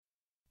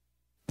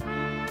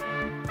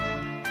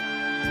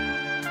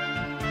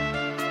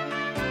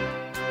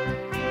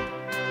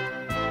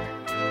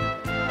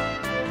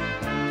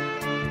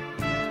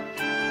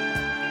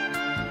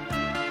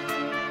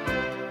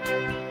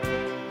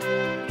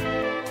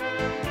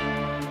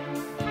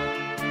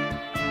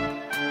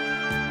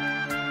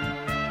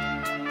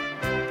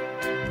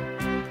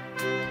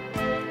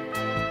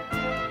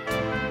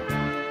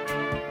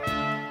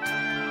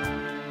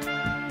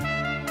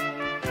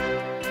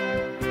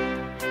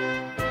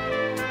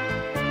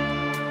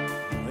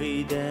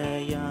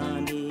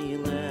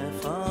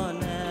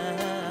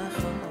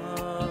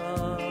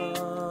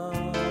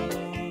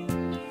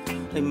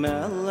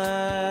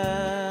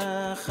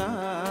melech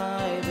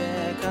chai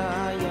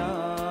v'kayam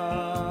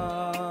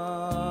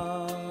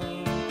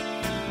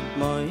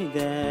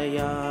moidei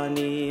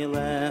ani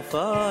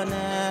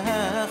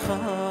lefanecha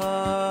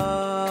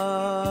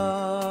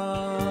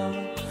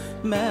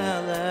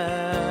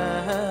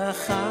melech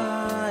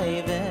chai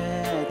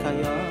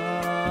v'kayam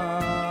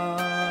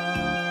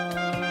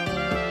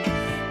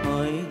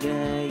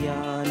moidei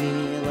ani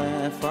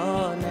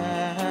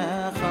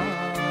lefanecha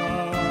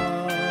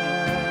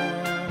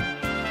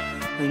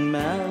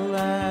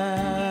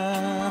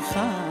melech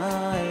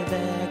chai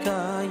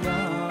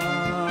v'kayam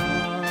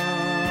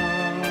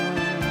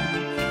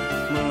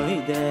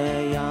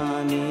moidei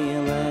ani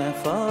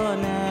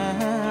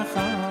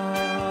lefanecha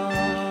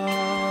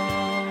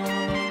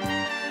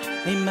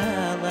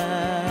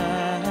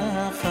melech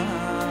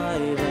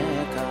chai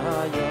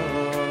v'kayam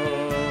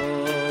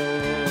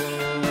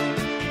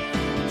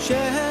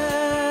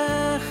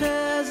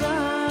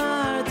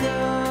shechazart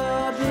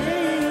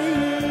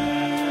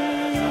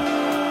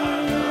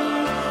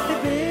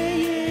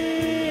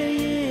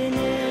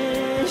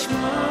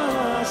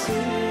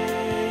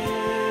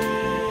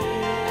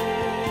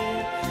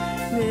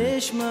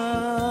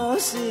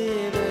nishmasi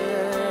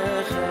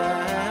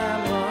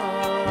b'chema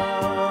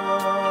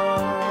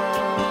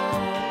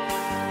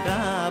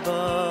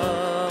Rabbo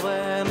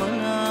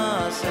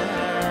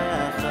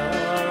emunasecha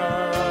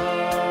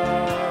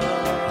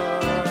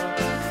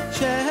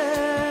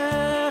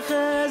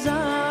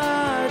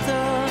shechazarta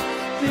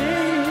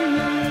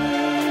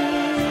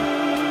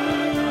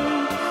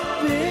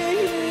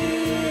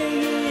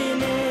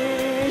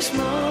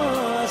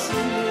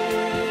nishmasi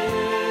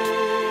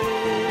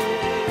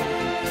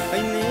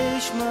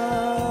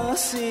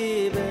nishmasi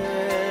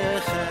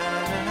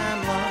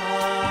b'chema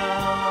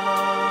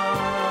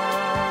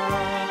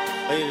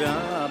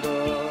Rabbo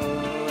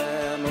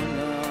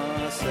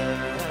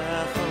emunasecha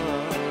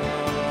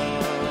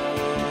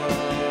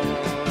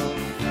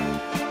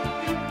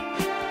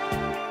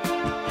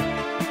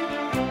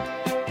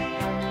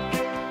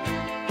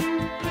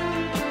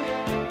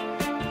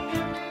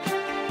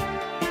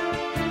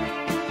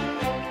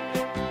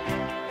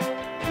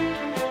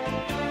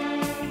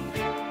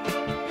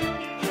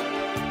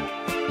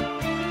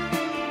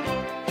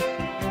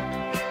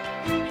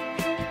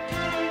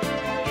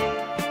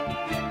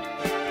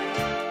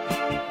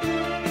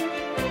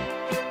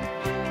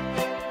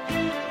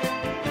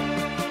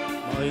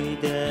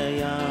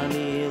moidei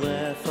ani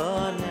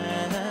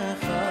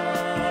lefanecha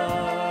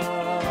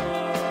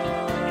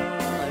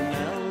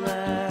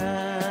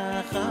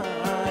melech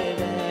chai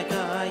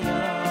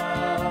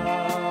v'kayam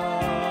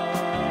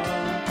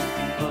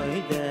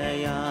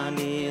moidei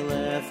ani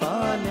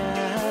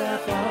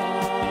lefanecha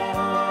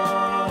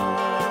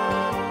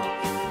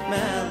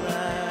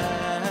melech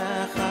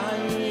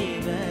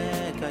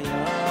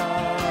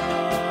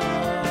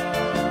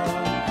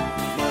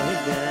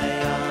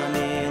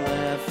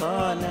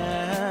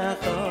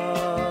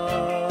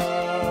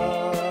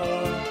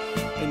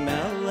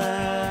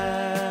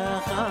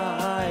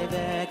chai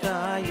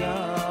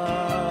v'kayam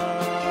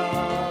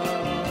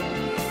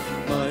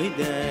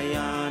moidei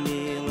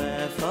ani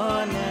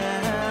lefanecha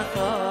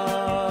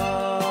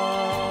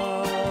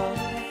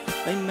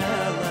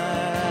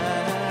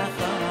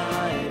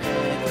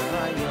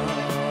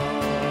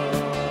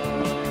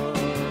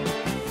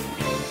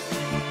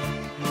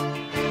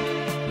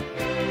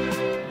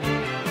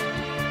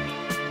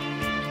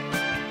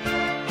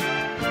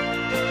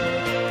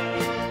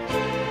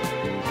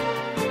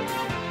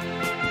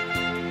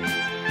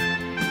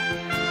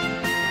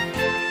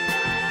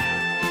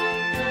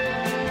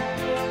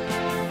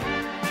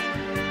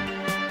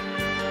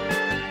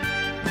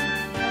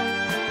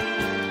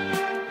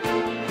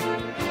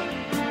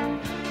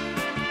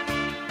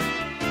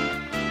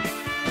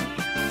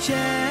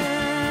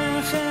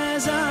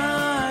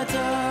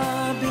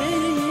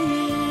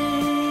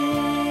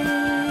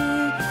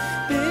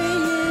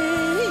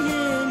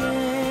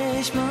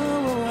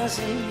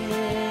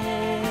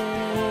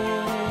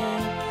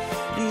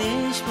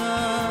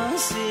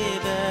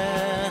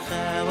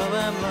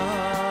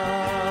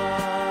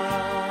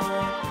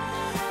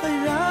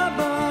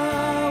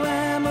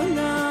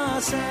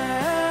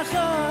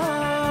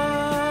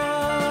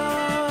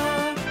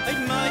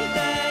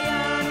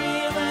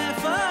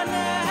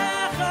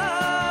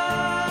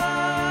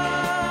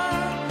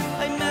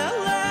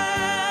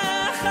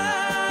melech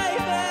chai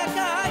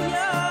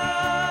v'kayam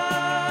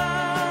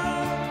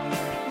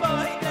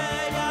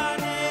moidei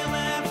ani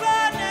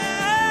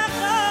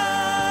lefanecha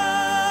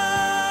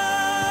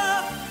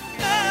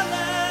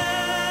melech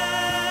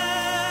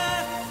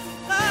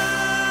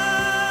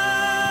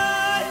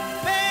chai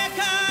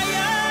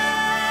v'kayam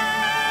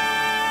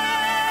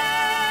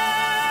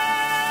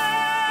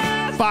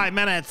 5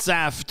 minutes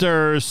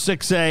after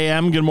 6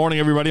 a.m. Good morning,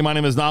 everybody. My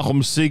name is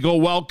Nachum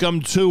Siegel.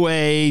 Welcome to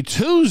a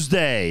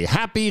Tuesday.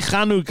 Happy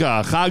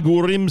Chanukah.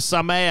 Chagurim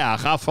Sameach.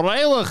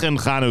 Afreilich in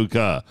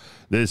Chanukah.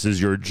 This is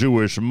your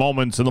Jewish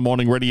Moments in the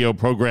Morning radio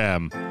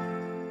program.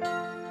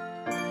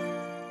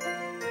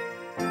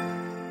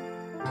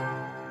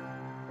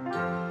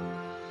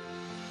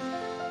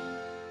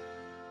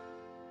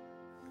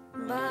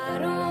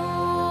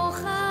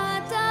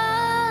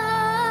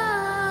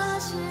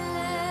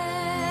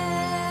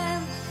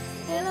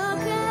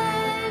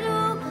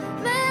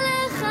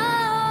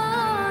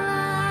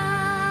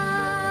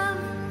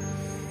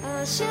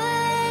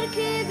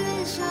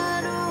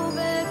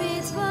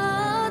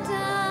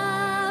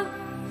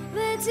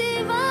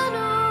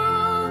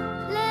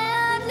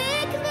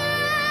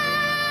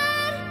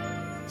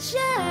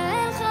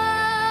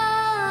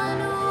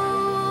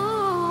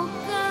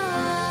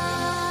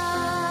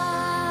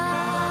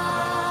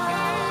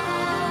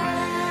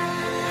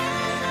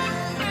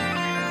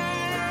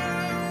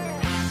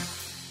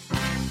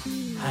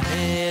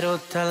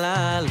 הנרות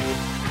הללו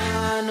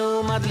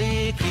אנו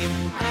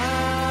מדליקים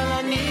על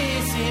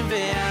הניסים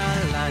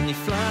ועל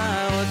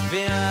הנפלאות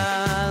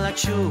ועל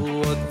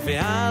התשועות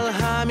ועל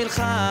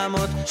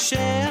המלחמות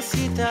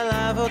שעשית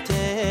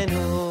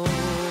לאבותינו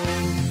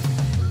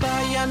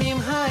בימים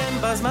ההם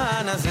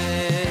בזמן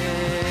הזה.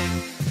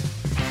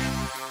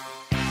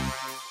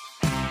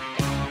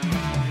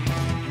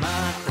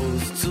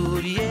 מעוז צור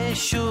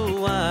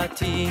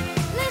ישועתי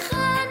לך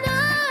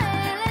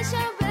נאה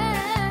לשבח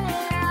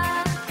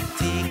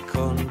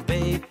תיכון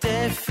בית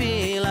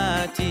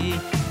תפילתי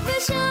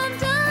ושם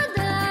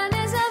תודה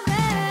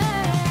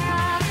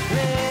נזבח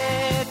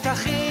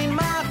ותכין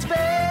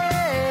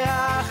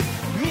מטבח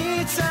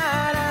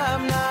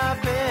מצלם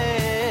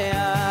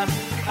נפח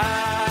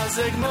אז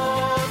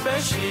אגמור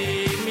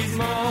בשיר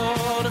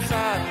מזמור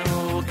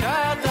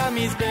חנוכת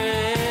המזבח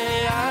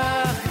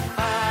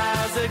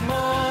אז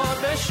אגמור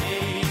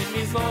בשיר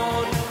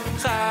מזמור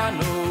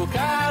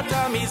חנוכת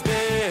המזבח.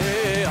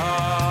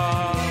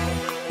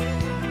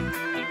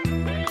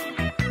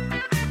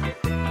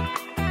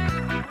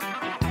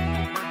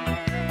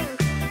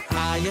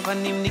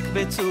 היוונים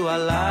נקבצו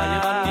עליי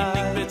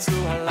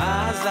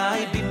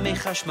אזי בימי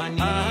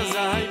חשמני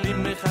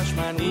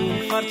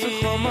ופרצו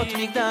חומות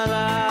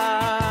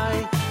מגדלי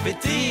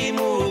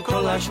וטימו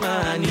כל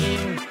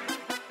השמנים.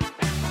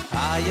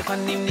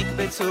 היוונים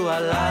נקבצו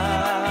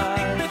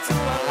עליי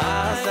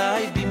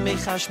אזי בימי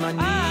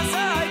חשמני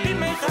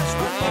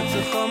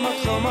ופרצו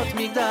חומות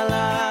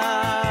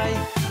מגדלי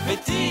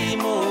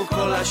וטימו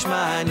כל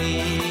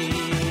השמנים.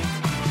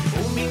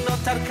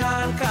 ומנותר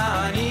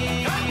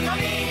קנקנים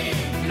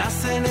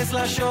נעשה נס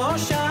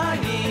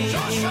לשושנים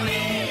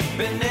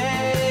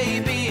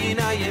בני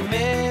בינה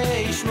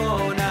ימי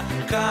שמונה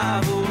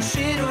קבו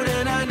שירו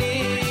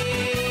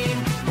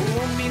רננים.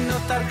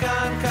 ומנותר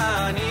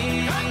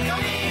קנקנים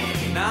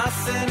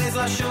נעשה נס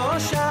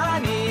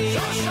לשושנים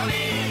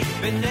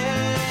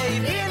בני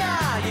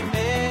בינה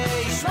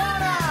ימי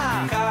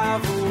שמונה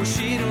קבו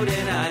שירו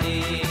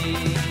רננים.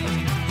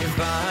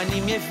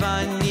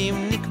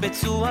 יוונים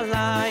נקבצו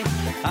עליי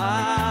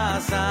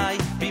אזי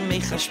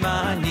בימי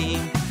חשמנים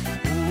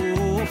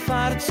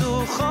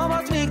ופרצו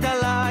חומות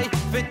מגדלי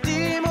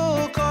וטימו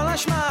כל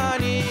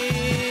השמנים.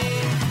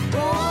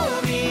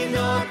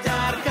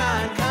 ומנותר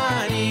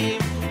קנקנים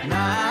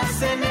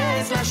נעשה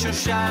נס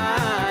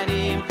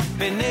לשושנים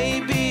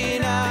בני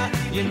בינה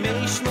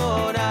ימי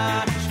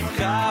שמונה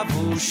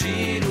קבו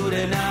שירו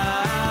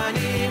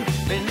רננים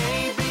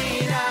בני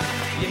בינה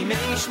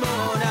ימי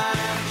שמונה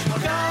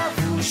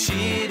קבו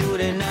שירו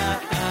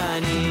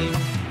רננים.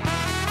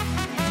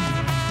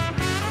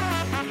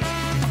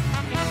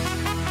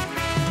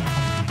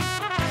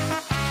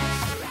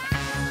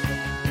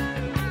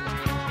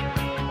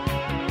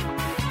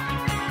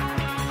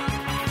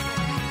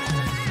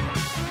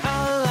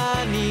 על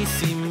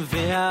הניסים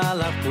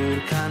ועל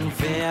הפורקן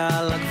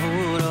ועל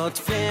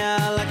הגבורות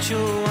ועל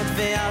התשועות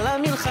ועל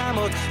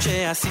המלחמות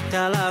שעשית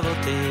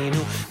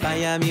לאבותינו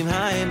בימים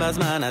ההם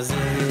בזמן הזה.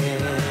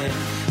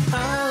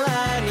 על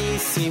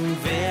הניסים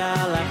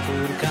ועל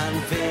הפורקן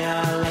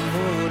ועל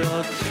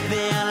הגבורות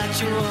ועל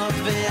התשועות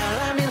ועל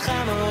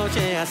המלחמות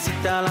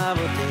שעשית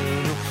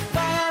לאבותינו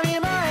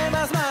בימים ההם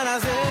בזמן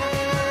הזה.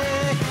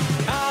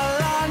 על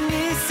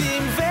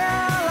הניסים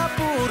ועל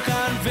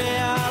הפורקן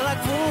ועל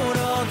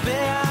הגבורות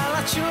ועל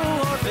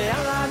התשועות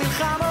ועל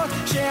המלחמות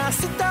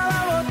שעשית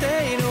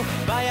לאבותינו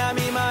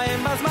בימים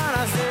ההם בזמן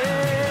הזה.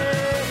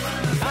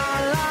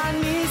 על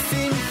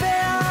הניסים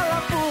ועל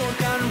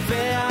הפורקן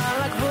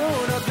ועל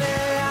הגבורות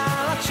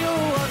ועל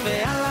התשועות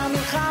ועל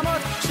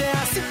המלחמות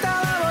שעשית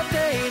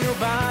לאבותינו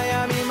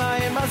בימים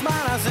ההם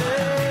בזמן הזה.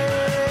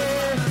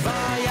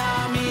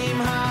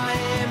 בימים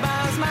ההם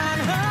בזמן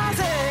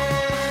הזה.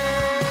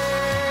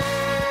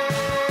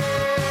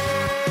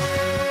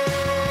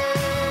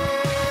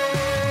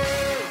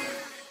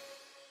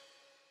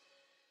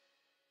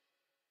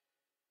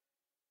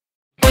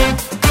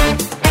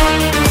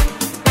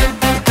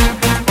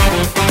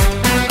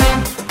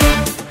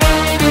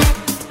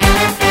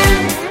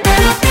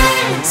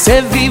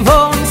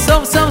 סביבון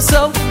סוף סוף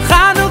סוף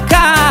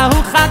חנוכה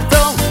הוא חג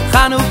טוב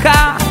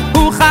חנוכה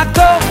הוא חג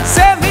טוב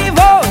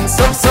סביבון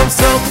סוף סוף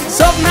סוף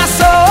סוף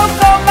נסוף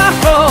טוב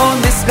בחור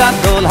נס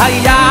גדול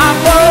היה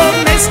בו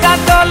נס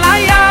גדול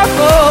היה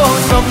בו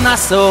סוף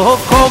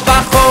נסוף טוב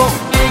בחור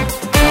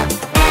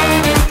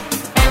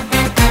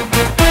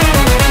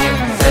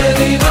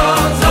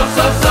סביבון סוף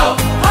סוף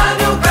סוף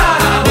חנוכה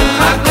הוא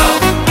חג טוב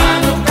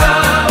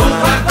חנוכה הוא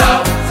חג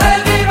טוב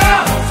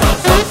סביבון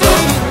סוף סוף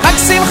סוף חג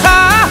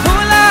שמחה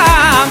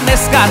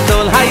נס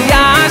גדול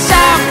היה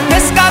שם,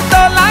 נס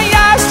גדול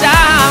היה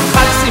שם,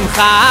 חג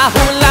שמחה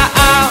הוא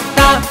לעם,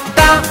 טה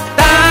טה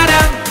טה טה,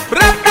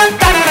 רב טה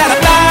טה טה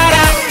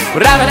טה,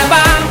 רב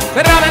לבם,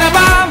 רב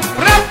לבם,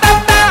 רב טה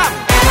טה.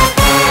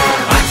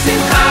 חג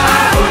שמחה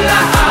הוא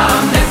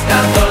לעם, נס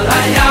גדול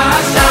היה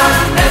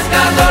שם, נס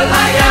גדול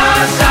היה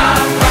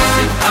שם, חג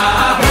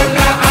שמחה הוא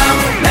לעם,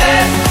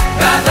 נס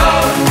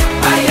גדול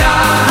היה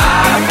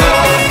בו,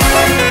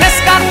 נס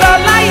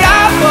גדול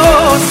היה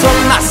בו, סוף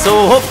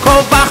נסוף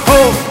כל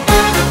בחור.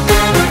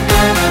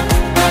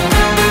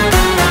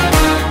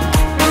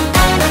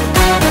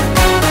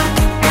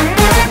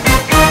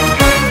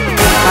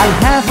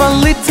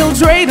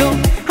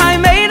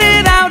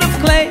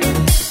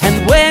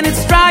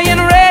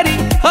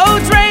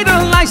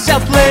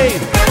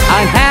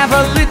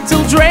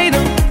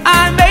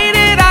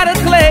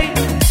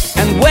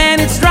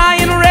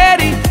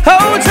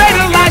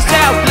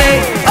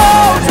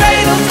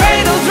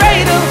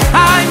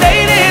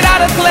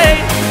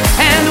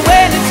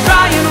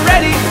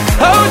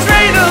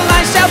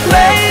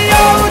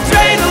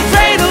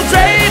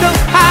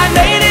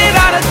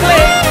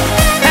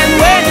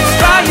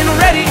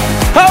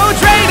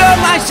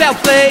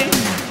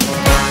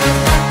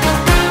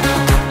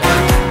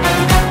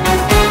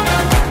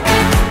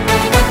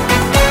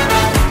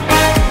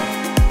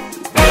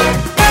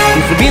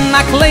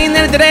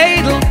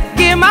 Dreidel,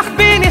 gemacht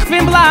bin ich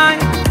bin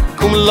blind.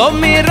 Komm, lass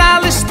mir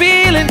alle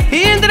spielen,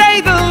 in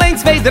Dreidel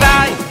 1, 2, 3.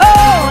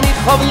 Oh, und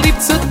ich hab lieb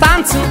zu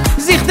tanzen,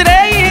 sich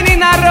drehen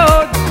in a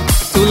Rot.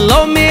 Du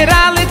lass mir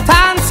alle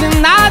tanzen,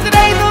 na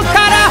Dreidel,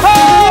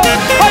 Karaho.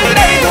 Hoi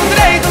Dreidel,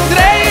 Dreidel,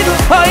 Dreidel,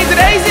 hoi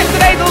dreh sich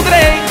Dreidel,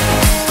 dreh.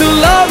 Du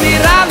lass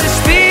mir alle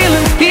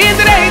spielen, in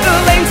Dreidel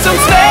 1 und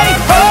 2.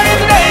 Hoi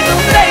Dreidel,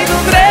 Dreidel,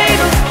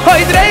 Dreidel,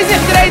 hoi dreh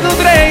sich Dreidel,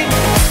 dreh.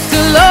 Du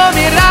lass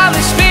mir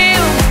alle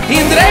spielen,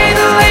 in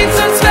Dreidel 1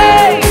 und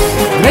 2.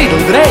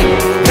 Dreidel, dreh,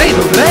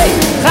 Dreidel, dreh.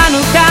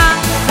 Chanukah,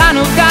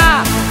 Chanukah,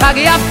 Chag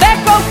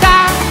Yafekolka.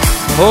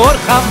 Or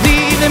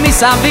Chaviv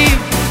Misaviv,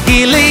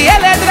 Gili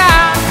Eledra.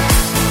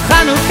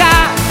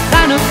 Chanukah,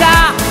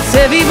 Chanukah,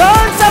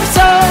 Sevivon Sof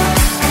Sof.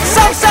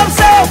 Sof Sof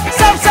Sof,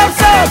 Sof Sof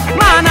Sof,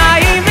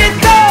 Manayim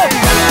V'tov.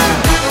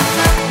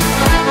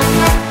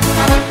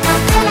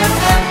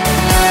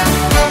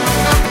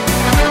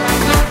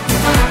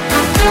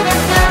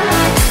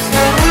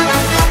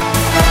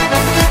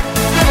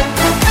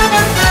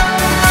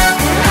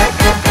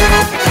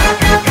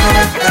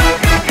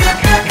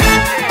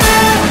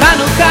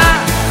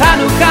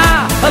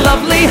 Chanukah, a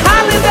lovely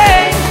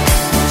holiday.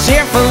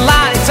 Cheerful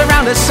lights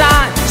around us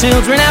shine,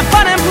 children have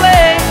fun and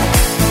play.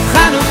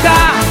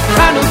 Chanukah,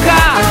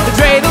 Chanukah, the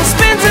dreidel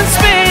spins and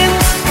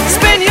spins.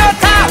 Spin your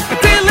top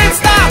till it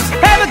stops.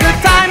 Have a good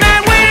time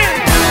and win.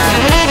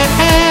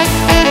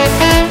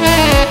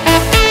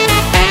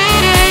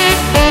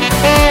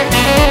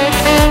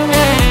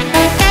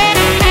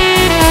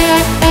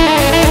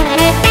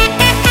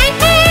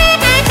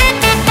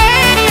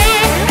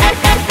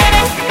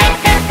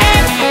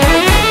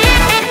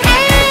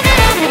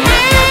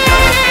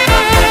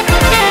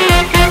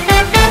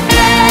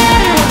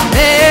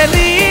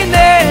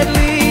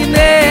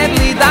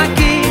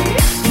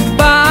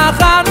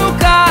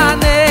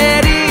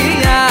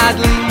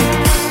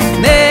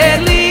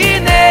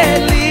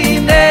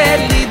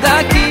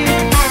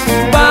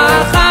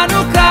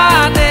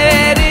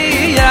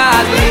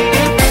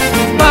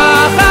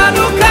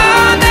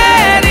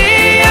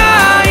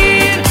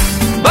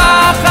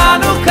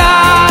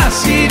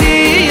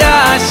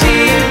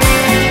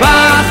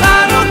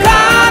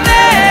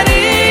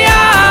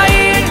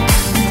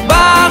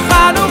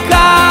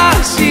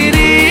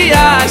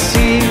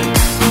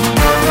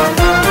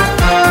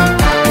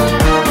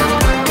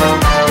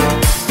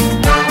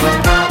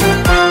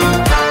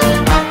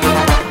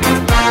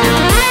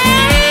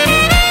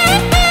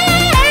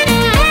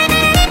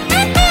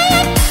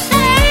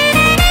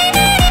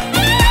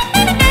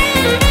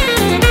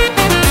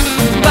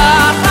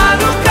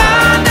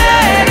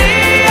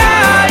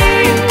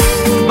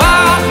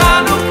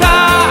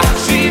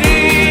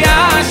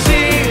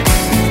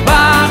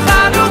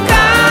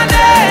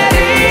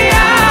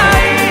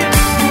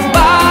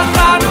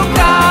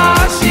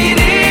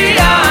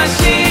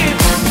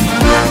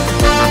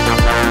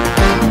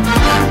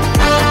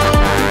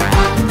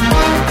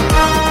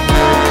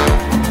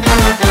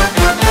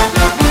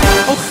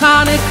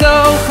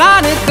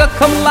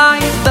 Come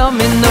light the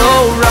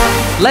menorah.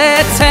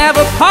 Let's have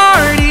a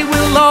party,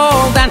 we'll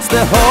all dance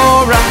the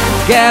hora.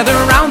 Gather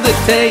round the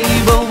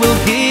table,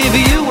 we'll give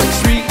you a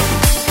treat.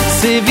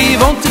 Sivi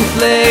want to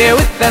play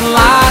with and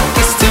like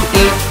is to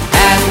eat.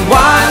 And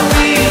while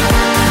we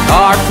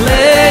are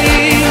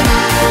playing,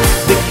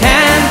 the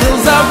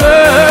candles are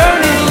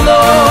burning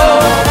low.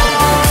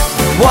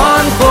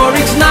 One for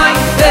each night,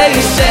 they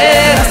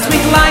shed a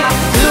sweet light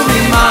to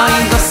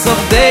remind us of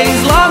days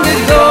long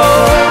ago.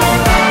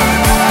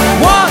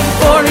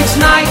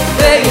 Night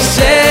they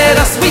shed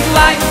a sweet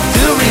light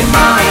to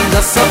remind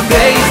us of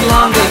days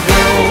long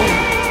ago.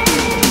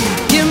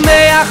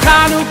 Yemei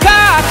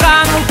Chanukah,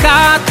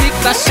 Chanukah,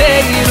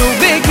 tiktashenu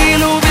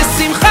begilu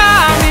v'simcha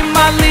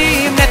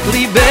mimalim et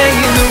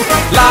libeinu.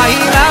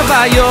 Laila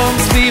vayom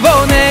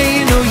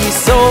svivoneinu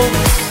yisov,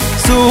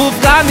 suf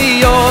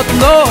ganiyot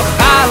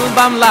nochal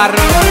bam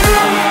larot.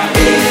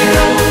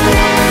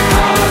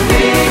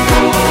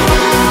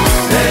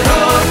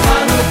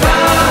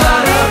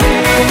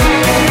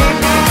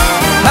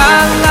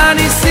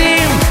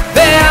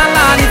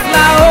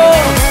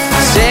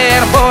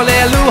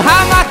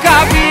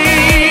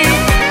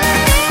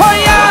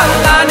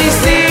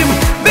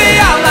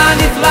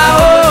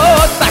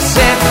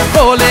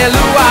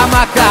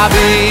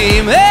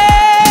 Makabim,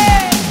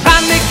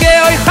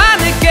 Chanukah, oi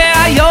Chanukah,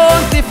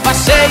 ayon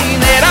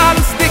tifasheiner,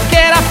 alles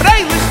dikera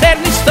freilich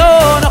nicht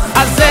noch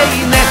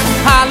hazeiner,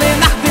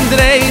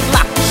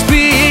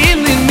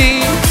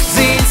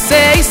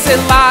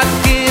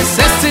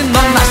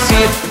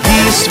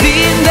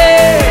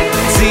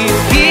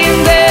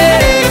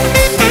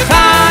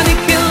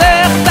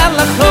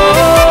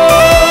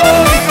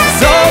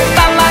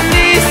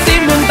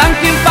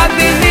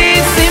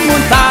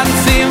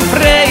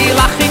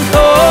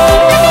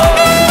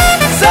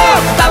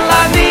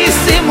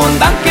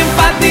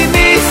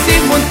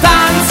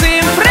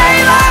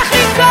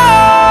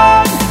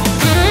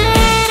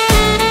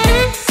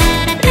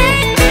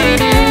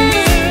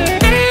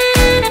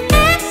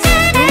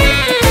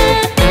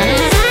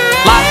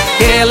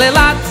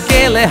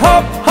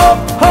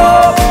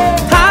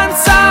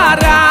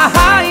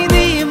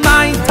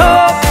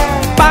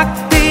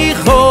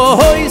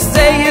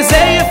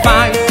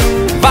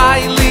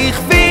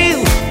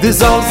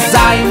 so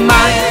sei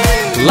mein.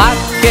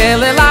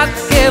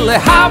 Latkele,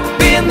 hop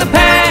in the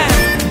pan.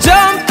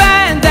 Jump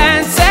and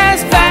dance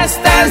as fast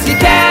as you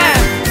can.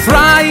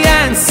 Fry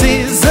and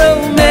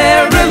sizzle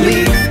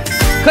merrily,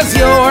 'cause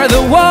you're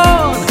the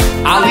one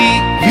I'll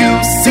eat, you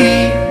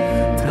see.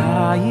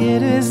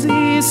 Tayere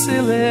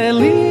zisele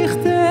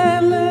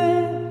lichtele,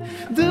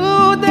 du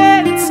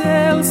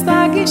erzählst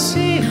a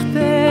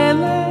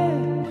Geschichtele.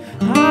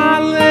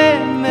 Alle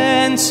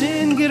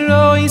Menschen,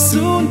 groß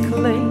und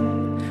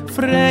klein,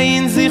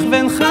 freuen sich,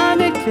 wenn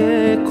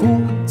Chanukah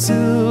kommt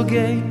zu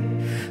gehen.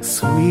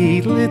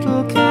 Sweet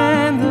little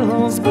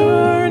candles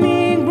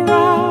burning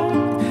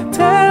bright,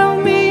 tell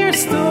me your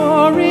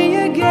story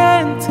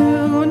again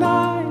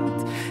tonight.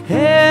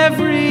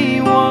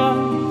 Everyone,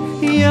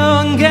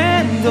 young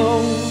and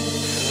old,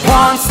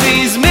 wants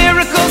these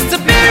miracles to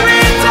be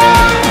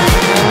retold.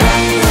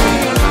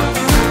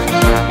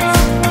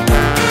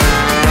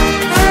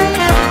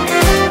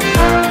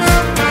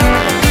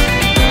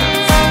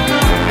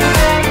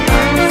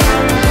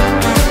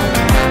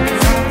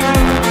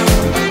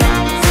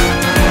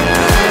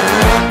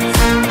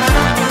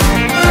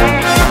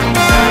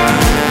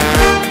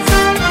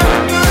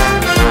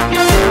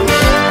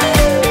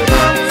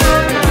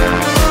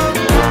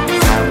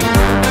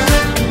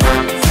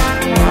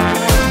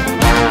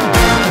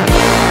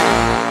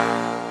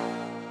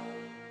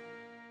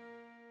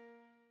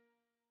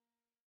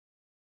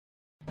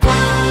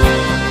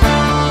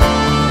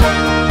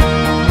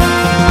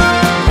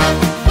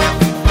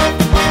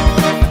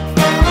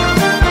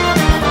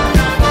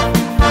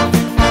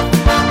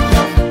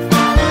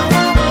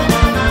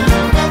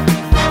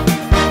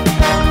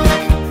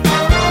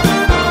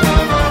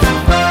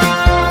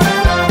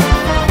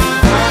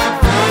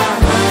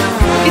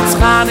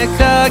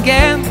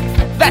 Again,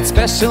 that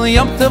special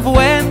Yom Tov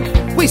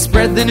when we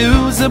spread the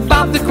news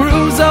about the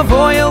cruise of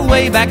oil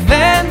way back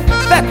then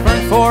that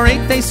burned for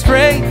 8 days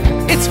straight.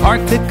 It's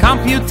hard to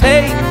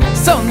computate,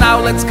 so now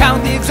let's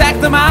count the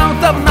exact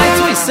amount of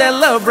nights we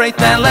celebrate.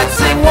 Then let's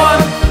sing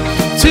 1,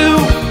 2,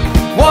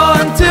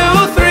 1,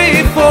 2,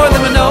 3, 4. The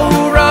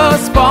menorah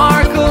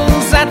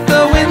sparkles at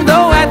the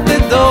window, at the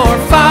door.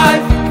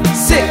 5,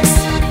 6,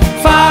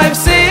 5,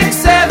 6,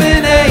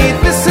 7, 8.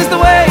 This is the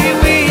way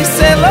we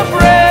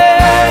celebrate.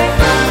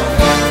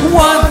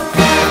 1,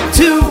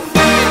 2,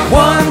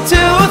 1,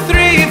 2,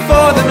 3,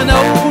 4. The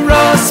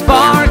menorah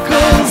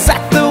sparkles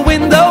at the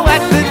window,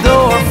 at the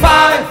door.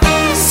 5,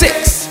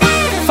 6,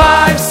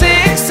 5,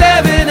 6,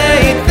 7,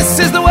 8. This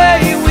is the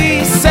way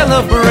we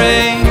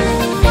celebrate.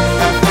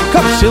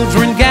 Come,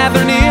 children,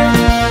 gather near.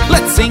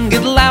 Let's sing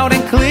it loud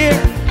and clear.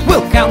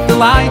 We'll count the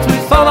lights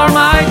with all our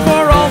might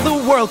for all the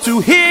world to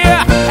hear,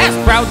 as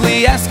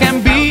proudly as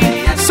can be,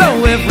 so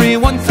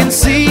everyone can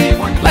see.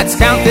 Let's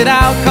count it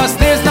out, 'cause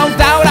there's no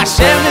doubt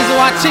Hashem is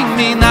watching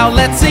me. Now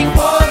let's sing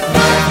 1,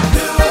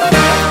 2,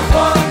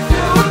 1,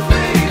 2,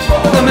 3,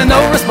 4. The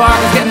menorah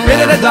sparkles, getting rid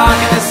of the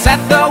darkness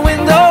at the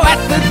window,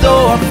 at the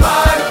door.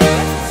 5,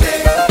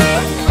 6,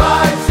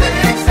 5,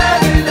 6,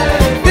 7,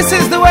 8. This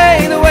is the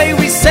way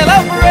we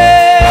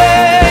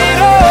celebrate.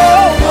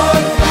 Oh,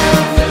 1,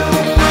 2,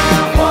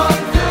 1,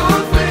 2,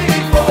 3,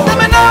 4. The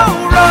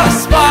menorah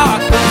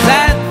sparkles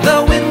at the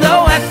window,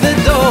 at the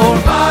door.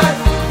 5,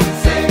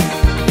 6,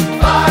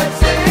 5,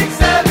 6,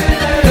 7,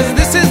 8. 'Cause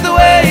this is the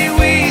way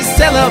we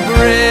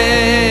celebrate.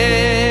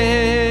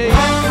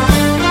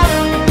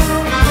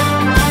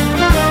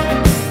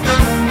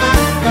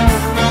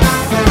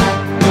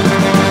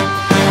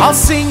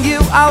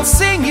 I'll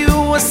sing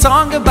you a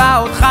song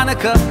about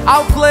Chanukah.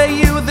 I'll play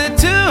you the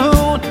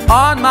tune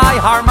on my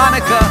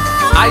harmonica.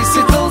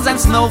 Icicles and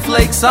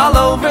snowflakes all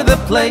over the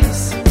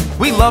place.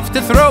 We love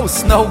to throw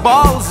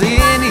snowballs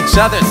in each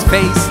other's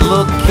face.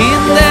 Look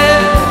in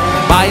there,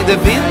 by the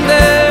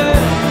window,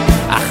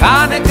 a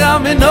Chanukah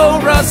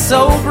menorah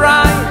so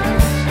bright.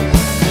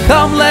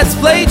 Come, let's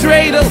play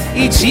dreidel,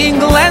 eat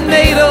jingle and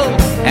madel,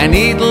 and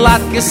eat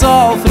latkes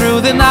all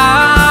through the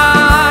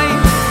night.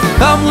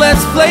 Come,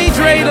 let's play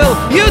dreidel,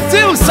 you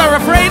too,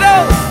 Sarafredo,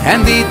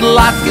 and eat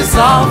latkes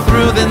all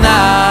through the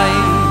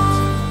night.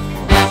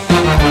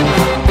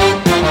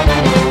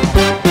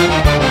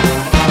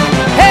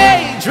 Hey,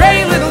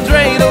 dre little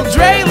dreidel,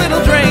 dre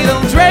little dreidel,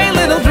 dre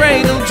little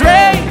dreidel,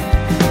 dre.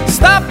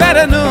 Stop at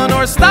a noon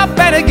or stop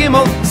at a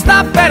gimel,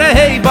 stop at a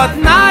hay, but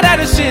not at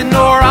a shin,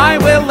 or I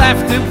will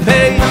have to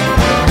pay.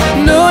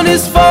 Noon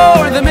is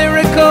for the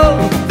miracle,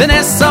 the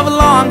nest of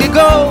long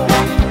ago.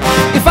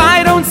 If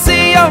I don't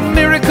see a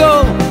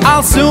miracle,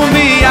 I'll soon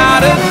be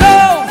out of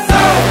dough.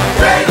 So,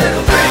 dre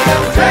little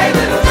dreidel, dre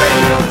little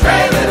dreidel, dre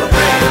little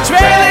dreidel,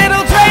 dre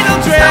little dreidel,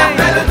 dre. Stop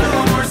at a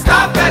noon or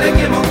stop at a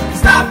gimel,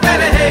 stop at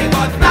a hay,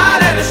 but not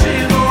at a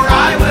shin, or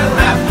I will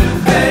have to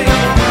pay.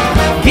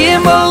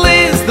 Gimel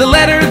is the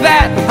letter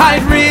that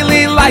I'd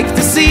really like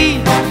to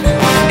see.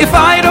 If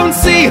I don't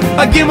see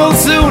a gimel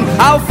soon,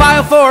 I'll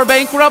file for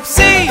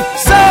bankruptcy.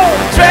 So,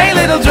 dre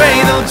little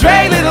dreidel,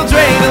 dre little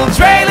dreidel,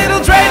 dre little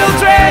dreidel,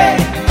 dre.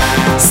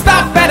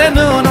 Stop at a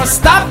noon or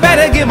stop at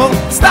a gimel,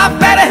 stop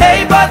at a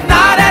hay, but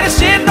not at a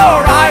shin, or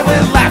I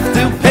will have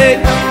to pay.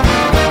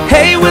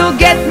 Hay will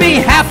get me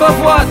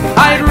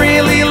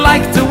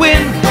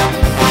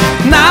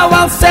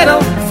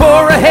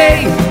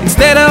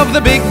of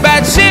the big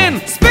bad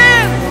shin.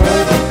 Spin!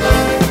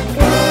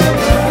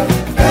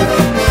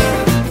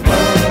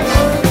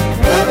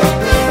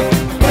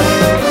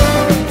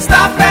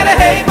 Stop at a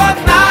hay, but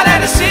not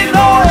at a shin,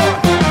 or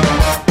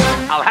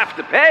I'll have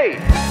to pay.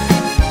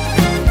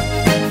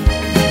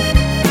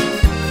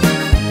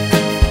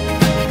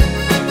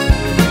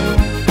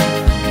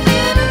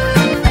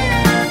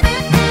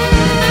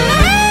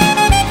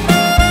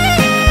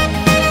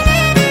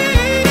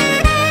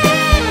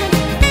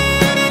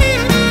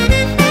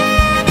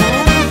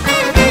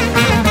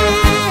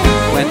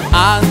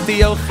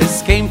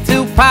 Antiochus came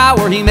to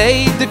power. He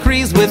made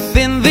decrees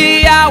within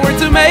the hour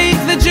to make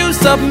the Jews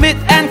submit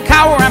and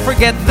cower and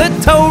forget the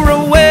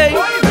Torah way.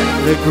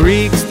 The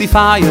Greeks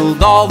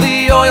defiled all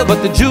the oil,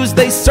 but the Jews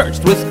they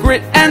searched with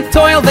grit and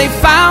toil. They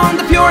found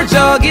the pure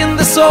jug in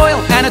the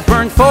soil, and it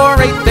burned for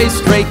 8 days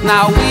straight.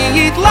 Now we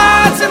eat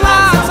lots and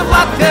lots of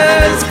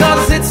latkes,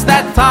 cause it's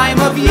that time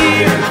of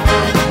year.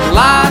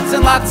 Lots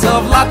and lots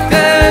of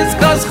latkes,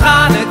 cause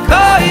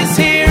Chanukah is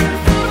here.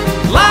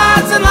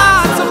 Lots and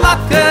lots of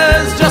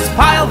latkes, just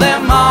pile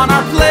them on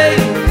our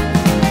plate.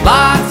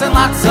 Lots and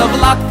lots of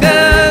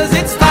latkes,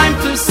 it's time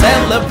to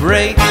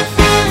celebrate.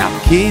 Now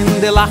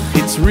kindelach,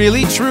 it's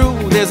really true.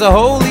 There's a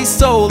holy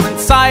soul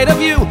inside of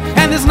you,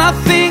 and there's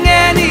nothing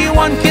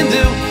anyone can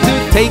do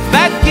to take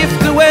that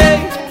gift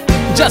away.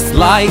 Just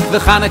like the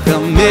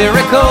Chanukah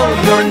miracle,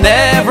 you're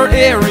never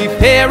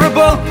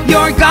irreparable.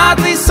 Your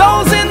godly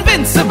soul's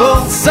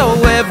invincible. So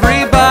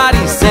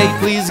everybody say,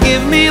 please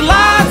give me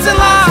lots and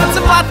lots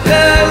of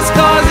latkes,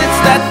 cause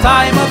it's that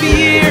time of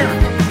year.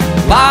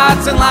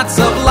 Lots and lots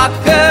of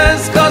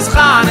latkes, cause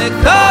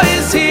Chanukah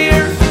is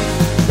here.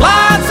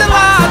 Lots and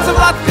lots of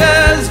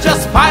latkes,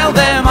 just pile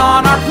them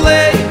on our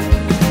plate.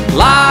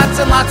 Lots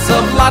and lots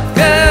of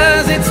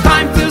latkes, it's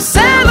time to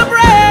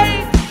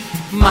celebrate.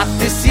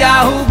 Matis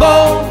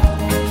Yahubo,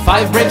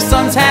 5 brave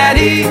sons had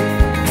he,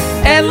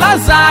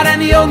 Elazar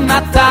and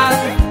Yonatan,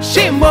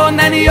 Shimon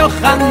and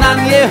Yochanan,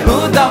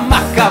 Yehuda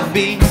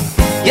Maccabi,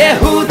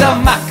 Yehuda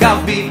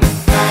Maccabi.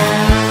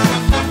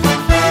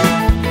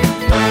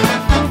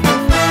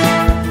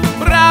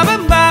 Bram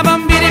bam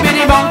bam bidi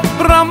bidi bum,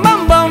 bram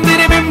bam bam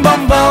bidi bim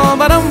bum bum,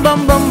 bam bam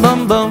bam bam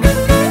bam,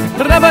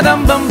 rabadam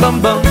bam bam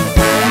bam.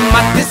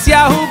 Matis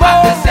Yahubo,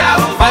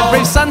 5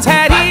 brave sons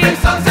had he,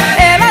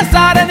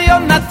 Elazar and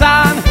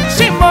Yonatan,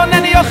 Shimon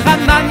and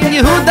Yochanan,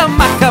 Yehuda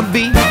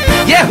Maccabi,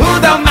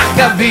 Yehuda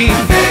Maccabi.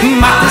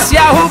 Matis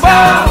Yahubo,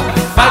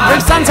 5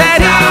 brave sons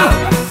had he,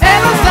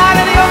 Elazar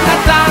and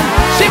Yonatan,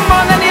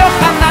 Shimon and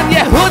Yochanan,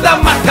 Yehuda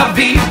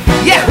Maccabi,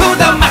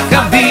 Yehuda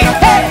Maccabi.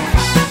 Hey!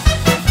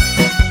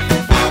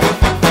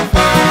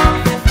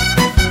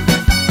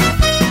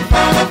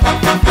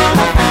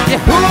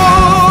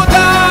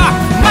 Yehuda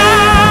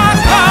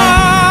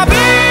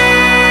Maccabi.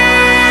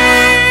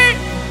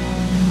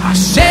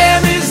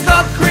 Hashem is the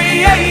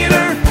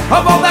creator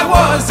of all that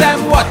was and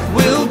what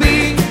will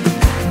be.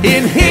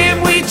 In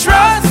Him we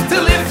trust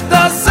to lift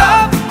us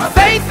up.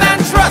 Faith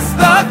and trust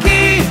the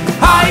key.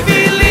 I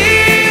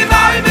believe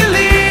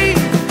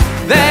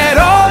that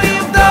all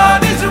you've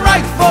done is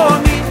right for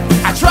me.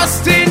 I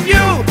trust in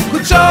you,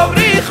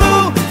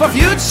 Kuchovrichu, for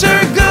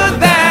future good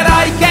that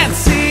I can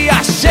see.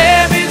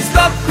 Hashem is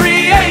the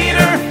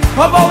creator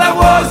of all that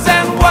was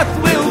and what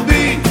will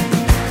be.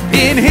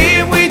 In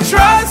Him we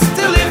trust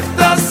to lift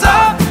us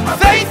up.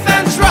 Faith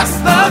and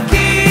trust the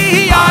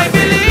key. I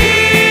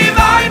believe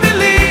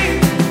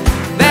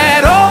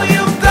that all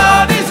you've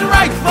done is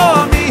right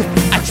for me.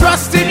 I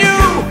trust in you,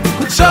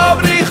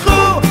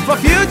 Kuchovrichu, for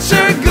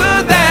future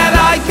good that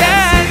I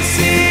can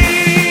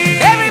see.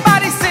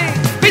 Everybody sing,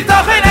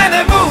 Bitochen and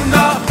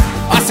Emunah,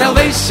 our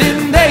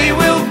salvation they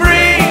will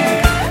bring.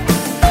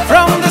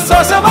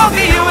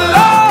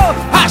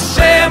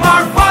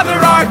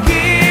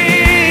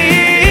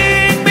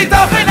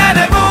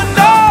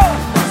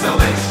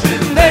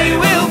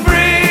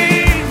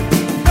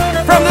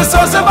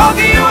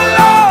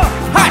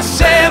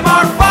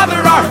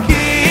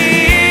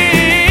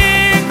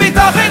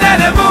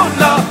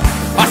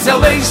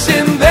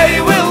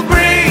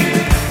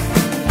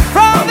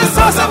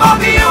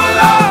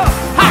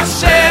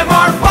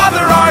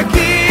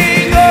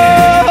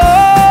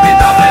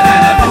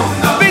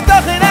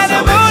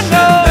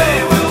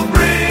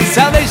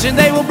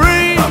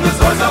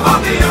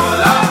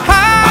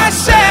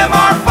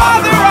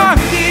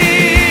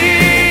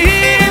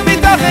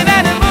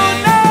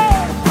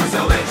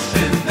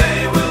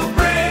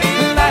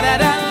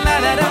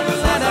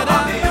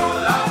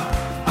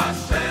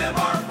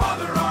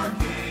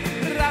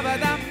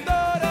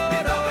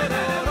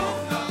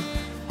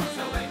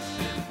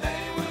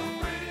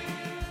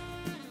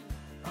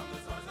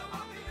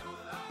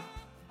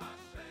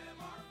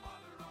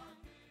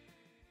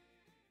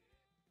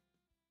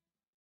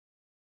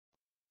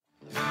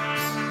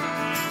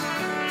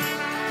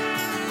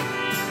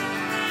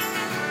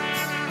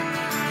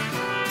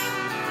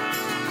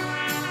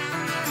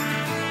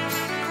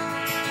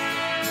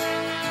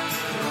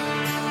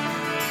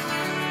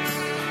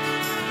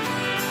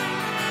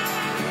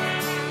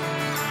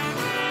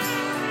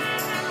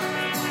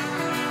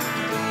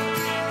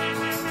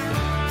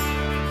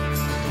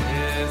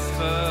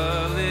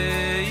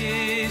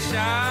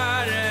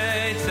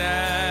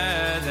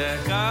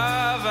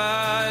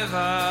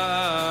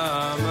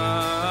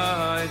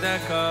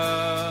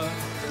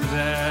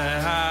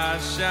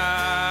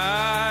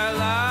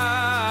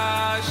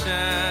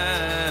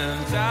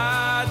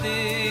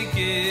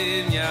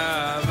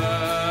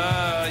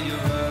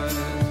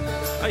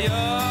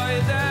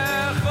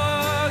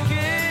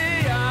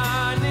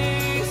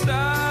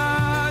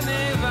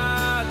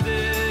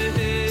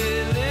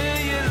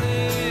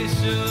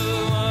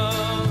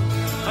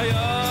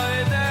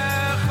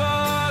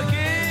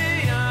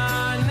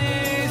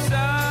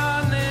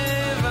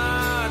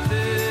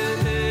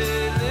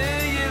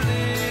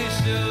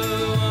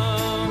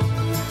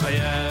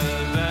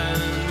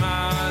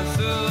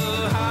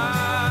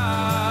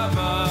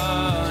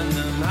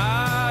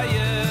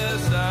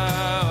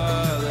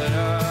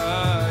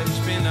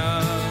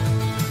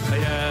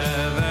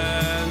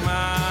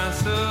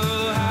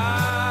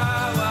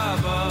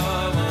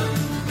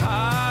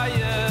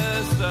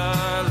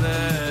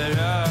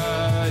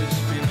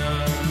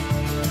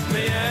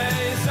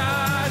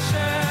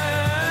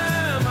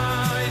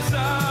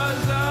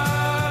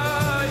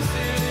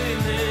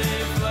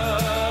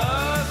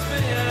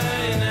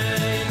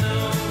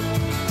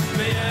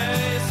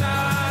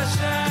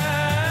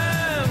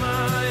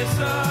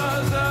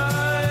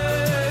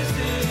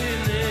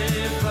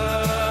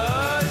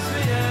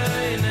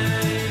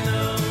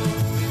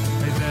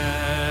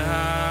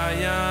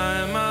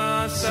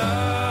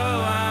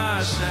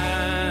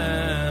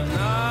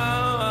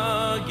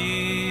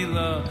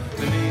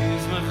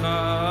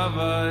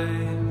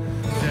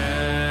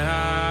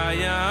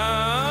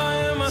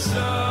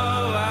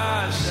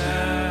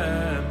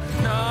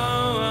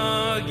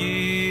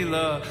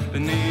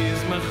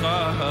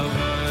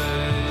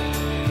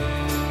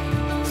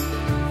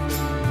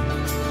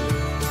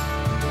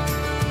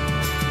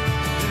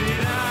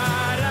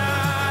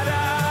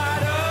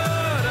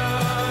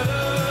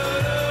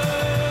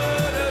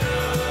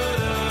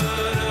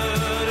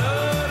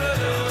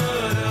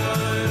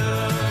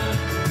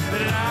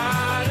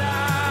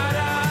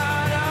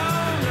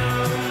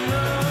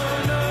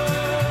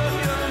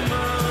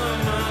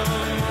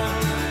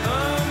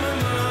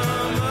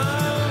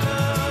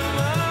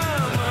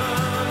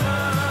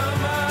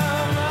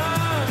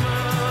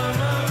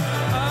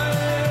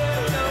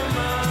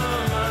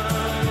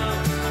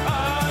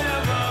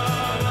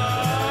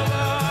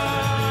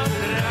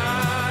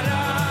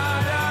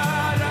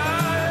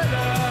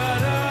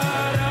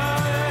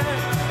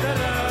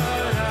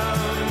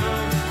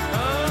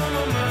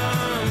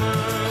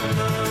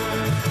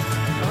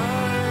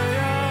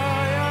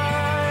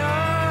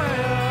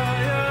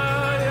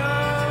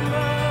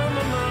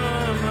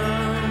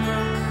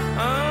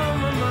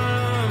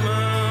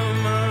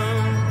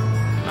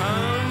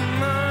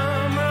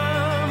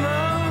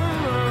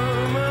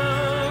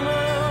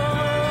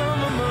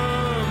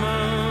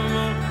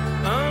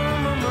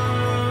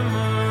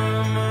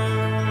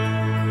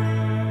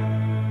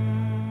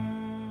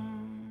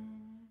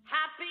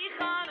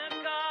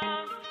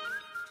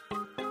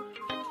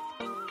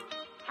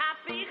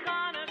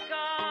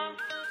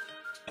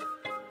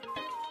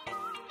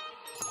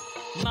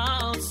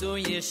 Ma'osu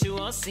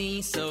Yeshua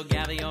see, so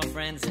gather your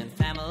friends and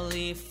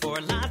family for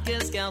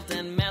latkes, gelt,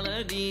 and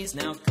melodies.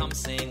 Now come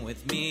sing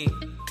with me.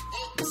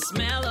 The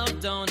smell of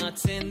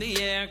donuts in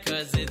the air,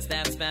 cause it's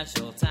that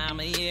special time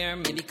of year.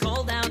 Maybe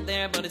cold out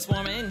there, but it's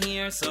warm in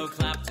here, so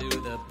clap to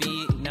the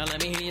beat. Now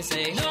let me hear you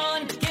say,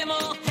 Nun,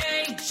 Gimel,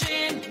 Hey,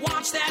 Shin.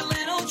 Watch that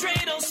little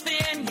dreidel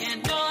spin. Yeah,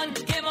 Nun,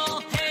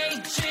 Gimel,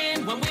 Hey,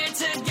 Shin. When we're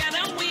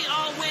together, we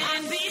all win.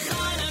 Happy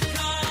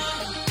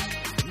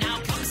Chanukah. Now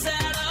come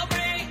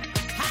celebrate.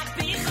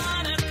 Happy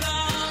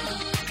Chanukah.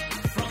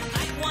 From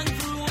night 1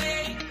 through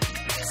 8.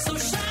 So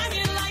shine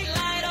your light,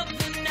 light up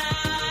the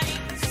night.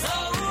 So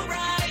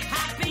bright.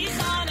 Happy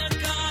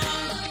Chanukah.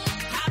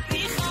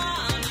 Happy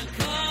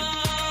Chanukah.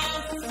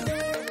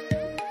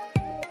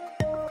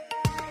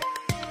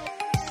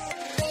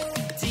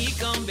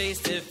 Tikkun Beis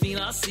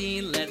Tefillah,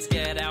 see, let's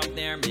get out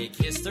there, make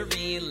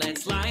history.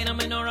 Let's light a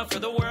menorah for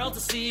the world to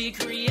see.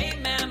 Create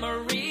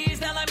memories.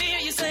 Now let me hear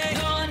you say,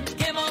 Nun,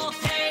 Gimel,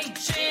 Hey,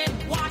 Shin.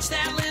 Watch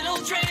that little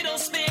dreidel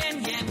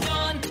spin. Yeah,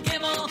 Nun,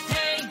 Gimel,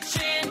 Hey,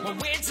 Shin. When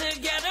we're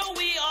together,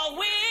 we all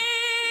win.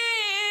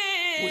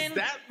 Was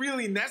that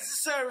really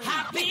necessary?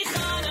 Happy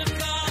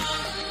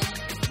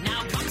Chanukah.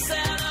 Now come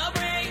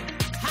celebrate.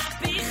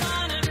 Happy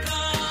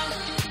Chanukah.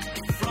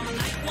 From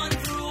night 1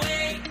 through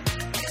 8.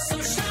 So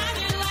shine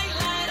your light,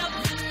 light up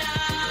the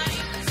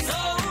night. So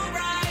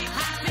bright.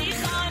 Happy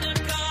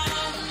Chanukah.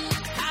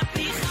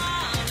 Happy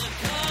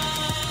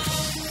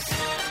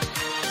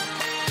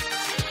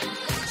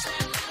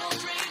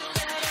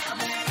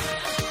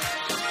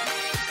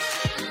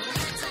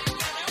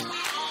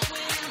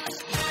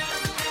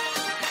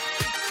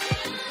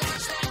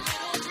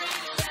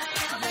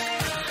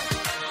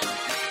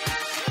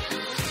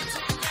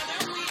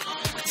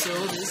So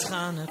this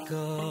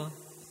Hanukkah,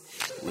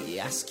 we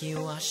ask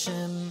you,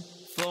 Hashem,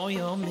 for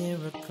your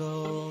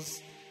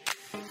miracles,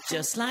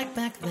 just like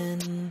back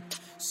then.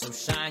 So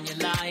shine your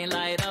light,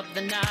 light up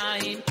the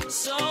night,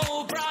 so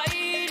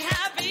bright.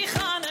 Happy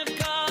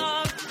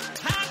Hanukkah,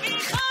 Happy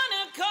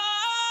Hanukkah,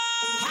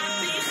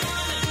 Happy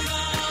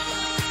Hanukkah.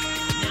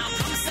 Now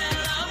come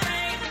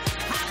celebrate.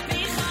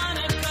 Happy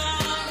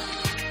Hanukkah.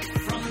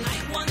 From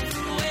night 1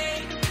 through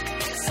 8.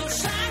 So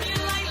shine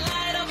your light,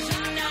 light up the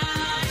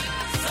night,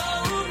 so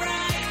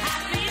bright.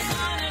 Happy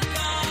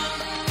Hanukkah,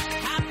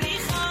 Happy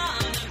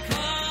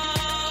Hanukkah.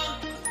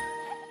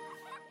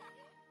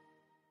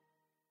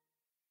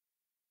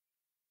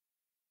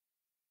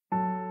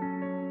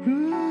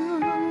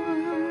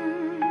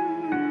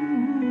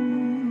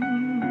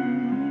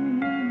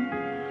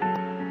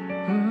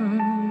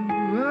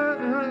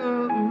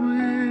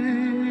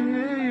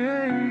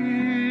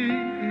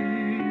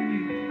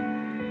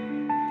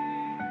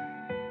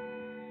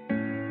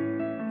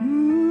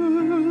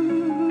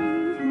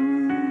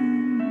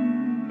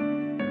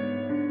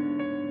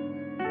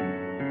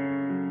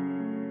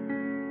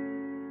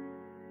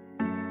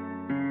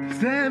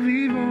 C'est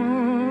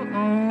vivant,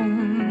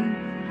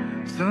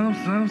 sans,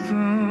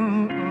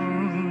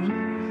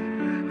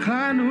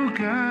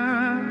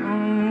 Chanukah,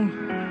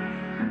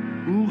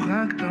 ou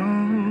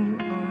Chagton,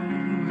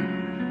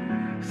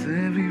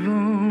 c'est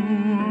vivant,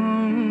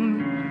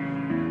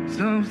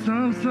 sans,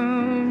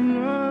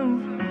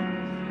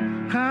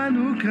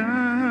 Chanukah,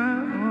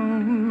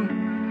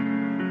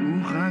 ou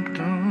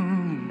Chagton.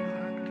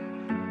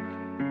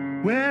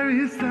 Where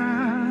it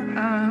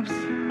stops,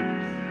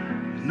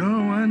 no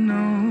one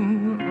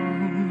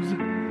knows.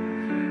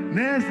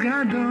 Nes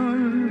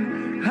Gadol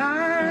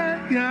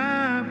Hayapom.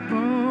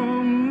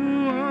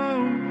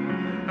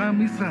 Am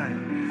Yisrael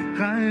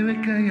Chai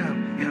v'kayam,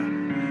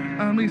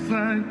 Am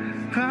Yisrael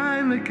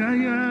Chai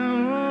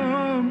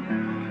v'kayam.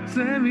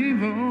 C'est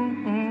vivant,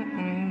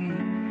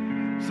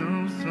 so.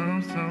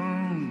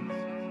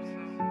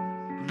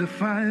 The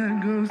fire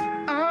goes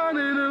on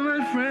and on,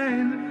 my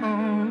friend,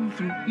 all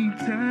through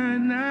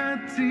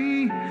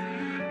eternity.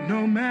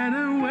 No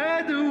matter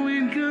where the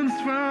wind comes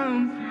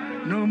from,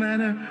 no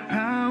matter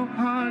how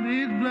hard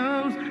it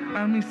blows,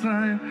 Am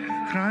Yisrael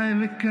Chai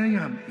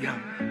v'kayam,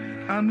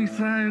 Am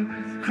Yisrael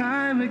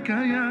Chai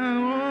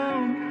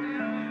v'kayam.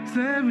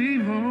 C'est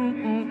vivant,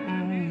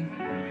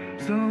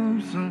 so.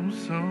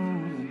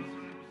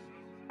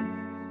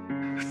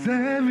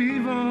 C'est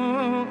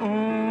vivant,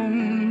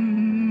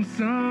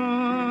 so.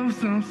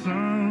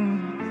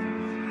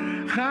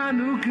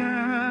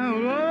 Chanukah,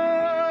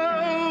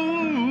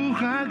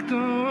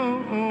 Chagton,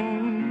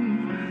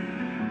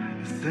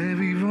 c'est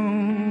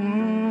vivant,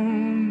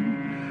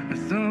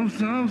 so.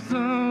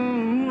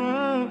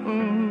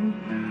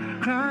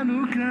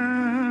 Chanukah,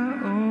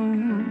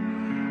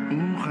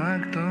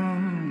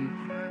 Chagton.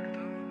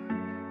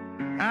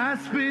 I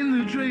spin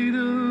the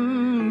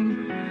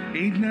dreidel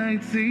 8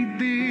 nights, 8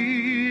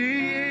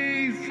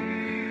 days,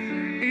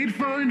 8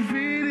 for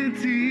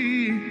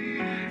infinity.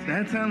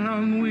 That's how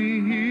long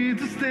we're here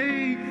to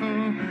stay.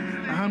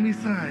 Am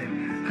Yisrael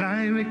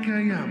Chai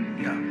v'kayam,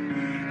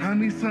 Am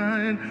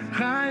Yisrael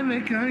Chai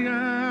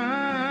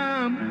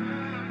v'kayam.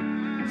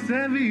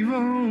 C'est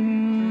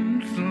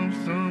vivant,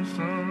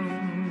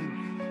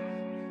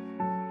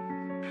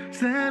 so.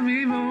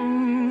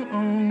 Sevivon,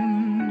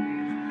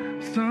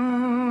 so,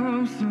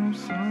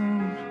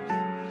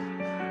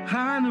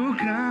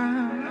 Chanukah,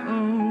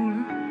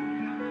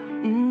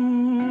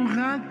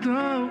 Chag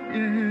Tov,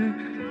 yeah.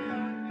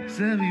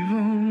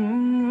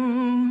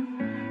 Sevivon,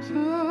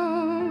 so,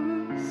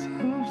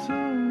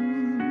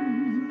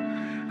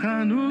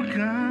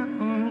 Chanukah,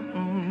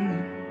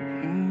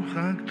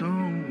 Chag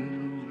Tov.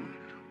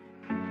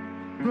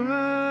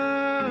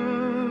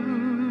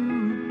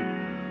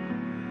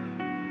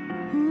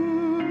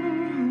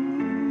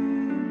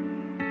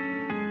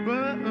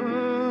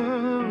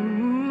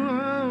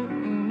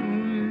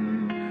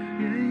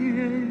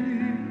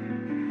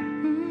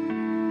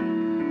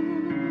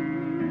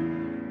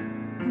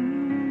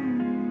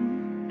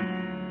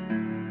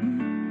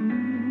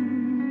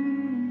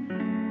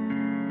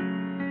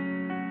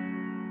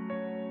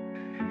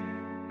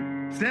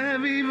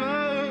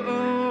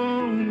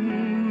 Sevivon,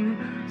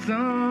 so,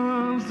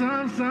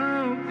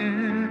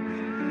 yeah.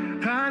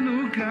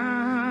 Chanukah,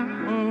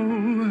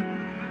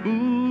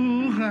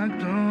 Chag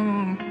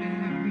Tov,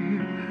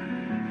 yeah.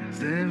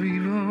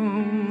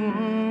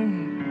 Sevivon,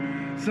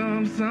 so,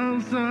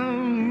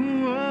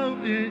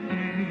 yeah.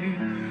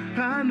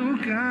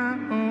 Chanukah,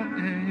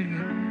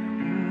 yeah.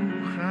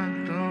 Chag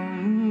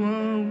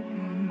Tov,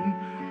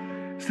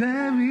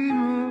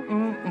 Sevivon,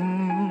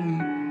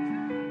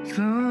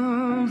 so,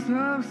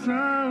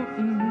 Chanukah,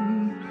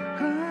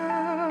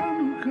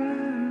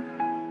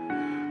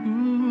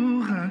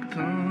 Chag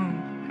Tov,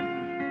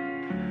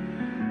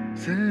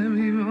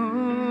 Sevivon,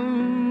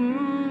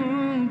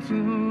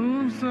 so.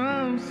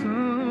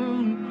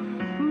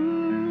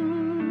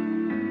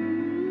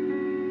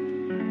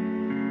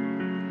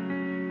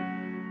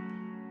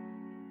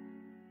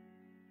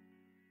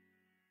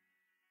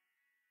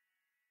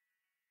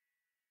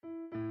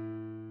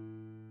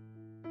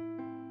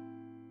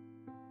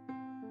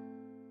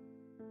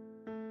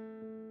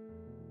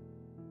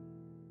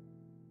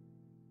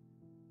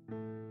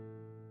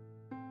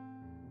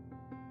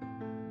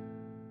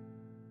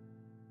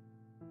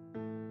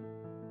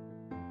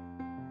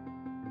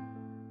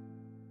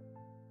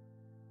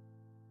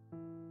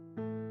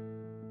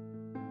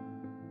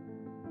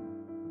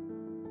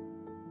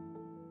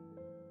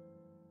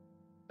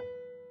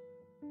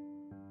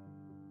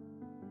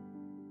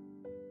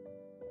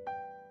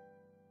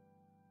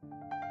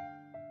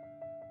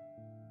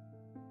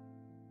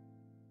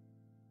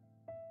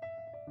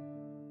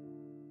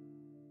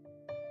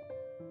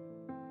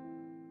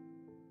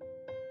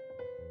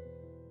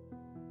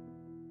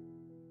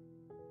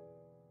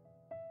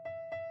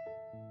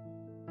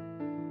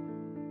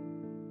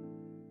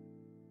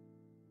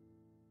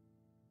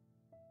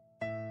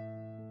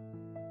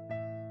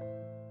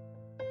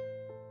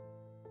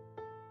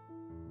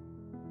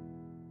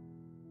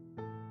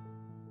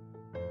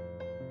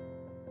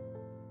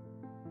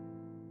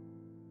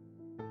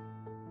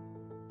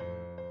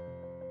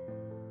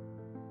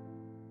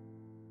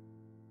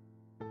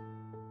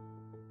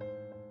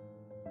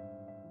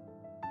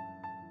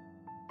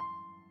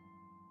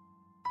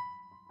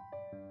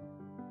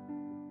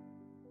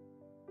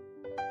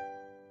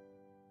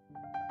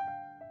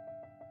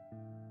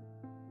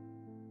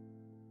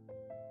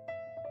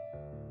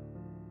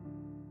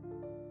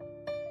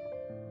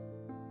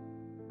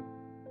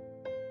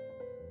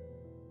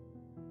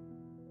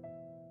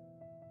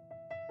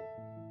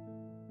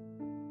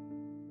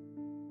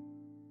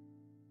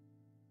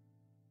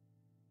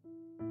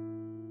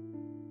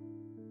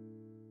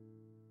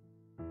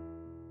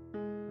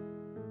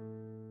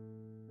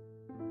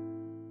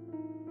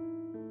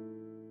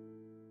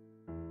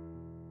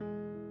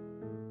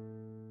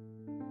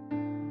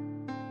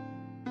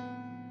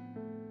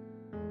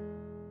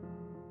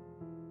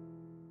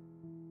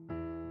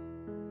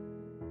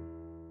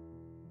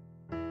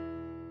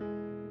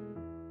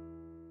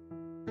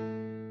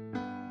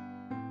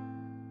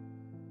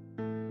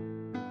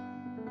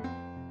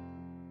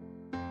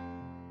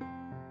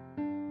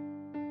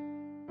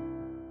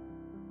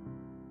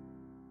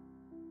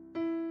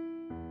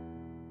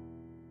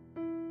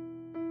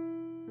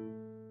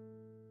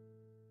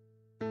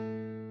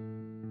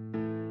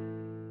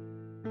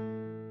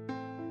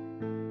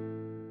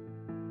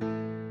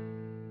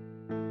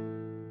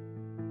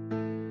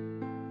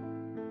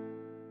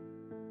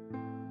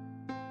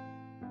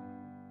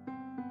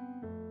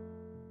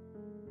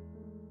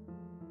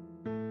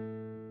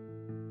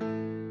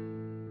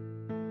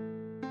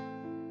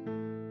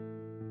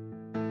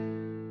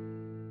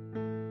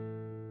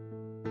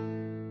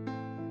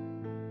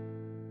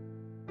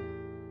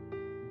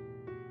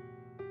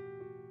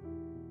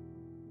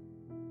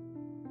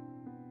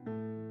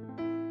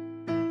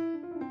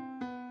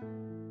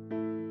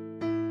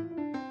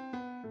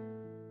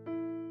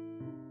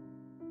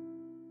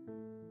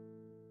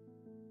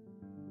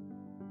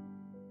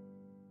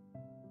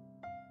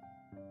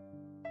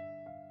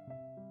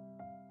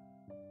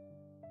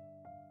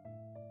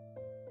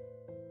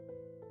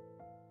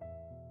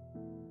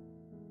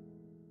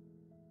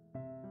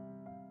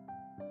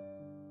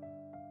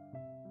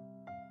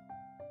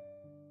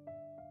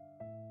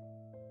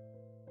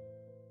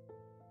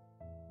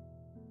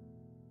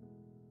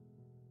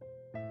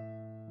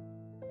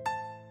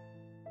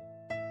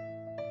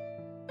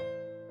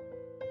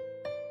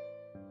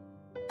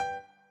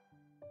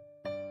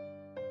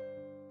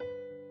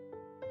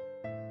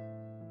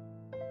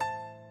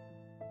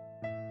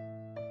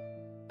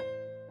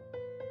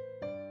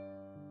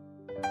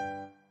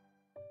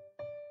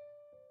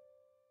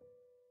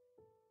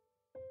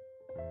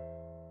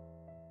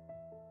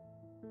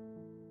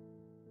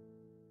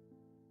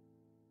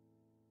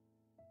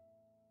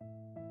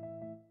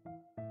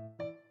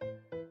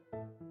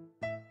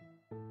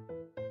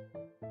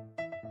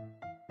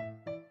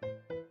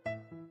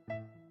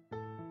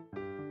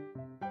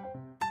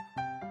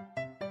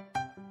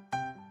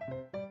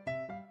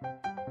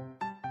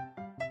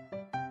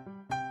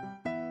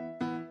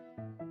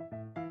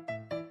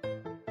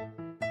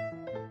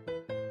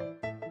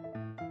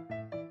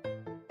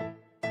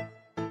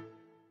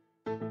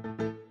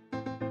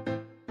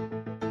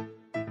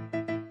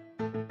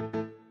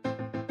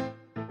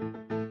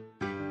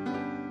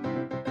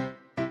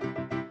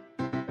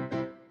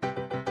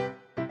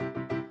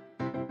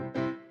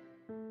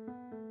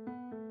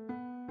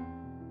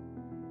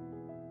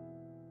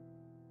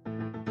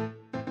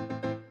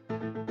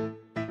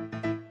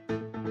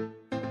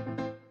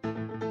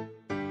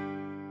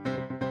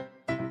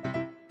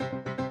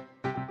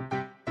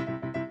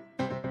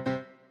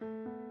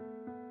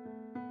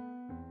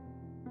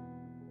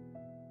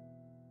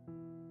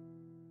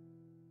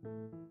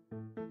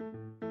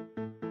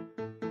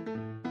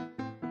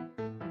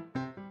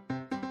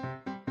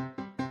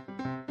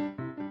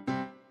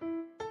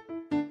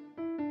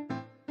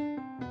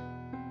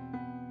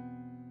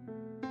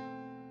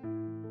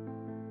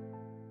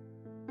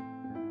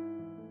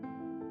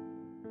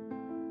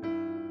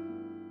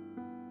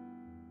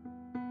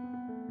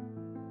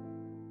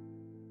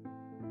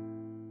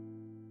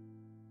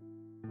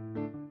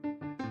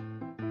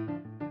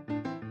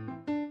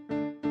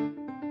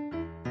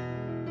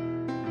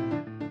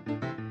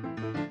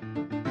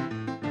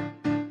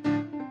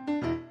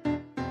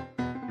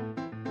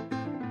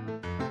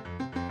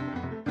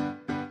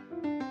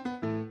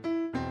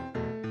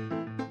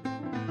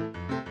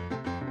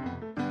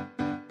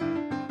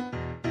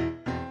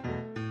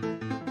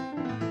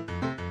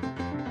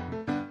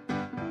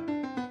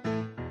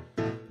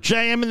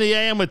 JM in the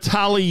AM with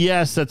Tali.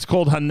 Yes, that's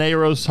called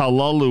Haneros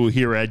Halalu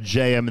here at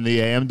JM in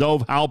the AM.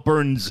 Dov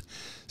Halpern's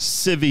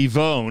Sivi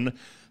Von.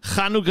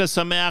 Chanukah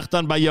Sameach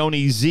done by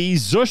Yoni Z.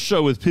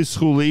 Zusha with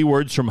Pischuli,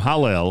 words from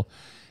Hallel.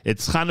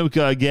 It's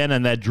Chanukah again,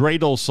 and that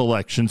dreidel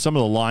selection. Some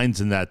of the lines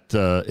in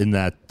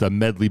that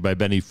medley by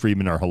Benny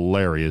Friedman are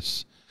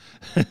hilarious.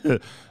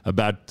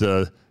 About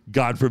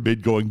God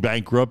forbid going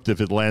bankrupt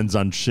if it lands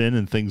on Shin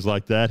and things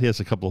like that. He has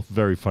a couple of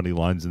very funny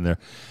lines in there.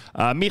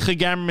 Micha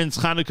Gamerman's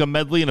Chanukah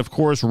medley, and of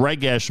course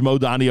Regesh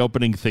Modani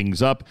opening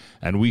things up.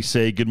 And we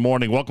say good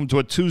morning. Welcome to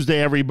a Tuesday,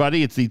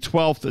 everybody. It's the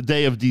 12th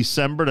day of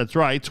December. That's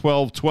right,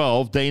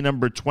 12/12, day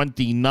number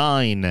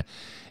 29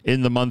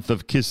 in the month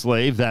of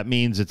Kislev. That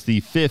means it's the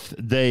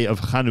 5th day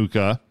of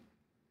Chanukah.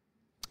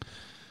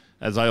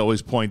 As I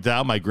always point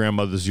out, my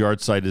grandmother's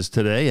yard site is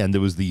today, and it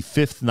was the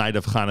 5th night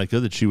of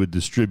Hanukkah that she would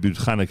distribute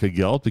Hanukkah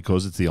gelt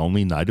because it's the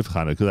only night of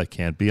Hanukkah that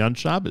can't be on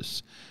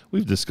Shabbos.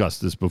 We've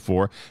discussed this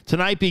before.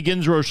 Tonight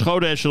begins Rosh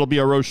Chodesh. It'll be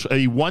a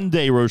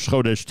one-day Rosh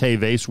Chodesh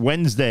Teves.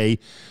 Wednesday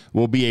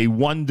will be a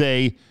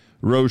one-day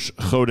Rosh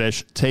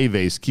Chodesh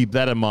Teves. Keep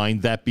that in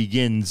mind. That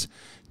begins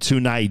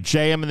tonight.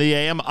 JM in the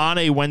AM on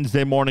a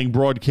Tuesday morning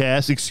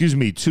broadcast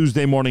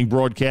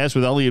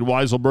with Elliot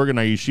Weiselberg and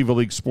our Yeshiva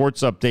League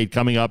Sports Update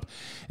coming up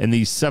in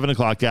the 7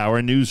 o'clock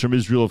hour. News from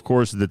Israel, of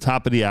course, at the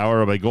top of the hour.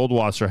 Rabbi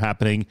Goldwasser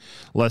happening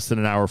less than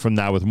an hour from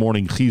now with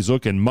Morning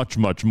Chizuk and much,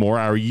 much more.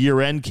 Our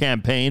year-end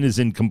campaign is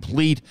in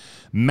complete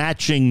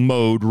matching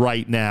mode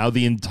right now.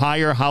 The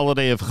entire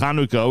holiday of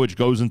Chanukah, which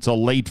goes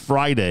until late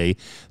Friday,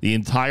 the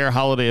entire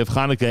holiday of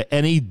Chanukah,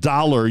 any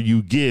dollar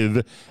you give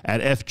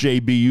at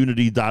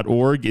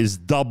fjbunity.org is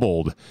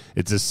doubled.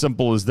 It's as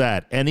simple as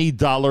that. Any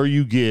dollar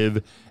you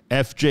give,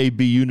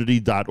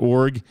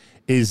 fjbunity.org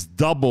is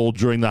doubled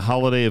during the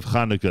holiday of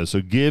Hanukkah.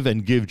 So give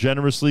and give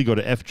generously. Go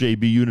to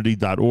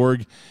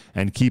fjbunity.org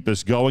and keep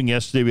us going.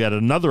 Yesterday we had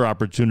another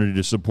opportunity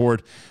to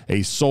support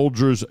a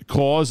soldier's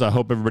cause. I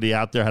hope everybody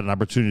out there had an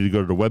opportunity to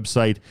go to the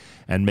website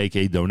and make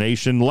a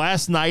donation.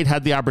 Last night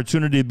had the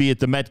opportunity to be at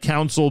the Met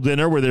Council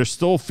dinner where they're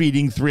still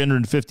feeding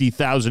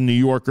 350,000 New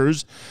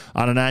Yorkers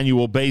on an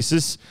annual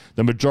basis.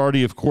 The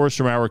majority, of course,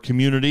 from our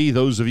community.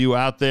 Those of you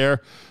out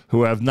there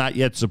who have not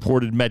yet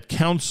supported Met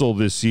Council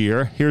this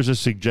year, here's a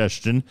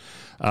suggestion.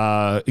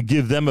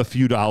 Give them a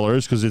few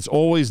dollars because it's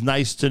always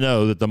nice to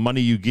know that the money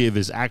you give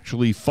is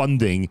actually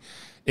funding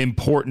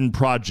important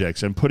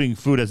projects and putting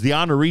food, as the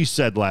honoree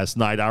said last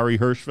night, Ellie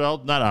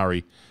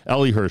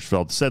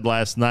Hirschfeld said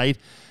last night,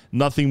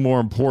 nothing more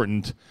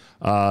important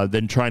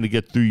than trying to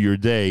get through your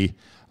day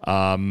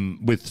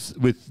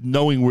with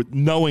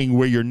knowing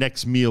where your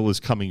next meal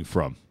is coming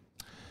from.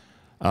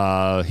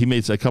 He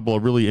made a couple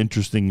of really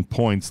interesting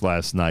points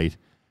last night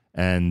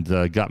and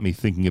got me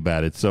thinking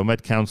about it. So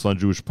Met Council on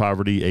Jewish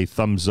Poverty, a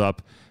thumbs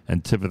up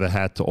and tip of the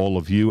hat to all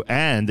of you,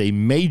 and a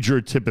major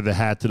tip of the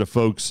hat to the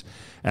folks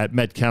at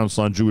Met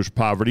Council on Jewish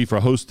Poverty for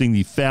hosting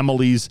the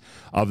families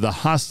of the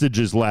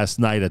hostages last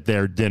night at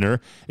their dinner.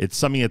 It's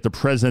something that the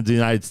President of the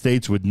United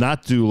States would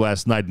not do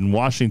last night in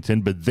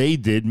Washington, but they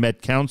did,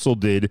 Met Council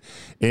did,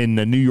 in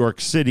New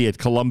York City at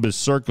Columbus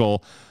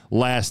Circle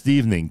last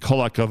evening.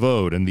 Kol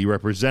HaKavod. And the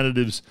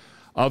representatives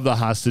of the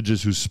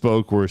hostages who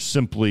spoke were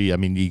simply, I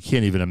mean, you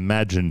can't even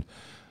imagine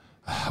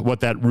what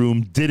that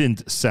room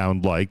didn't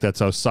sound like. That's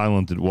how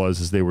silent it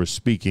was as they were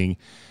speaking.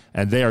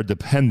 And they are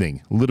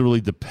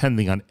literally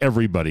depending on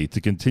everybody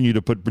to continue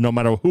to put, no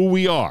matter who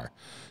we are,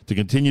 to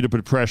continue to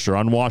put pressure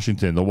on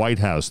Washington, the White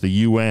House, the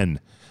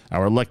UN,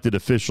 our elected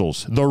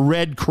officials, the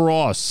Red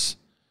Cross,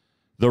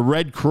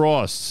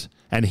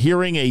 and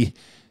hearing a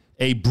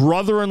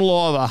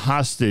brother-in-law of a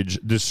hostage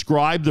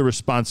describe the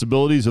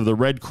responsibilities of the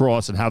Red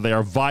Cross and how they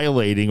are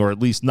violating or at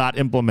least not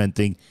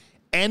implementing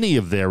any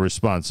of their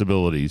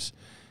responsibilities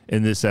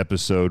in this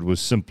episode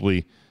was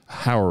simply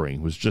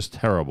harrowing, was just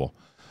terrible.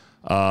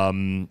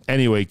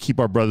 Anyway, keep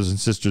our brothers and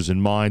sisters in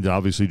mind, and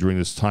obviously during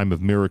this time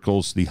of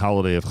miracles, the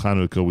holiday of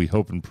Chanukah, we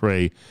hope and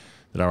pray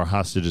that our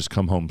hostages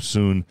come home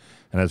soon.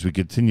 And as we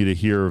continue to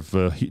hear of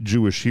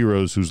Jewish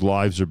heroes whose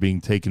lives are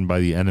being taken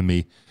by the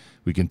enemy,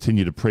 we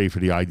continue to pray for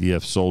the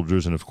IDF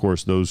soldiers and, of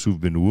course, those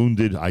who've been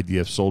wounded,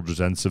 IDF soldiers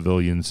and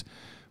civilians.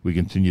 We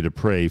continue to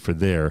pray for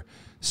their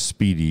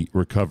speedy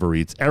recovery.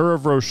 It's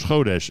Erev Rosh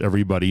Chodesh,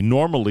 everybody.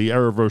 Normally,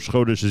 Erev Rosh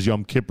Chodesh is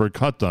Yom Kippur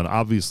Katan.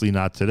 Obviously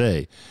not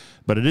today.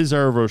 But it is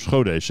Erev Rosh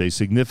Chodesh, a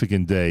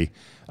significant day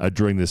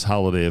during this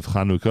holiday of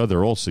Chanukah.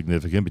 They're all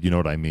significant, but you know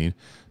what I mean.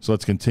 So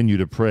let's continue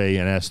to pray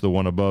and ask the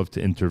one above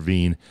to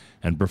intervene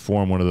and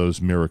perform one of those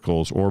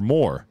miracles or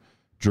more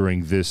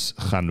during this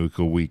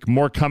Chanukah week.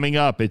 More coming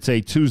up. It's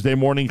a Tuesday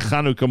morning,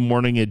 Chanukah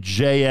morning at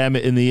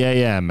JM in the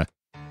AM.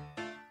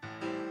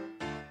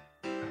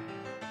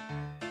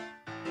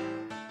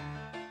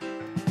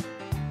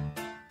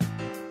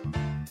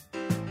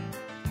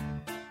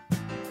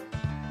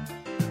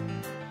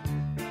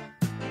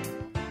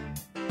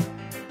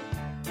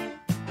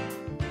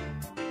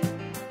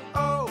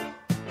 Oh,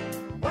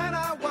 when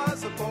I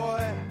was a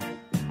boy,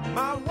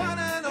 my one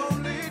and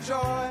only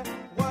joy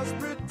was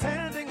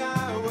pretending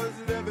I was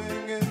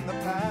living in the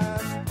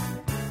past.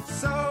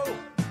 So,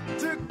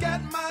 to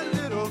get my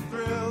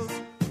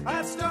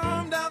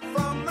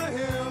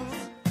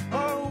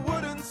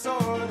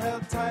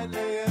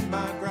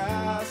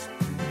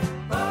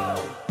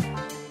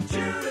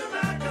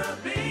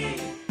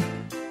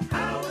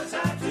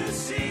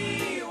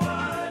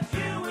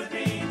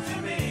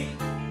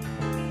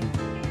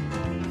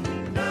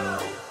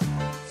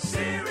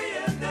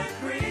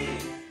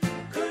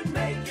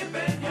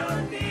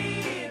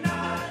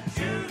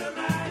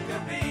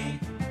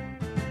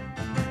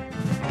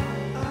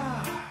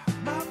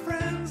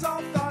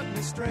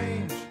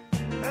strange,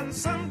 and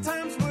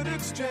sometimes would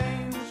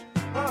exchange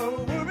a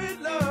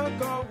worried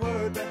look or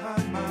word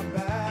behind my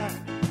back.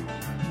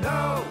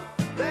 No,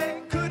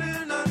 they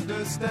couldn't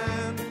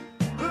understand.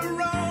 The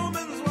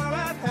Romans were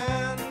at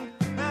hand,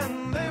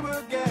 and they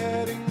were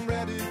getting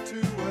ready to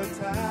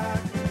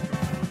attack.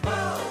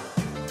 Oh,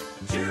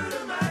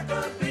 Judah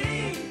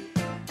Maccabee,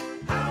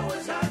 how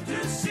was I to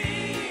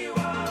see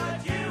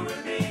what you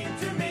would mean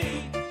to me?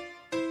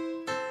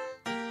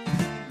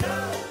 No,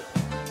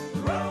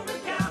 Roman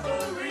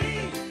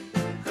cavalry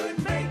could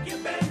make you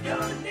bend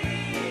your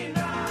knee,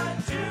 not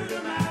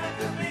Judah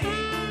Maccabee.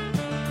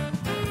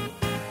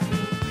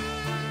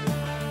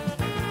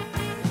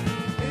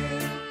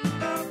 In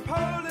the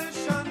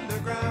Polish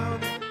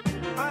underground,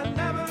 I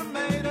never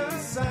made a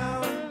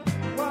sound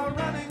while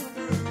running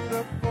through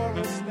the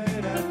forest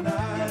late at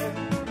night.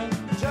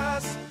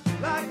 Just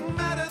like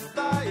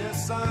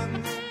Mattathias'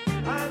 sons,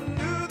 I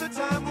knew the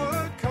time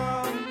would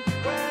come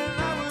when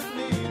I would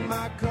need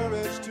my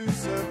courage to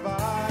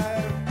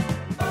survive.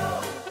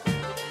 Oh,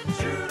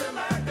 Judah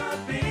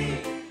Maccabee,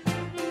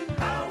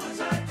 how was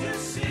I to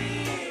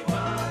see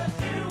what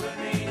you would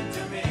mean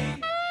to me?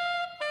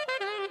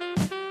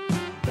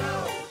 No,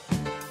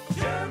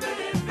 German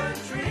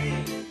infantry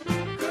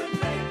could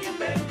make you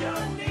bend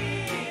your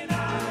knee,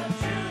 not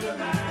Judah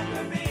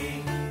Maccabee.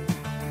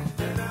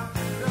 Get down,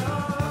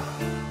 Judah.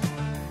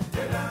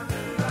 Get down,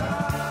 Judah.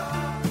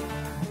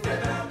 Get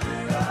down,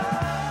 Judah.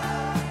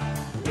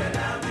 Get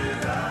down,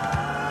 Judah.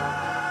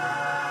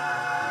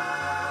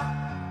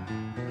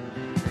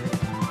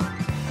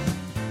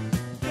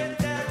 Get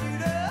down, Judah. Get down,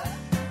 Judah.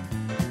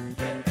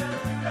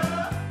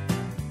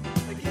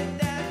 Get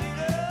down,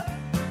 Judah.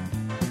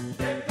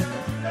 Get down,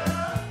 Judah.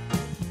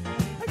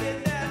 Get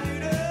down,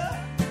 Judah.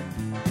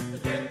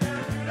 Get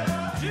down, Judah.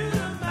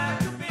 Judah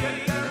Maccabee.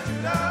 Get down,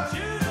 Judah.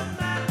 Judah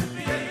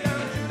Maccabee. Get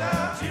down, Judah.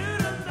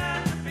 Judah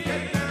Maccabee.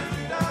 Get down,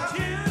 Judah.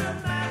 Judah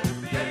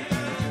Maccabee. Get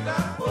down,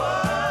 Judah.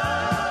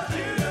 Whoa,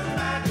 Judah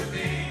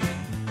Maccabee.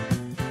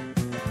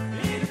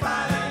 He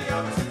fought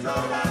Antiochus and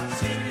drove out the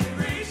Syrian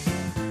Greeks.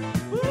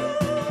 Woo!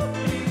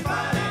 He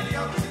fought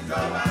Antiochus and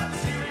drove out the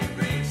Syrian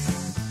Greeks.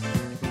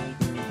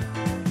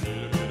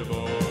 Little bit of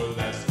war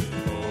lasted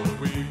for a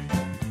week.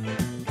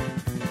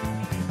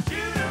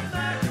 Judah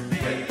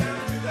Maccabee. Get down,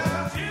 Judah.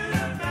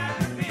 Judah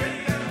Maccabee. Get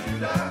down,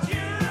 Judah.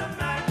 Judah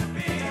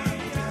Maccabee.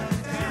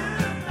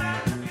 Judah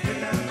Maccabee. Get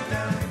down,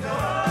 Judah. Oh,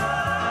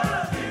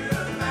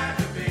 Judah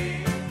Maccabee.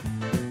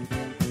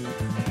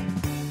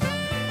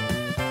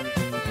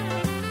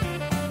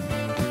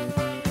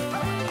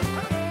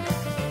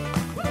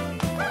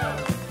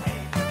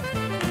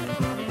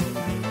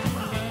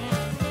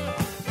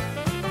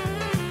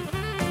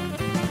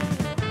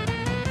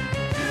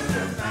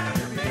 Judah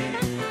Maccabee.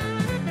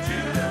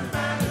 Judah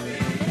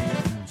Maccabee.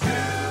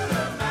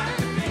 Judah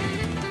Maccabee.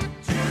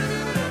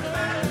 Judah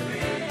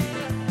Maccabee.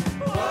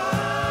 Whoa,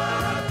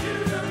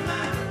 Judah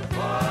Maccabee.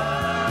 Whoa,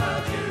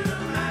 Judah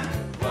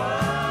Maccabee. Whoa,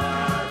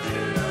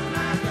 Judah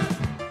Maccabee.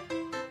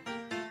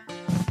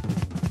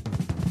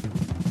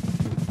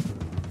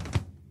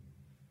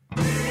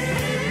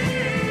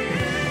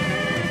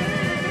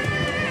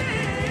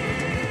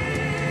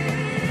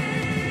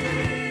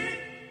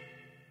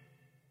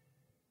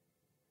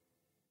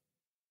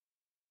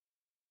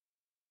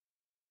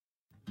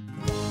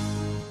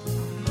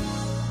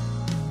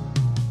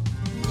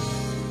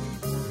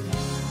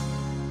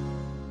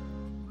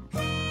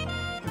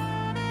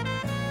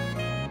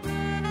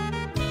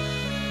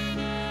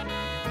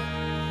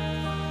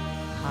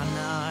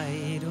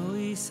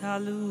 Hanairoi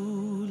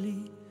saluli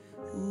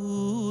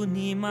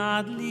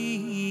unimadlikin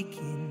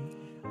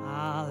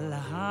al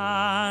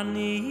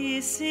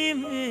hanisim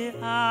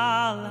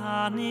al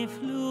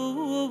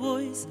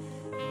hanifluvois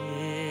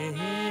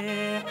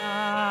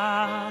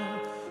al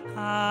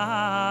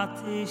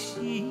hateshiois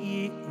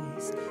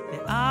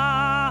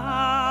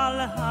al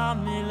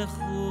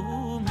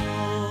hamilchumot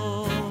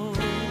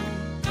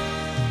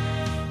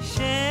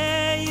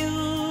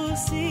sheyusisu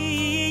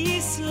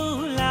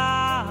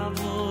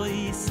lavoisain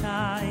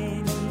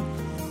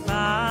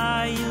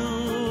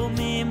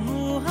bayumim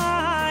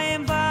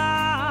huhaim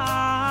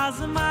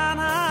bazman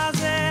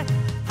hazeh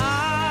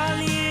al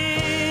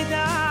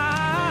yidai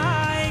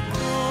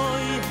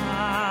koi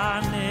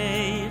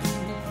hanechu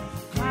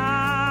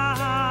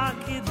hakedoshim.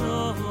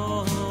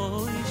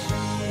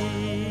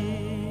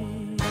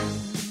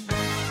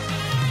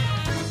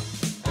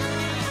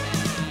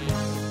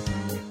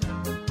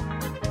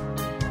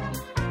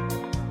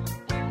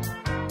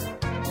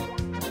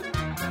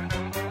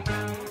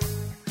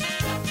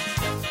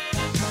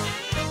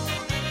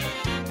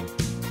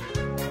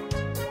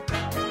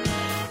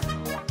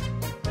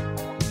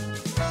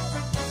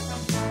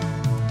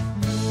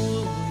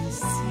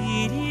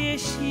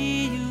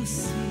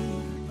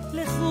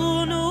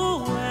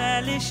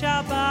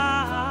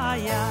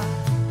 Shabaya,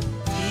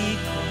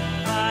 Ikon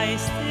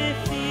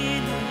Weistefilusi,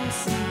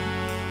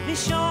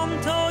 Vishom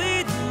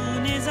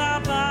Toidun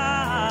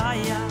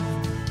Izabaya,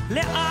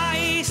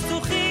 Le'ais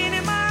Tuchin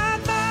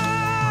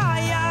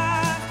Mataya,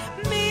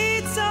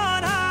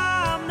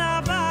 Mitzorham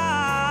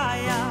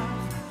Nabaya,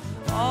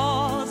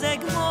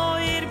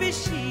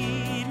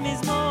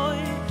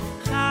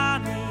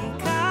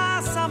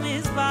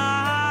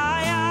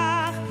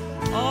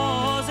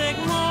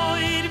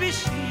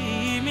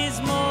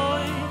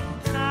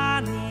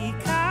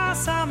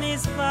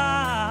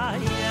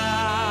 mizbaya.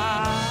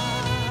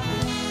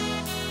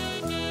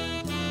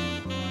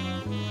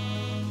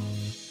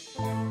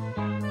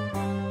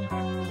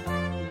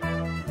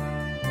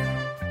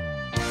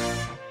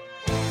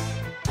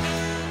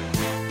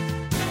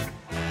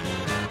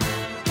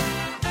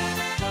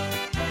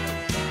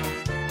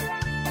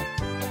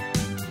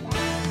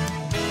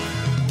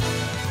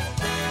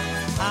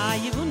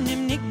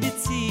 Ayunim nik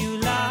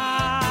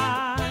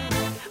bitziulai,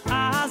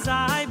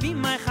 azai bi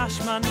my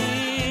chashmani.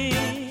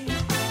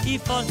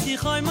 Iforti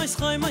choy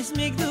mois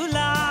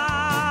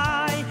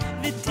migdulai,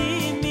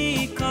 vitimi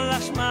kol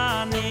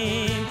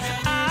hashmanim.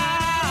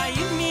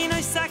 Ayumi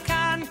noi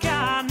sakan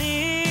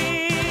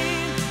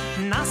kanim,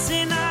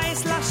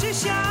 nasinais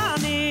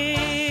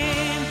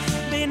lashishanim.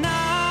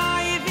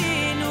 Benai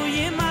vinu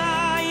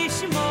yemai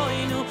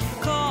shmoinu,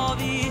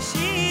 kovi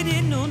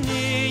shirinu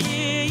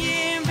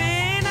niyim.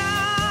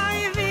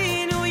 Benai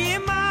vinu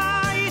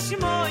yemai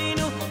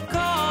shmoinu,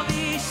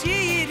 kovi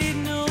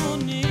shirinu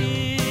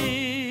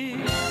niyim.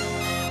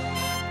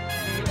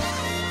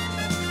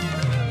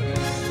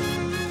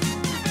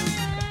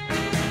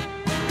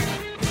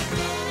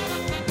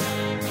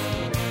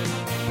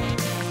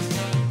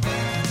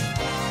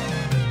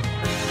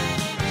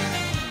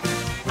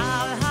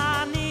 Al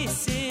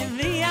hanisim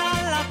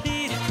v'al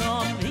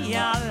hapirkom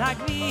v'al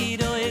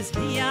hagmiros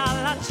v'al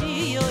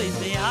hachiyos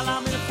v'al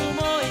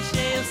hamilchumos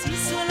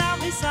she'osisu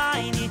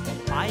l'avrisayni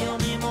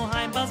bayomim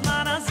u'haim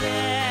bazman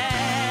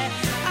hazeh.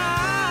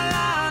 Al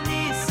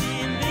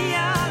hanisim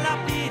v'al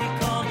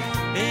hapirkom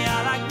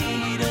v'al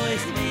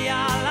hagmiros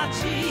v'al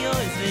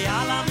hachiyos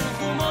v'al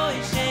hamilchumos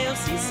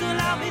she'osisu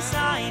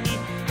l'avrisayni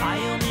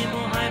bayomim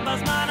u'haim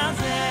bazman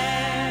hazeh.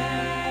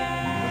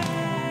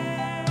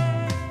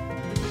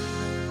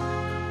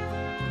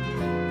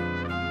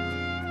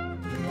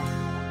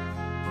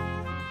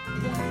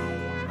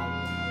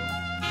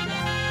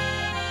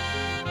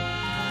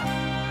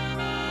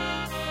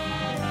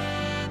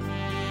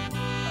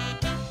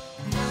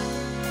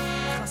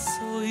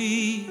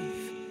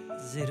 Chasoif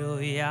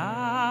zeroya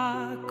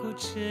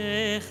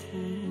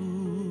kochechu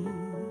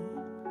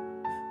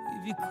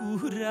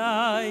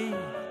vikurai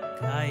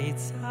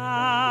kaitza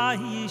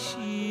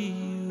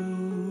yeshiu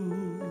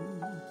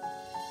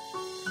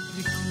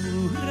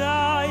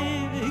vikurai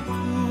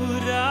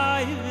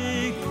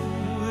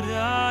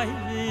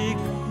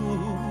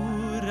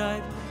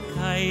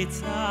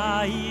kaitza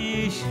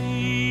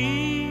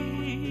yeshiu.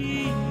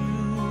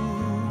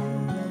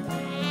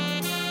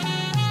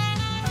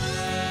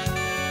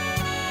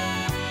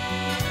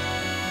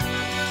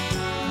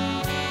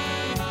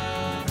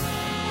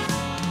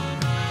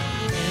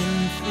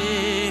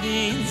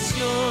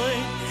 Joy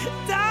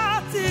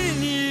that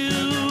in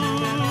you.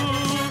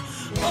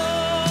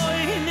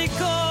 Oy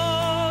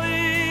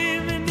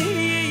nikoim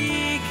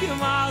nik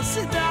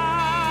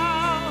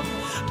masidam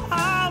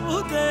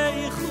avudei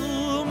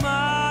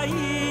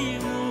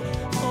chumayim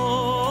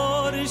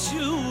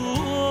orshu.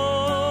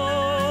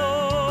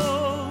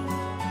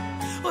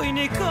 Oy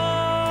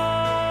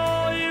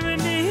nikoim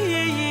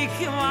nik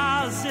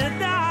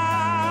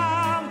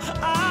masidam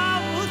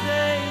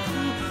avudei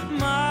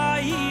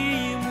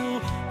chumayim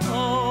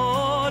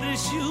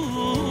orshu.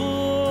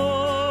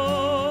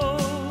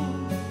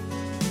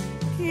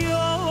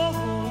 Yor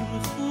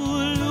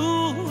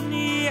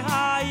chuluni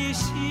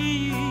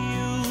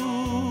haishiu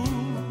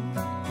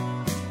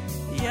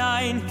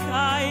yain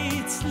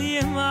kaitz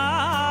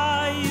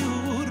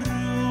limayuru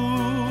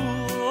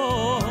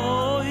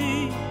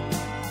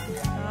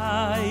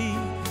chai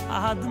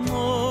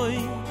admoi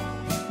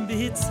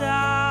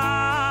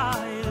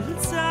bitzayl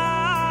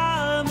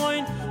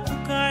tzalmoin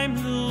ukaim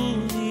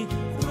luni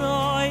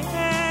roi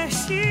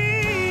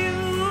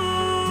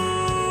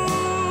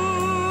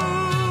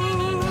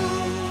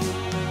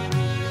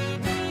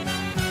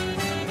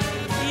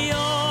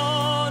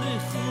Yor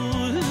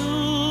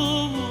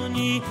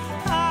chuluni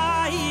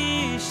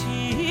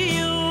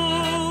haishiu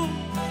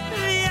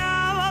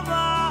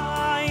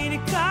v'yavayin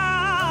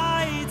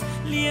kait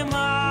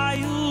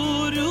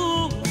limayuru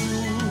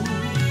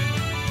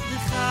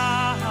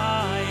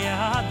v'chai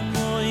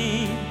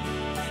admoin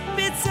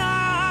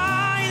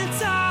bitzayl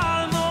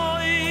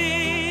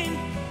tzalmoin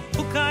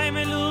ukaim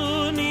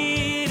eluni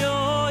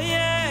ro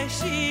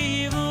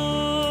yeshivu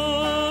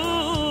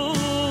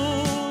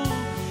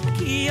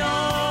ki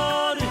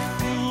yor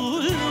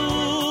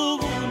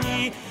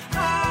chuluni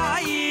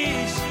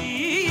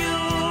haishiu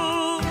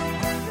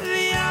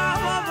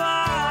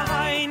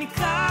v'yavayin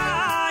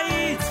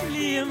kait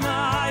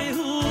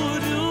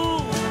limayuru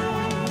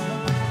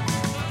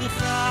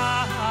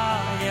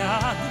v'chai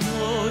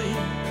admoin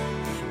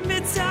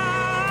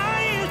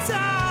bitzayl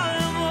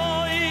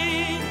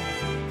tzalmoin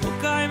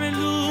ukaim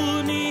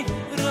eluni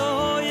ro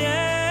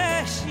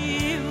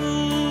yeshivu.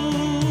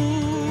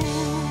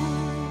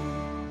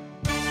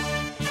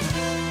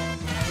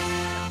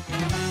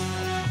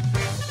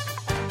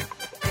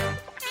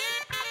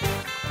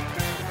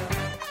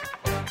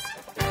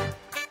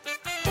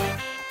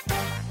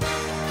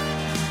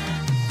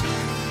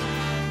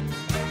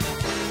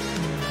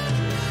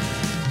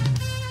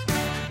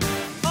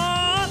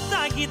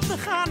 git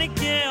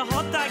Chanukah,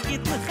 hot a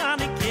git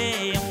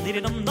Chanukah.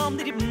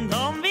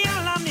 Dum vi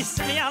alla miss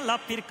vi alla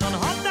pirkan.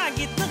 Hot a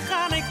git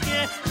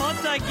Chanukah,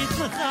 hot a git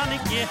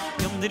Chanukah.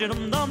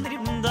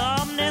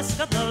 Dum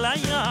neskat la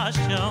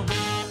yasham.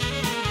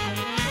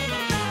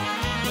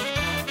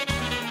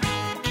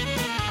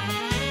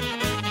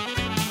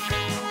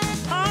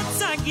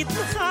 Git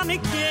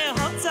Chanukah,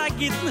 hot a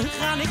git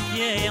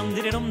Chanukah.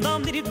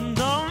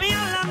 Dum vi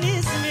alla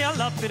miss vi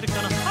alla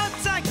pirkan.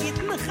 Hot a git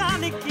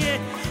Chanukah,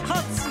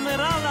 hot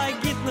smerala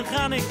git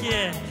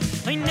Chanukah.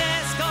 Ein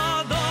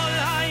neskat la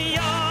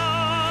yasham.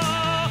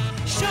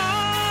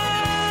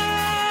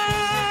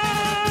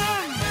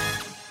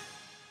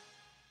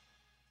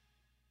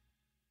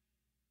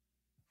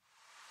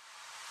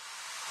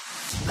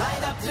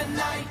 Light up the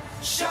night,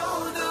 show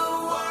the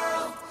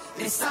world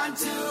it's time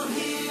to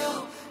heal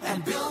and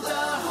build a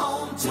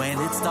home to When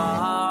it's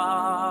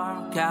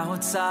dark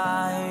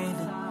outside,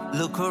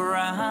 look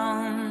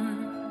around,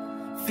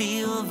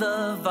 feel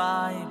the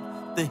vibe,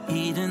 the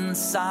heat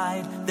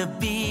inside, the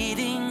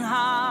beating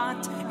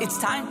heart. It's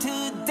time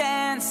to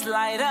dance,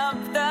 light up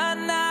the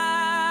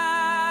night.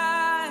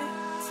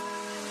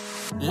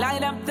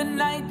 Light up the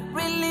night,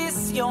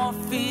 release your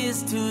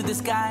fears to the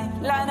sky.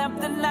 Light up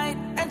the night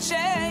and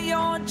share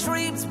your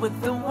dreams with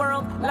the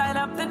world. Light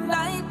up the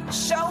night,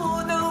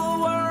 show the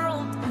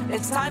world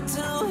it's time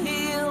to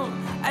heal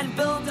and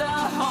build a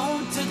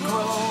home to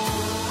grow.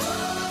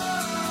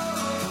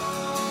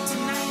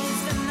 Tonight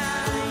is the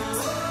night,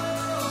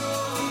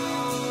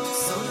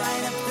 so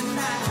light up the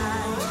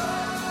night.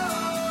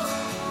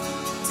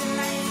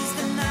 Tonight is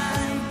the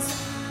night.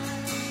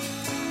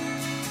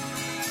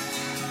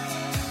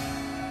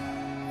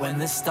 When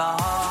the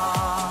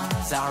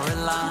stars are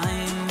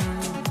aligned,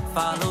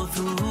 follow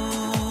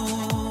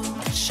through,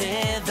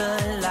 share the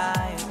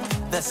light.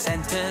 The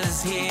center's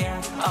here,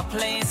 a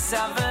place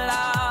of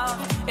love.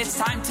 It's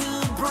time to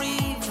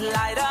breathe,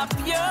 light up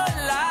your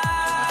life.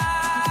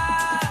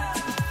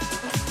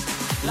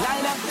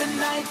 Light up the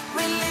night,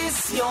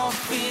 release your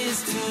fears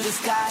to the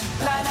sky.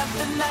 Light up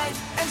the night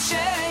and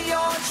share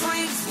your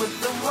dreams with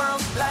the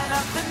world. Light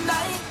up the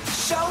night,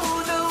 show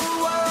the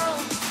world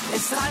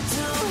it's time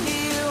to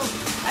heal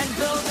and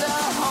build a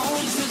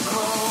home to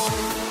grow.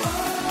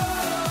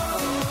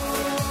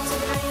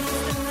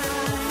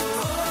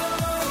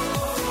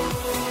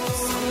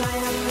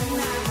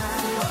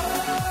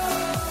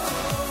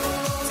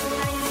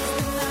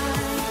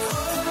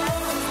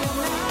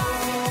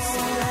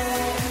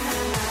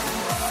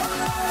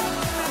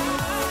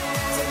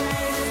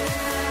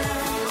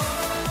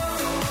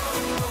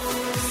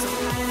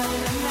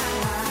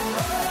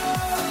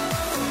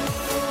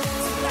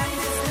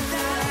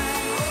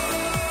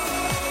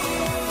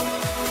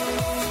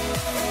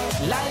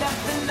 Light up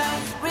the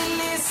night,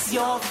 release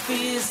your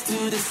fears to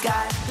the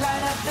sky.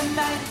 Light up the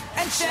night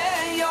and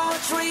share your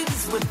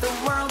dreams with the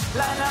world.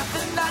 Light up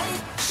the night,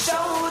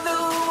 show the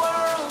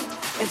world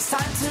it's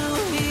time to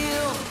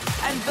heal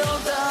and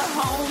build a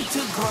home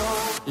to grow.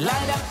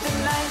 Light up the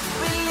night,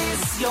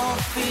 release your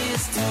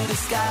fears to the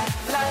sky.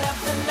 Light up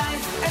the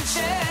night and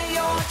share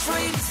your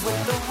dreams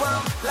with the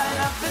world. Light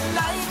up the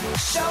night,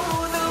 show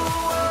the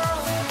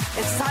world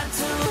it's time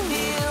to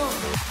heal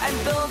and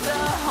build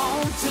a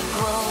home to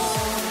grow.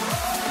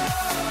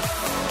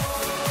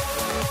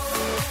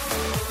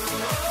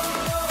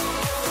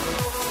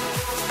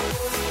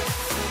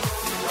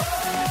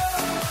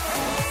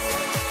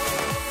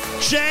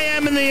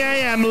 JM in the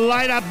AM,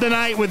 light up the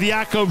night with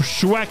Yaakov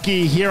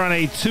Shweki here on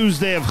a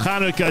Tuesday of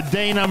Chanukah,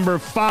 day number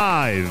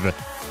 5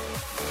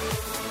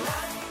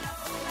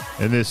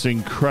 in this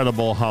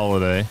incredible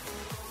holiday.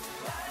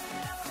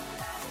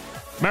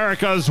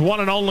 America's one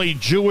and only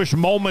Jewish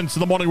Moments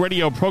in the Morning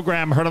radio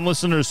program, heard on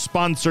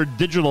listeners-sponsored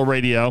digital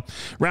radio.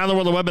 Around the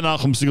world, the web at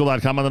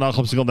NachumSegal.com, on the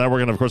Nachum Segal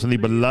Network, and of course on the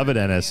beloved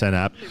NSN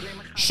app.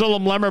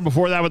 Shalom Lemmer,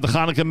 before that with the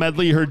Chanukah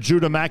medley, you heard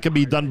Judah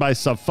Maccabee done by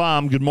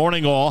Safam. Good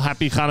morning all,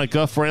 happy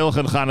Chanukah, Freilich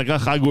and Chanukah,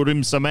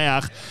 Chagurim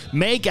Sameach.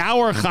 Make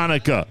our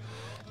Chanukah.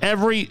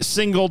 Every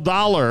single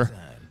dollar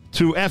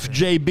to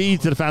FJB,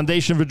 to the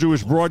Foundation for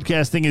Jewish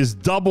Broadcasting, is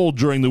doubled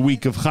during the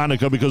week of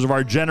Chanukah because of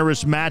our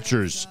generous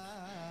matchers.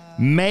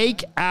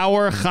 Make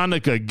our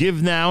Chanukah.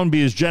 Give now and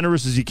be as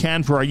generous as you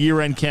can for our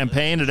year-end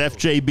campaign at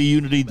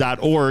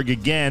fjbunity.org.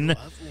 Again,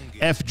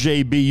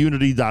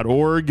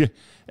 fjbunity.org,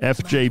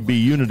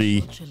 fjbunity.org.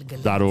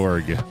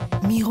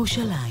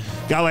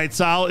 Galei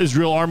Tzahal,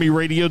 Israel Army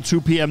Radio,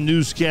 2 p.m.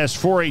 newscast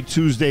for a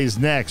Tuesdays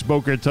next.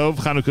 Boker Tov,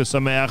 Chanukah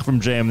Sameach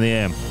from JM the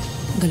AM.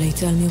 גלי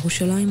צהל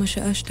מירושלים,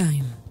 השעה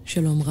 2.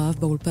 שלום רב,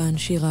 באולפן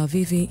שירה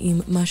אביבי עם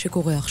מה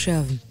שקורה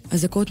עכשיו.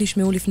 אזעקות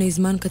נשמעו לפני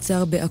זמן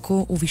קצר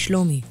בעכו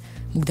ובשלומי.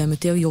 מוקדם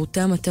יותר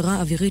יורתה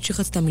מטרה אווירית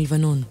שחצתה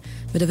מלבנון.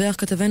 מדווח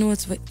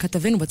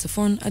כתבנו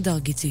בצפון, אדר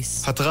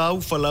גיציס. התראה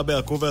הופעלה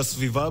בעכו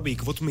והסביבה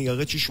בעקבות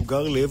מיירט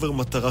ששוגר לעבר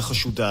מטרה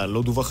חשודה.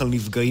 לא דווח על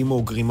נפגעים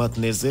או גרימת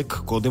נזק.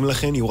 קודם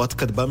לכן יורת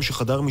כטב"ם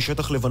שחדר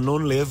משטח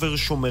לבנון לעבר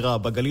שומרה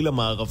בגליל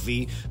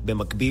המערבי.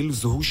 במקביל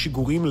זוהו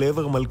שיגורים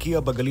לעבר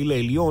מלכיה בגליל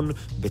העליון.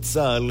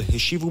 בצה"ל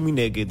השיבו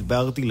מנגד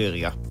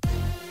בארטילריה.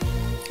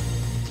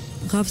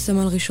 רב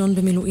סמל ראשון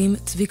במילואים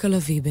צביקה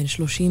לוי, בן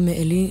 30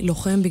 מעלי,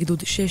 לוחם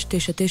בגדוד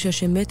 699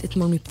 שמת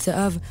אתמול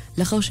מפצעיו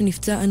לאחר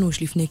שנפצע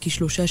אנוש לפני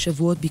כ3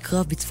 שבועות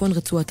בקרב בצפון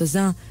רצועת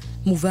עזה,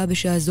 מובא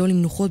בשעה זו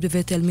למנוחות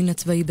בבית העלמין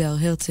הצבאי בהר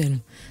הרצל.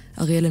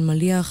 אריאל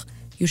אלמליח,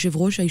 יושב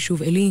ראש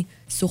היישוב אלי,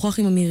 שוחח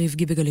עם אמיר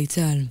יבגי בגלי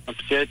צה"ל.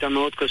 הפציעה הייתה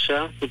מאוד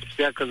קשה,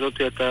 בפציעה כזאת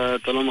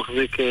אתה לא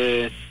מחזיק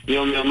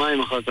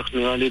יום-יומיים אחר כך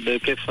נראה לי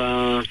בהיקף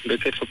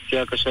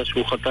הפציעה הקשה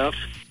שהוא חטף.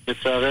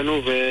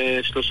 לצערנו,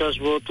 ו3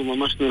 שבועות הוא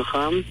ממש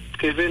נלחם.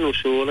 קיווינו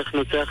שהוא הולך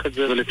לנצח את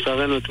זה,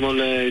 ולצערנו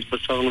אתמול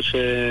התבשרנו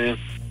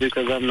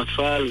שצביקה גם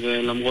נפל,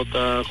 ולמרות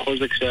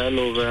החוזק שהיה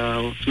לו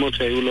והעוצמות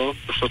שהיו לו,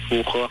 בסוף הוא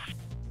הוכרח.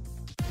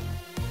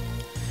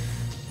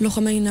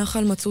 לוחמי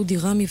נחל מצאו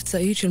דירה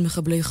מבצעית של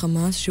מחבלי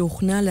חמאס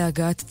שהוכנה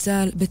להגעת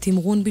צה"ל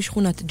בתמרון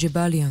בשכונת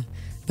ג'באליה.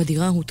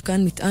 בדירה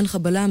הותקן מטען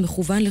חבלה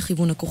מכוון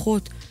לכיוון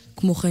הכוחות.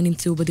 כמו כן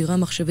נמצאו בדירה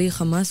מחשבי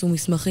חמאס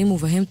ומסמכים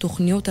ובהם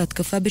תוכניות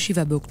ההתקפה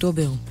ב7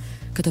 באוקטובר.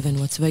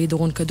 כתבנו הצבאי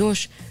דורון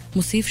קדוש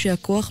מוסיף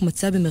שהכוח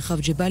מצא במרחב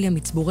ג'באליה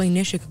מצבורי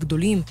נשק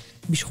גדולים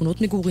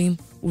בשכונות מגורים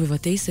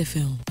ובבתי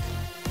ספר.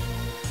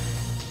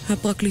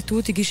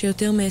 הפרקליטות הגישה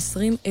יותר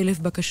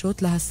מ-20,000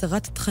 בקשות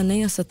להסרת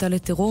תכני הסתה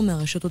לטרור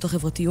מהרשתות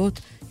החברתיות,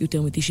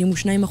 יותר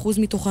מ-92%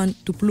 מתוכן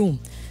טופלו.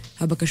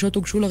 הבקשות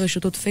הוגשו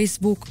לרשתות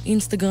פייסבוק,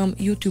 אינסטגרם,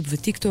 יוטיוב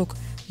וטיק טוק,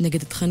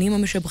 נגד התכנים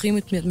המשבחים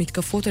את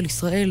מתקפות על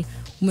ישראל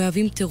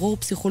ומהווים טרור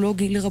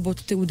פסיכולוגי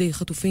לרבות תיעודי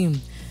חטופים.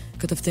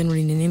 כתבתנו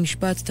לענייני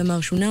משפט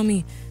תמר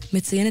שונמי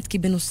מציינת כי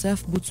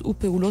בנוסף בוצעו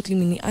פעולות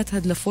למניעת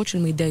הדלפות של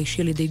מידע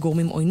אישי על ידי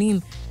גורמים עוינים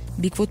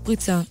בעקבות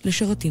פריצה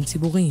לשרתים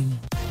ציבוריים.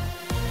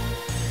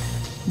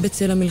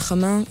 בצל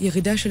המלחמה,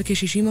 ירידה של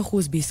כ-60%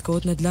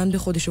 בעסקאות נדל"ן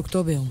בחודש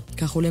אוקטובר.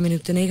 כך עולה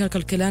מנתוני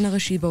הכלכלן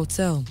הראשי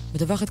באוצר.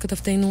 מדווחת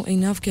כתבתנו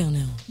עינב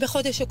קרנר.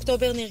 בחודש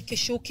אוקטובר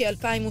נרכשו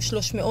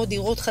כ-2,300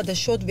 דירות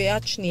חדשות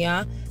ביד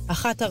שנייה,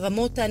 אחת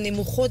הרמות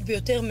הנמוכות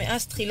ביותר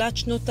מאז תחילת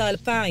שנות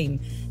ה-2000.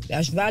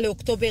 בהשוואה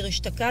לאוקטובר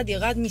אשתקד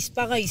ירד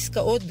מספר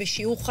העסקאות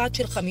בשיעור חד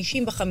של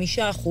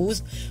 55%,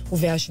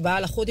 ובהשוואה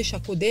לחודש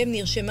הקודם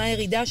נרשמה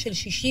ירידה של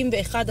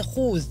 61%.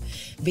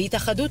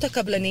 בהתאחדות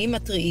הקבלנים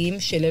מתריעים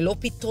שללא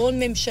פתרון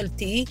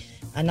ממשלתי,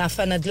 ענף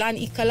הנדל"ן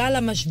ייקלע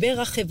למשבר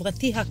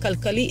החברתי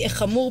הכלכלי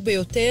החמור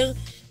ביותר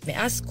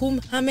מאז קום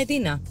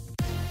המדינה.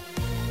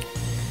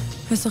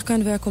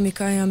 השחקן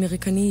והקומיקאי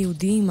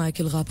האמריקני-יהודי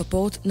מייקל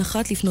רפפורט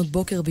נחת לפנות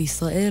בוקר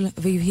בישראל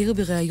והבהיר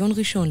בראיון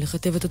ראשון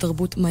לכתבת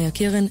התרבות מאיה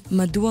קרן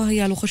מדוע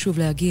היה לו חשוב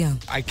להגיע.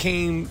 I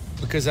came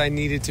because I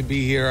needed to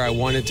be here. I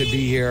wanted to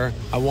be here.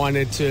 I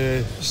wanted to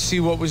see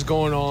what was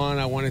going on.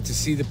 I wanted to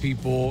see the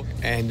people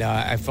and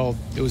I felt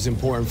it was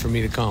important for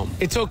me to come.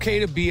 It's okay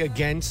to be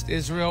against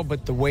Israel, but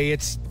the way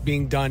it's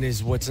being done is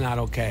what's not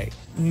okay.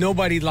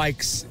 Nobody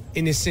likes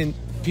innocent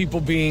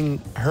people being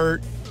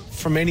hurt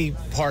from any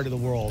part of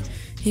the world.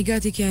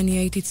 הגעתי כי אני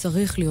הייתי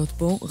צריך להיות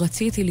פה,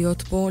 רציתי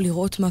להיות פה,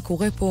 לראות מה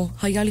קורה פה,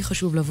 היה לי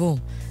חשוב לבוא.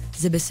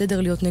 זה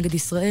בסדר להיות נגד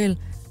ישראל,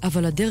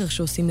 אבל הדרך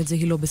שעושים את זה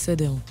היא לא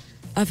בסדר.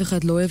 אף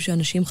אחד לא אוהב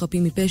שאנשים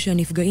חפים מפשע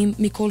נפגעים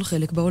מכל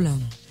חלק בעולם.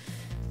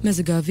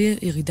 מזג האוויר,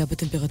 ירידה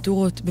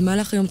בטמפרטורות,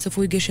 במהלך היום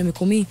צפוי גשם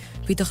מקומי,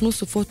 והתכנו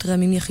סופות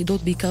רעמים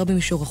יחידות בעיקר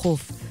במישור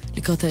החוף.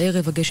 לקראת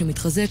הערב הגשם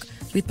מתחזק,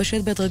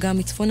 והתפשט בהדרגה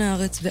מצפון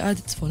הארץ ועד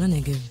צפון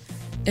הנגב.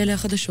 אלה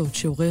החדשות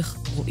שעורך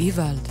רועי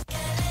ולד.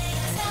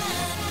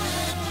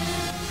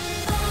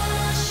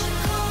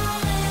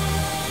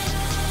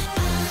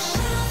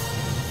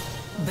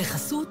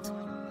 בחסות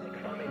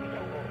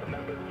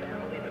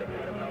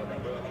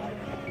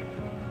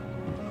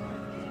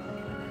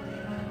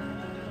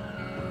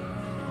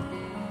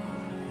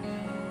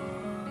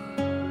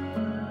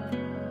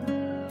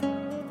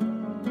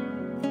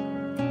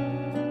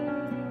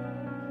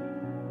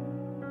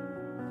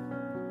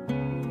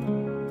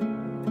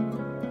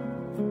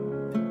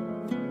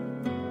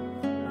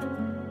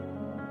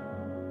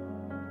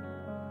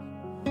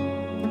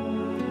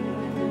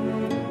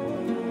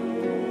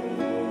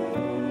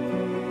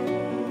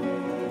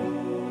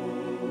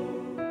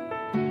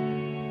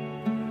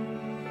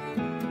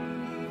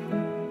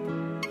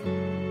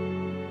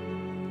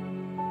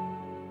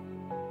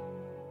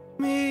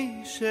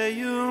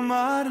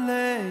שיומר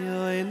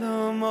לי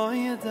לא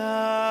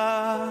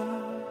מוידע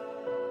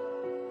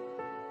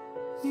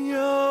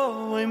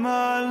יוי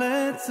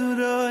מלא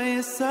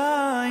צורוי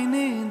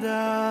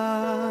סיינידה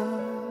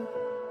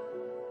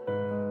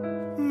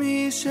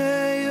מי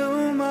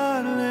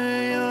שיומר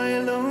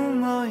לי לא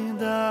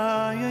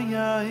מוידע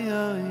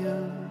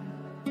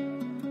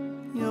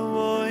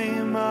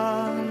יוי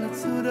מלא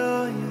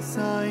צורוי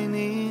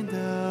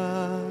סיינידה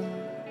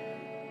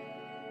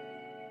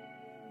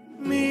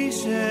מי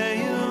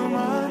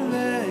שיומר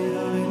לי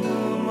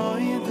לא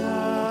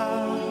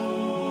מוידע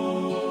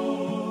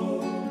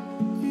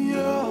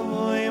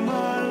יוי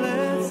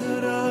מלא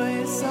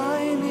צורוי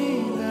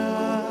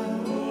סיינידה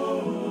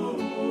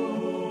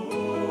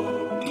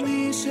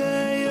מי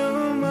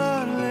שיומר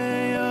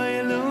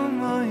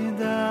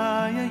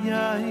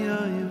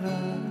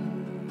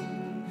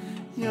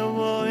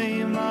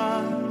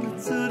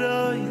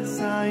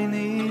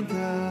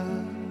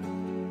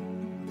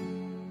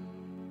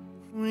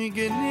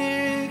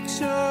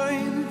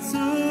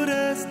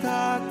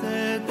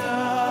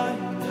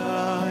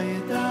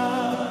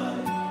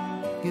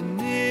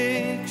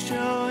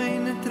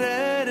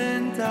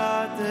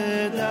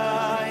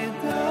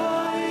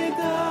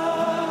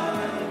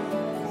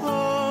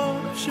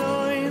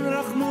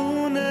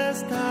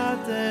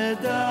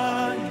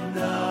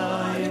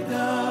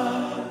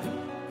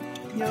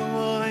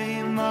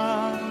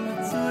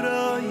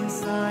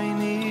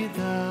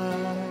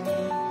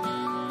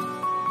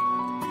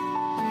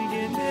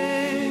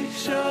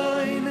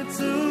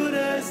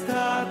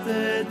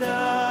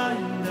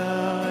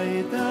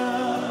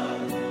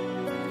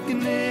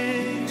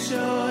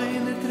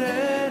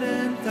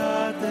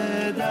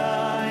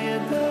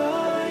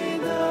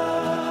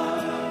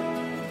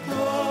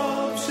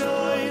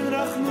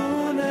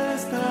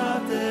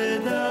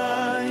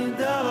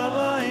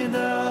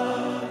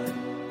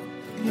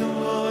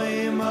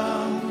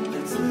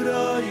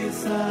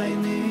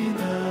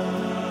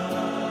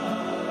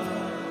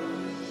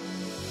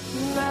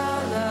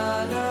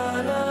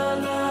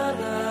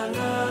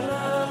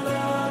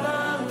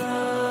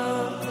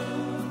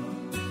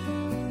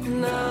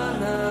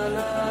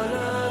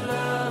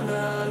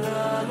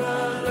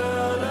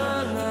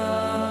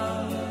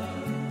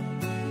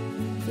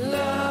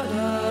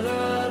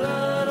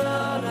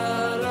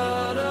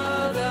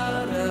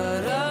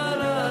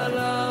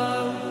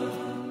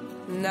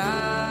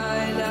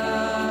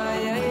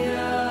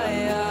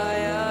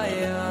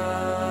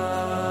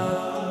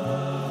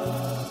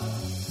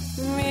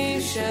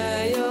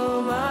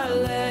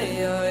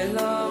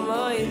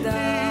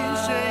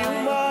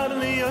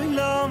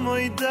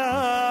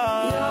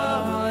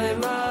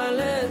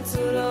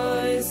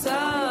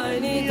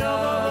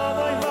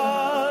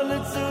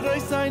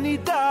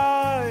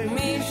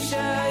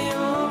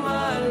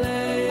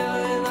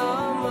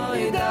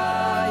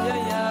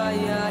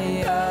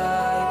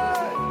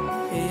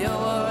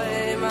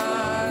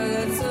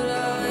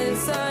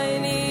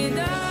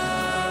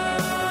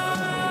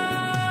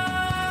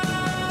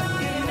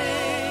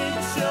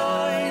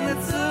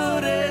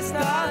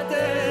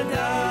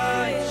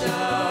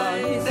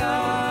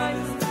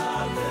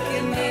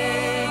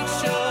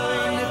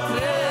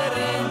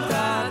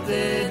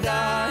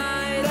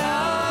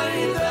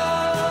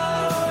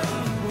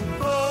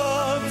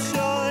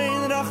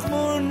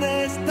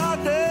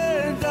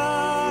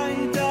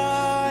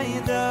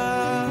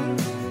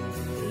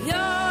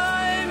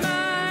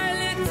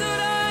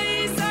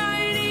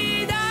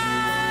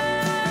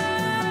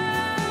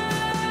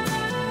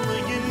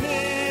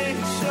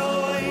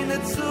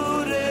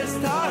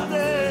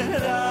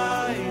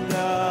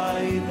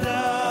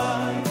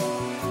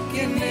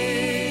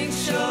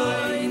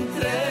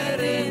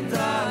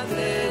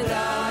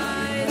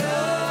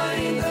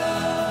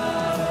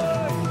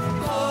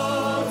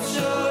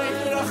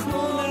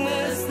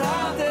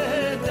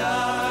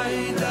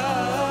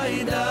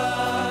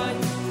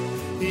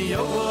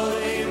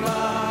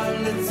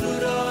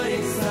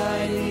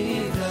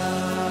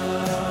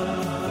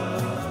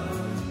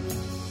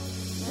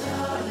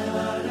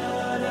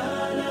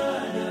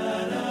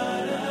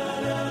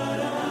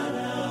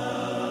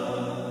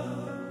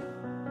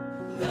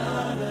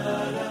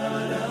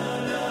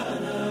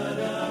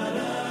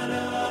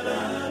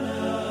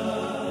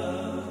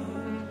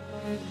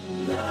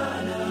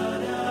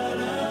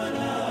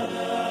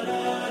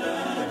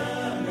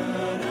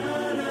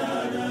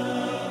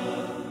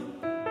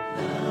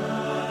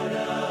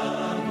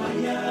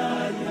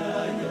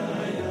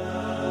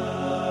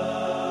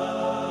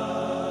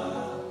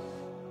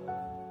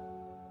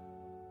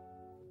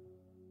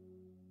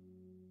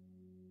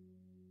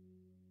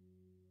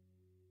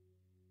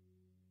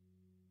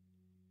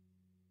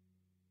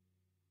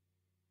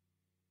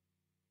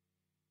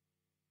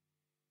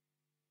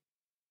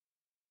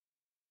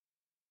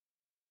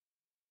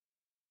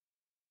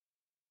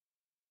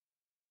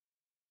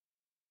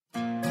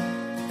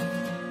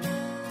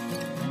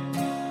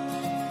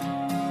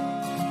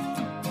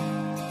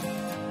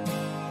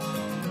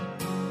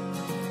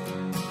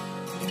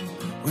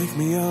Wake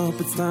me up,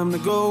 it's time to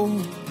go.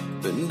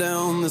 Been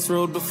down this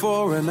road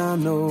before and I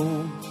know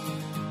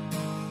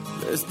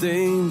there's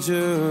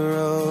danger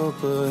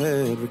up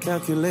ahead.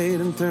 Recalculate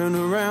and turn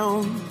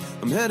around.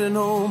 I'm heading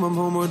home, I'm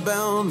homeward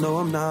bound. No,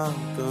 I'm not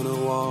gonna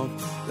walk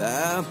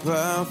that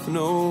path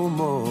no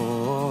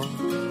more.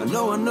 I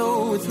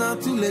know it's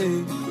not too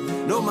late.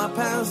 No, my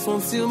past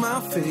won't seal my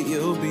fate.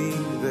 You'll be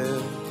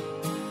there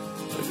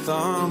with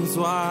arms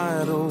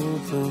wide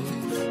open.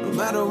 No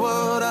matter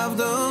what I've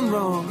done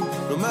wrong,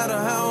 no matter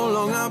how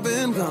long I've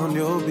been gone,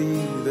 you'll be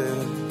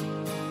there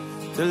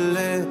to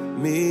let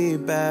me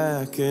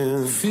back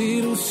in.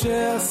 אפילו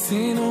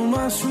שעשינו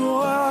משהו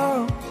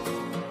רע,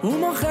 הוא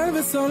מוחל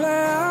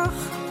וסולח,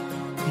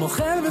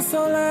 מוחל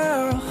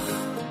וסולח,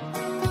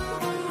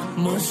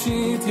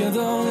 מושיט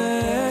ידו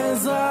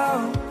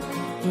לעזרה,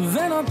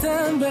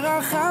 ונותן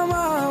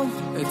ברחמיו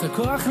את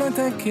הכוח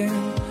לתקן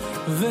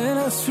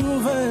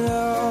ולשוב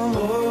אליו.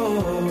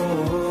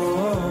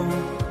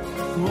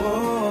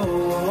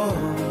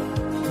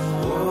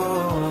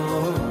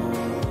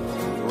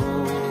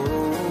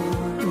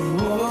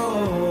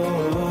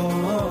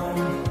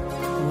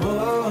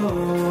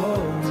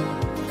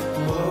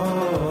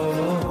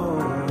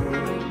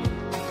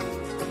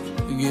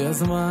 הגיע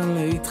הזמן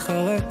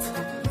להתחרט,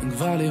 אם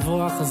כבר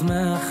לברוח אז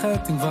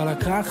מאחת, אם כבר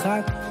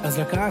לקחת אז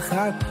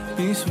לקחת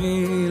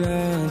בשביל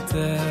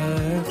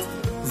לתת.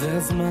 זה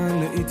הזמן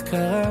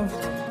להתקרב,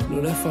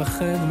 לא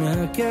לפחד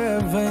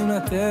מהכאב, ואם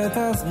לתת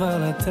אז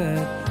כבר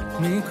לתת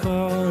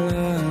מכל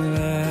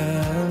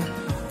הלב.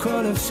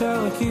 כל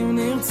אפשר רק אם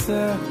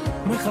נרצה,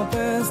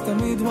 מחפש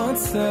תמיד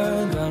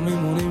מוצא, גם אם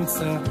הוא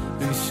נמצא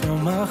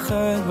לישום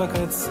אחרת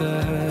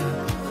בקצה.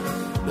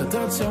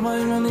 דלתות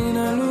שמיים אני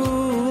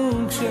נעלו,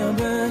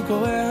 כשהבן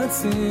קורא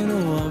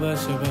הצינו, אבא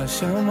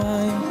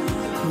שבשמיים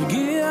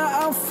מגיע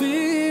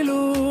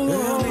אפילו.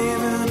 And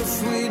even if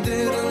we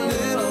did a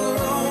little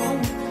wrong,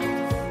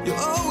 you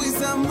always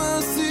have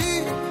mercy,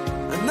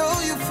 I know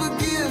you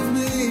forgive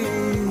me.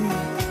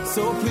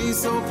 So please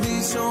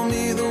show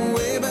me the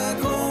way back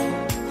home.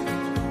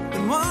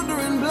 I'm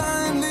wandering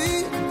blindly,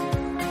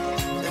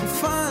 and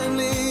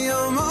finally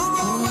I'm on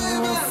my way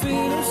back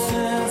אפילו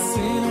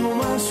שעשינו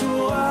משהו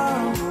רע,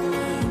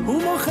 הוא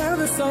מוכר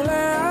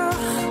וסולח,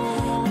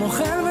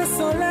 מוכר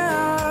וסולח,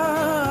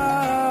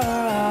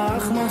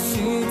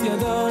 מושיט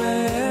ידו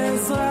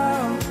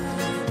לעזרה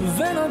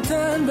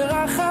ונותן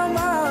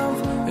ברחמיו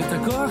את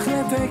הכוח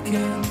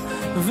לתקן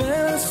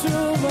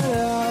ולשוב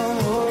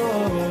אליו.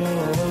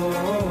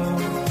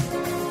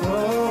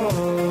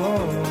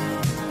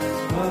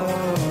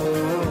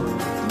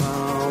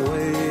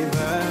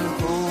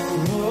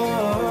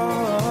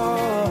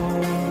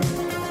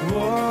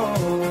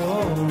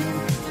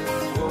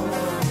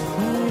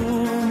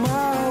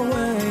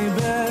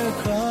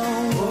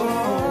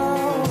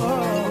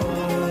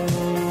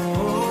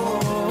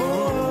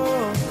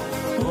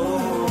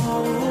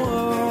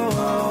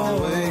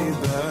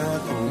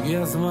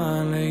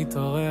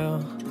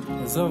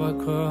 עזוב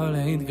הכל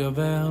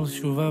להתגבר,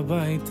 שוב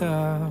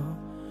הביתה.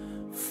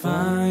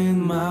 Find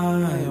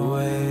my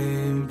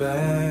way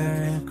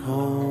back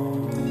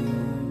home.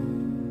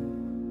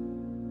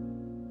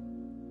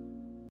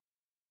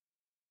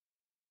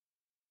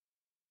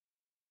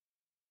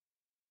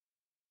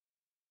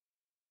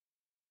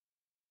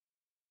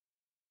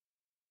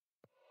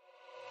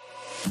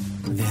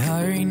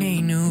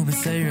 והרינינו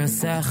בסיר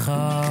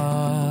השכה,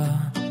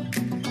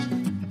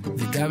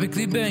 ודבק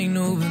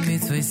ליבנו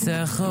במצווי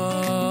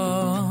שכה,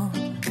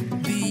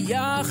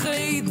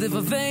 ויחד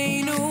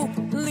לבבינו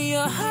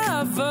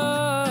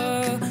לאהבה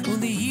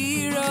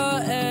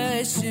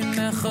וליראה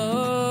שמך.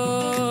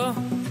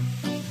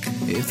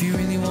 If you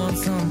really want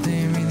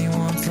something, really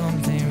want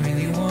something,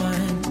 really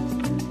want,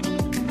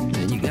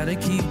 then you gotta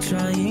keep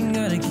trying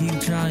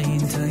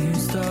till you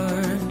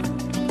start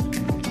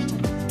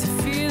to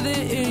feel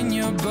it in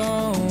your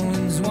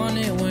bones. Want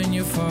it when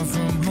you're far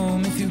from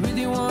home. If you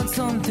really want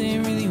something,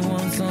 really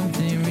want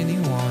something,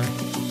 really want,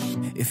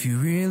 if you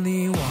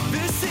really want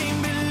this ain't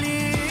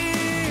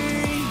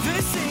believe,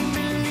 this ain't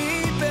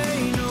believe,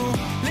 beinu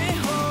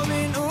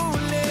lehovinu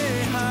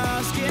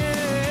lehaskel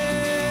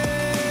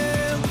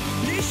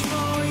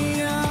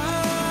lishmoya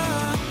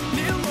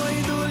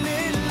lilmoidu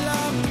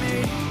lilame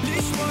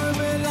lishmor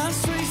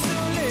velasrisu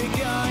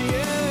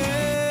legayem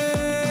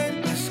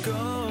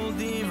eskol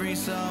divri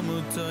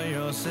samuto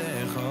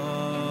yosecho.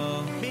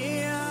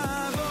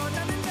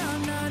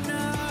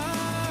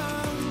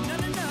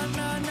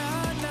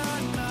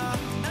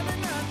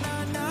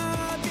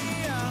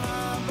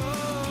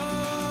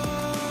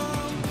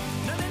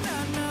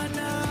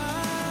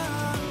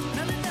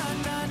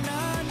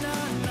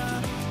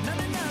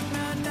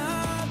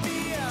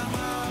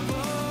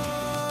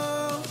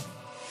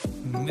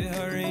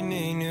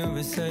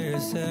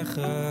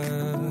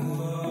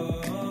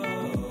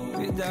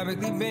 ודבק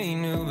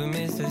ליבנו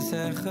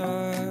במששכה,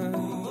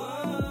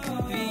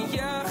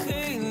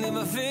 ויחד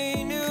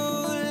לבבינו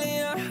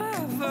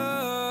לאהבה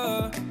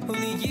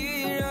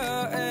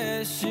וליראה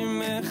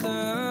שמך.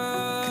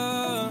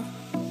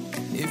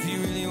 If you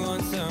really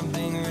want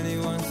something, really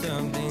want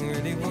something,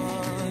 really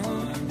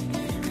want,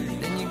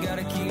 then you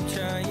gotta keep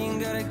trying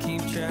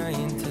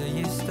till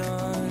you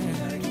start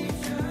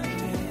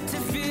to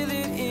feel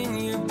it in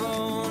your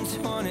bones.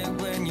 Want it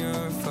when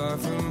you're far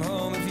from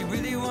home. If you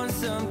really want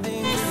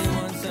something, really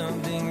want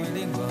something,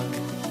 really want,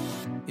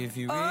 if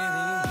you really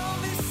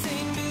this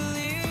ain't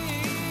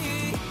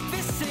believe,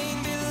 this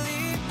ain't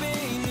believe,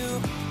 beinu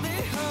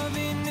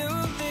lehavinu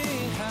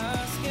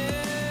lehaskel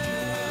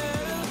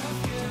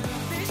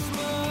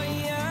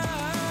lishmoya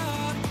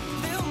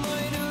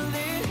lilmoidu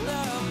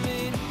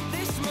lilamed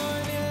lishmor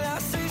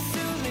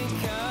velasisu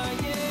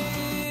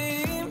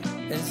lekayem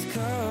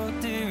eskol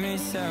divri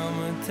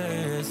samuto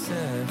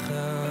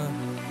yosecha.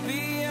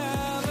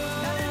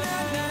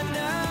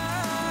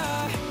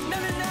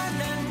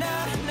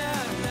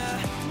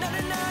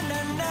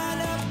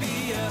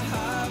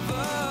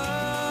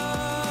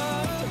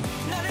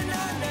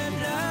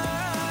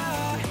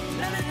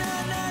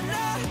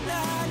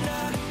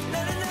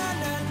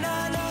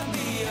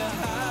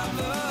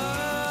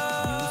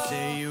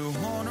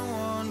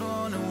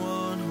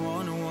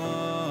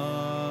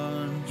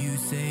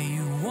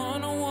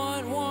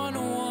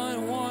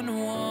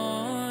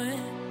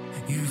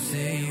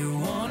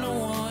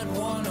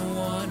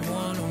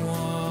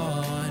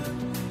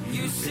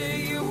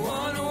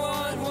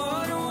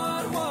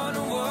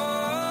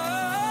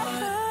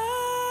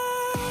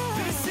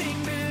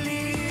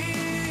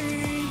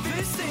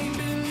 This ain't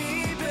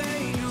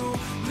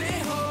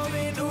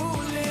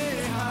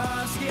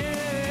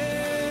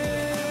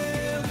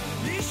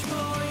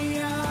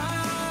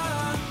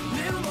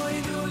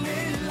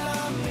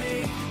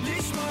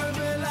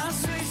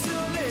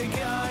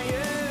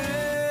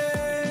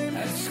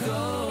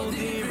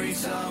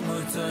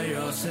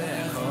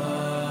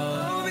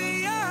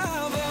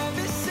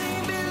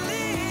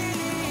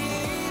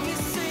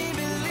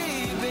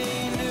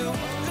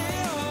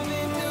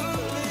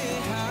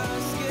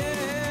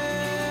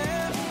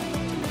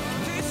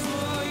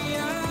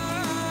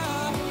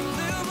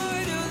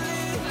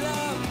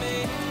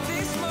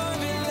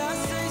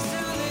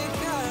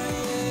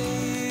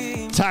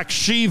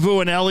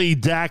Takshivu and Ellie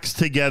Dax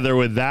together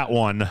with that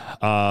one.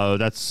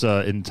 That's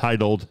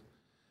entitled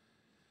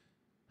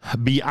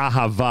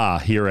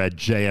Bi'ahava here at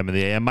JM in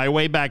the AM. My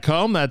way back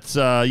home, that's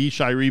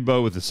Yishai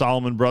Rebo with the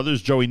Solomon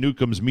Brothers, Joey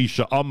Newcomb's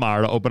Misha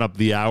Omar to open up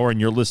the hour, and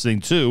you're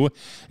listening to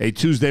a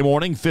Tuesday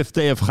morning, 5th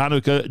day of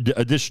Chanukah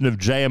edition of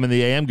JM in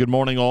the AM. Good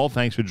morning, all.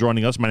 Thanks for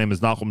joining us. My name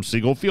is Nachum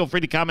Siegel. Feel free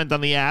to comment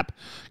on the app.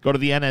 Go to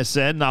the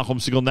NSN, Nachum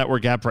Siegel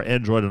Network app for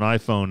Android and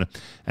iPhone,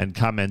 and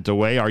comment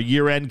away. Our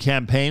year-end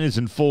campaign is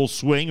in full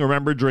swing.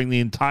 Remember, during the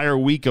entire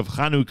week of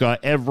Chanukah,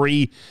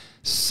 every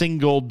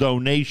single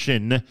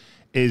donation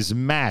is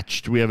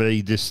matched. We have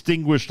a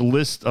distinguished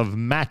list of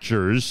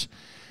matchers,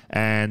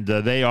 and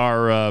they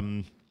are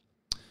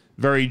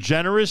very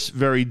generous,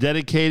 very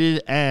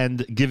dedicated,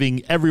 and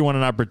giving everyone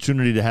an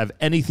opportunity to have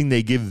anything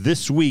they give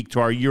this week to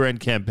our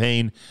year-end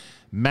campaign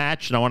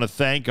matched. And I want to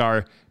thank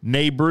our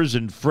neighbors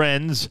and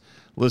friends,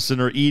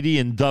 listener Edie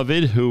and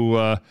David,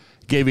 who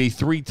gave a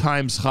 3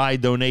 times high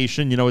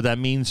donation. You know what that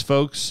means,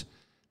 folks?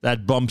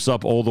 That bumps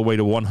up all the way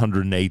to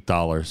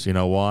 $108. You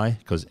know why?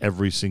 Because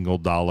every single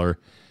dollar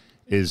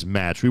is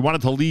matched. We wanted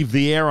to leave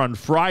the air on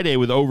Friday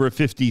with over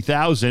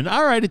 50,000.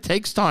 All right, it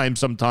takes time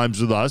sometimes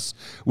with us.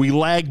 We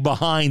lag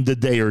behind a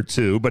day or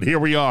two, but here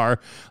we are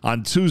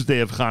on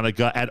Tuesday of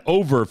Hanukkah at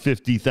over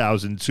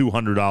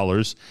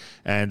 $50,200.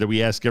 And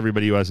we ask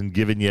everybody who hasn't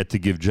given yet to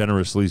give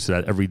generously so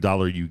that every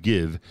dollar you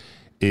give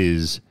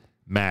is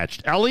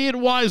matched. Elliot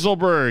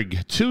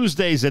Weiselberg,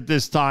 Tuesdays at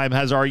this time,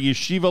 has our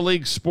Yeshiva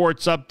League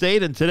sports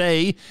update, and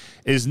today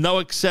is no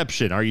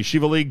exception. Our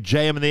Yeshiva League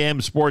JM and the AM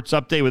sports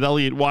update with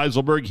Elliot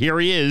Weiselberg. Here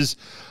he is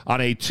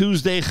on a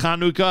Tuesday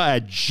Chanukah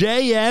at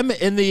JM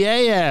in the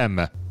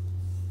AM.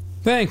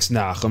 Thanks,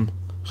 Nachum.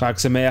 Chag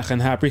Sameach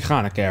and happy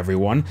Chanukah,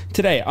 everyone.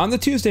 Today, on the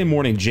Tuesday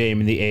morning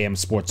JM in the AM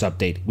sports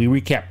update, we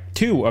recap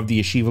 2 of the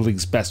Yeshiva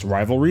League's best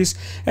rivalries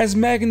as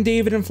Magen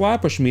David and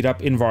Flatbush meet up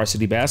in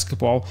varsity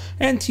basketball,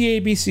 and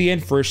TABC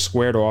and Frisch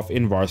squared off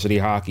in varsity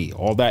hockey.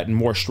 All that and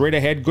more straight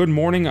ahead. Good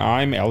morning,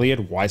 I'm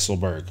Elliot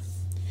Weiselberg.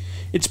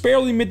 It's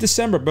barely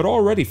mid-December, but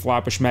already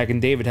Flatbush Magen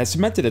David has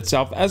cemented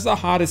itself as the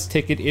hottest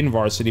ticket in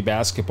varsity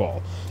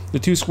basketball. The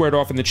 2 squared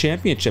off in the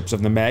championships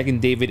of the Magen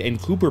David and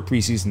Cooper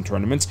preseason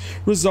tournaments,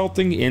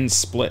 resulting in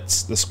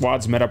splits. The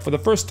squads met up for the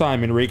first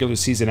time in regular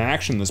season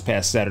action this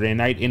past Saturday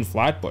night in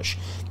Flatbush.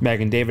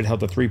 Magen David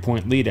held a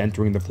 3-point lead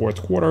entering the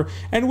 4th quarter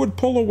and would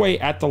pull away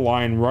at the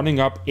line, running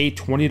up a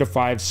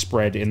 20-5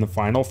 spread in the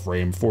final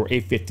frame for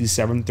a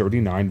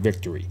 57-39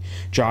 victory.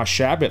 Josh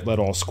Shabbat led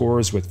all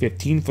scorers with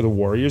 15 for the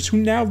Warriors, who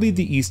now lead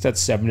the East at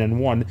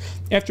 7-1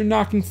 after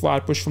knocking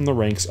Flatbush from the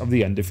ranks of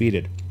the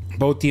undefeated.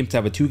 Both teams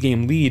have a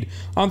 2-game lead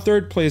on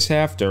third place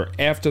after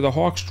the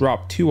Hawks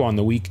dropped 2 on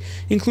the week,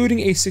 including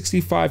a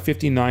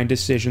 65-59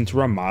 decision to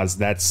Ramaz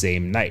that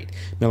same night.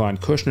 Milan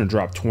Kushner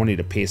dropped 20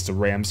 to pace the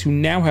Rams, who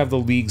now have the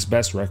league's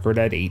best record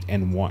at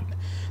 8-1.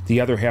 The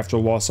other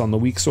half-door loss on the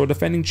week saw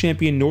defending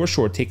champion North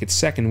Shore take its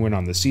second win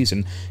on the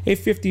season, a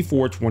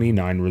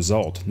 54-29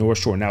 result. North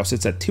Shore now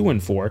sits at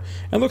 2-4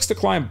 and looks to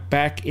climb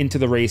back into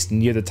the race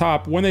near the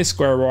top when they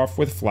square off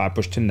with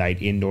Flatbush tonight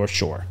in North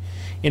Shore.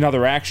 In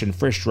other action,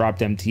 Frisch dropped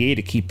MTA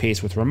to keep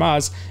pace with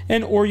Ramaz,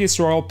 and Or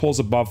Yisrael pulls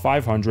above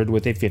 500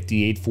 with a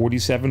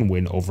 58-47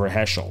 win over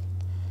Heschel.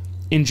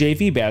 In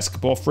JV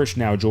basketball, Frisch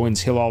now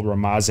joins Hillel,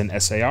 Ramaz, and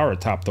SAR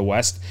atop the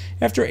West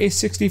after a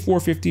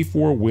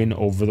 64-54 win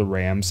over the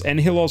Rams and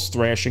Hillel's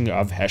thrashing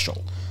of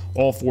Heschel.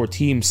 All 4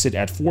 teams sit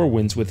at 4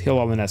 wins with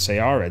Hillel and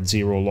SAR at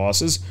 0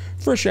 losses,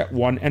 Frisch at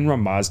 1, and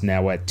Ramaz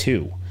now at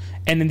 2.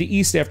 And in the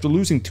East, after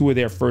losing 2 of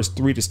their first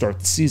 3 to start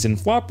the season,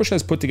 Flatbush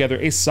has put together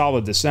a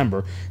solid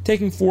December,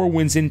 taking 4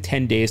 wins in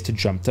 10 days to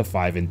jump to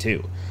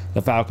 5-2.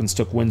 The Falcons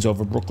took wins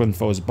over Brooklyn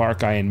foes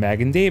Barkay and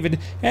Magen David,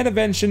 and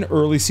avenged an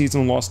early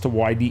season loss to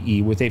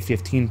YDE with a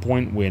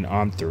 15-point win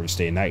on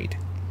Thursday night.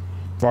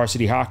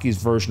 Varsity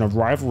hockey's version of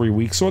Rivalry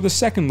Week saw the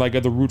second leg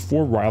of the Route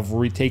 4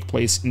 rivalry take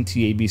place in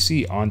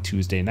TABC on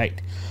Tuesday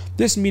night.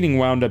 This meeting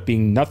wound up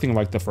being nothing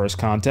like the first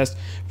contest,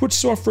 which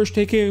saw Frisch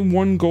take a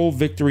 1-goal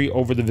victory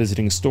over the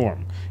visiting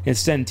Storm.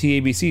 Instead,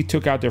 TABC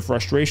took out their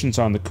frustrations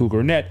on the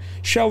Cougar net,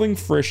 shelling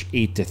Frisch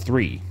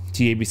 8-3.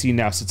 TABC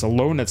now sits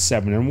alone at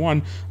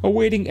 7-1,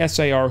 awaiting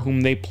SAR,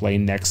 whom they play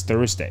next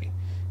Thursday.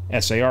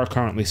 SAR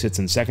currently sits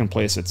in second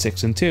place at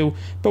 6-2,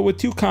 but with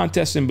 2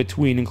 contests in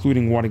between,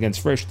 including one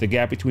against Frisch, the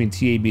gap between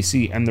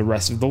TABC and the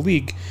rest of the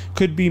league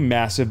could be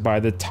massive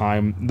by the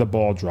time the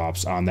ball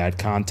drops on that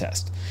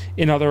contest.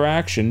 In other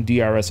action,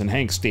 DRS and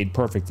Hank stayed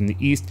perfect in the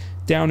East,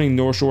 downing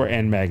North Shore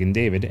and Magen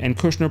David, and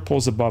Kushner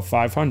pulls above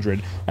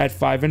 500 at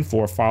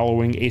 5-4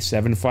 following a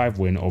 7-5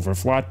 win over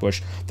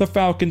Flatbush, the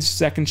Falcons'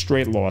 second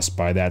straight loss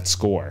by that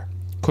score.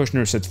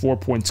 Kushner sits 4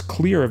 points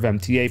clear of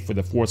MTA for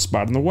the 4th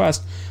spot in the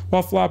West,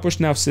 while Flatbush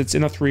now sits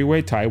in a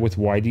 3-way tie with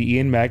YDE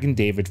and Magen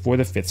David for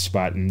the 5th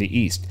spot in the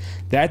East.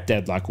 That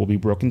deadlock will be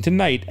broken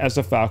tonight as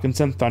the Falcons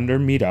and Thunder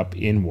meet up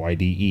in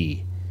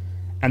YDE.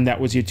 And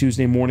that was your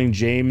Tuesday morning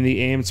JM in the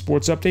AM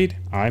Sports Update.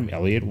 I'm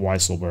Elliot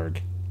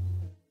Weiselberg.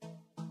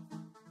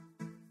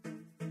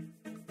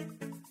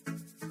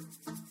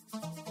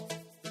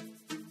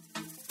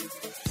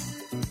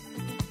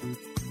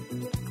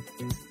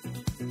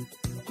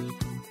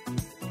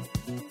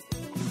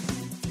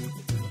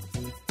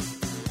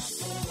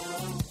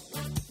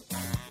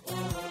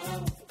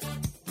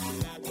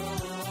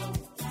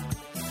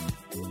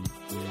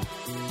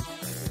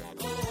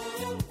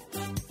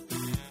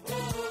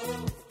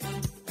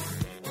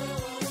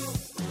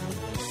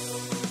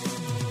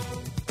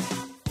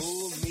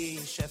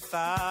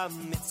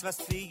 Mitzvahs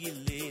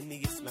Tfilin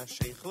Yisma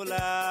Sheikh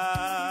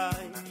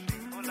Olay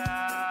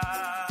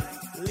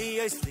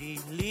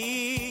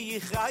Li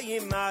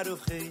Chayim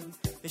Aruchim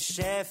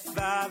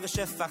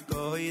V'Shefa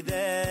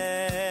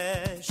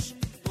Kodesh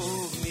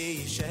Umi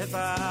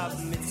Shefa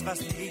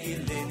Mitzvahs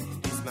Tfilin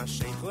Yisma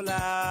Sheikh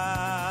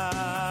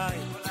Olay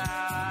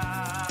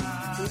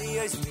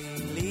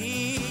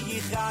Li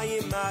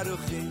Chayim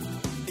Aruchim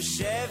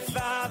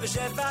V'Shefa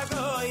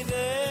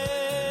Kodesh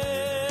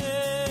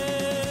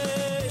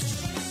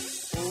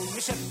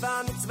Shefa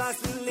mitzvahs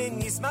tfilin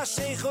Yisma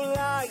Sheikh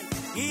Olay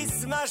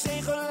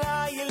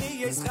Li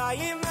Yis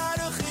Chayim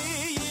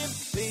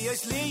Aruchim Li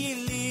Yis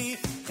Li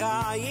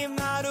Chayim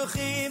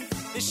Aruchim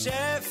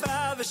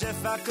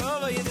V'Shefa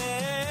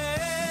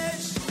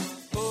Kodesh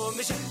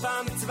Shefa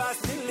mitzvahs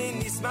tfilin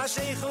Yisma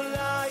Sheikh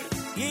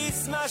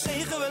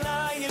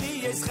Olay Li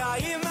Yis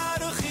Chayim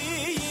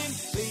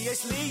Aruchim Li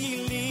Yis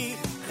Li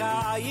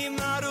Chayim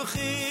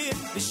Aruchim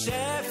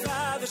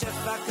V'Shefa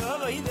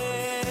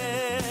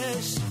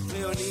Kodesh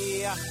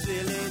Leoniach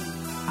Tfilin,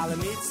 alle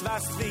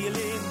Mitzvahs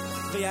Tfilin,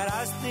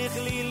 v'yarast dich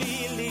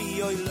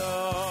li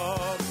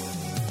oilom.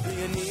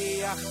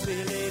 Leoniach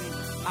Tfilin,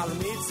 alle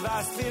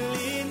Mitzvahs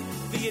Tfilin,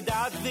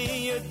 v'yedat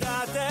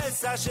es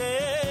Hashem.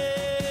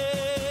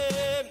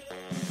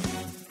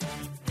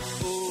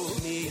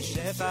 Umi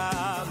Shefa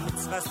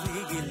Mitzvahs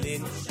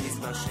Tfilin,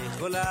 Yisma Sheikh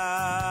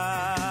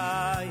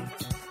Olay.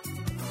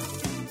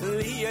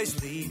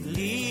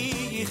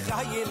 Li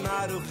Chayim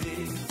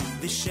Aruchim,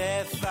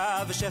 V'Shefa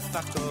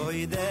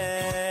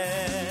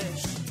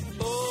Kodesh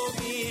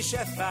Omi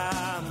Shefa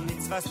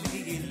Mitzvahs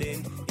Tfilin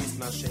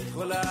Yisma Sheikh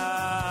Olay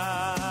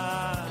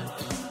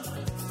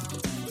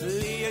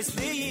Li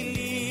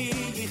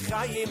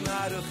Chayim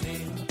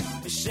Aruchim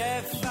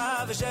V'Shefa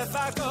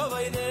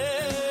Kodesh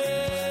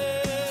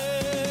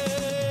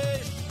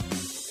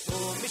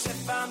Omi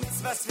Shefa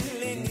Mitzvahs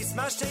Tfilin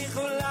Yisma Sheikh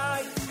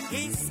Olay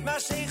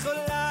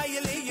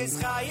Li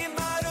Chayim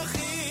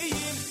Aruchim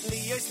Li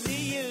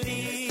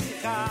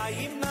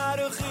Chayim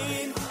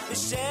Aruchim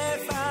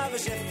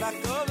V'Shefa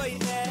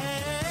Kodesh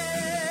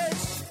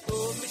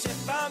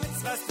U'Mishefa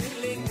Mitzvahs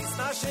Tfilin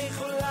Yisma Sheikh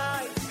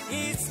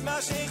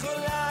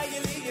Olay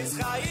Li Yis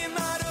Chayim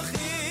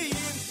Aruchim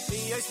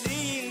Li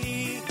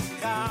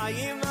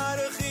Chayim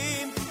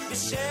Aruchim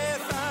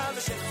V'Shefa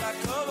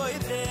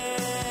Kodesh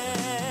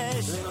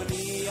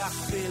Leoniach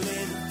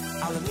Tfilin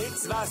Al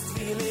Mitzvahs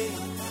Tfilin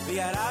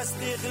V'yarast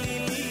dich li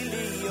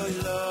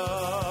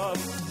oilom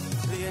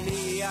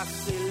Leoniach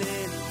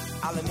Tfilin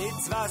alle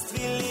Mitzvahs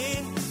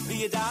Tfilin,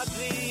 v'yedat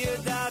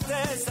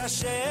es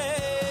Hashem.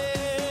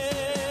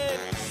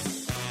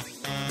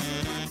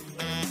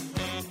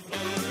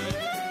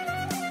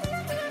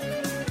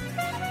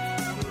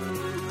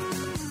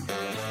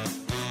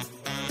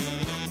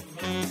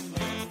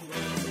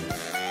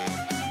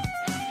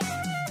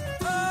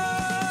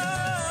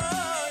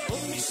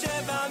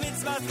 U'misheva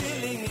Mitzvahs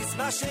Tfilin,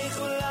 Yisma Sheikh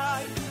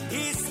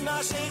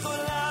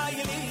Olay,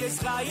 Li Yis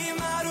Chayim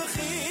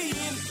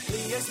Aruchim,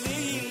 Li Yis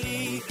Li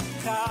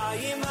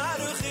Chayim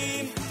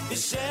Aruchim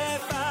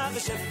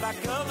V'Shefa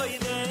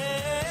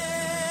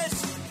Kodesh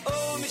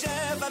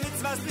U'Mishefa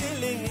Mitzvahs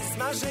Tfilin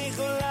Yisma Sheikh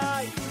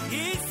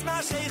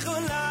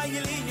Olay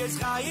Li Yis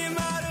Chayim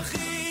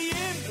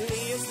Aruchim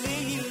Li Yis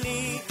Li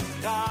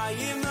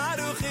Chayim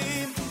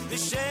Aruchim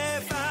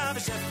V'Shefa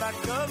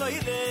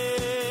Kodesh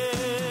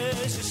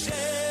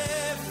Shefa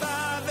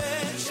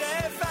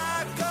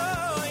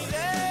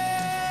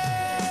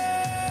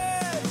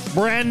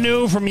Brand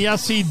new from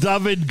Yossi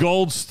David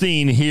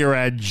Goldstein here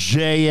at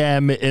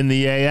JM in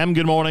the AM.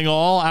 Good morning,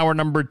 all. Hour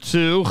number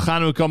 2,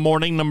 Chanukah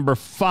morning number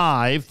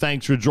 5.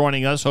 Thanks for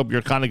joining us. Hope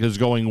your Chanukah is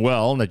going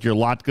well, and that your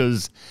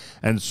latkes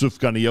and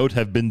sufganiyot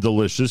have been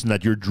delicious, and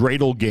that your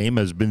dreidel game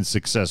has been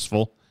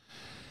successful,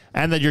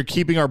 and that you're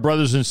keeping our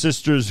brothers and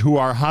sisters who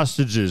are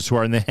hostages, who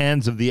are in the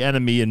hands of the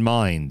enemy, in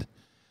mind,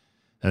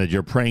 and that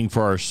you're praying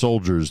for our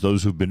soldiers,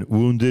 those who've been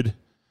wounded,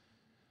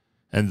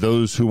 and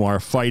those who are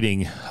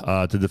fighting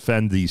to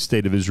defend the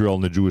state of Israel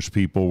and the Jewish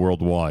people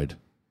worldwide.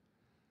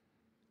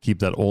 Keep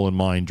that all in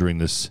mind during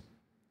this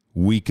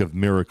week of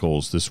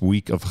miracles, this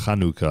week of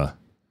Chanukah.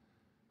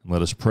 And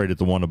let us pray that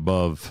the one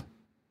above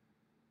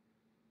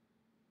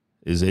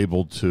is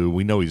able to,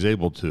 we know he's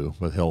able to,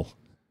 but he'll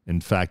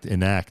in fact,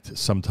 enact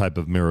some type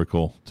of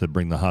miracle to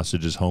bring the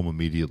hostages home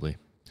immediately.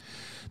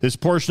 This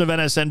portion of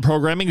NSN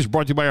programming is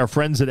brought to you by our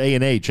friends at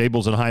A&H.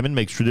 Abels and Hyman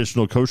makes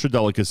traditional kosher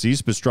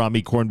delicacies,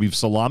 pastrami, corned beef,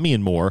 salami,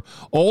 and more.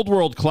 Old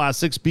world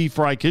classics, beef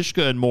fry,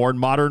 kishka, and more. And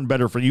modern,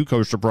 better-for-you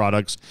kosher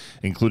products,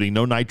 including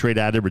no nitrate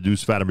added,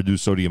 reduced fat, and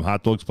reduced sodium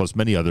hot dogs, plus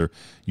many other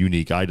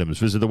unique items.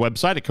 Visit the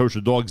website at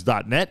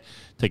kosherdogs.net.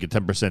 Take a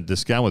 10%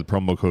 discount with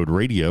promo code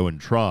radio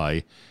and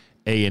try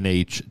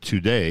A&H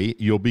today.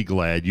 You'll be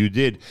glad you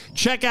did.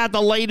 Check out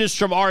the latest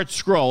from Art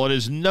Scroll. It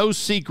is no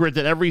secret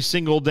that every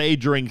single day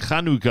during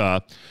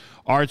Chanukah,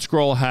 Art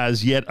Scroll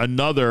has yet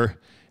another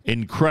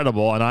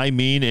incredible, and I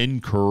mean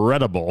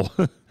incredible,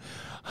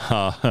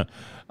 a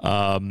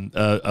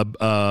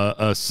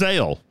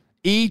sale.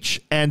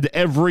 Each and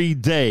every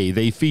day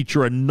they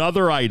feature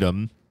another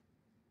item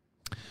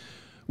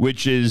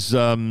which is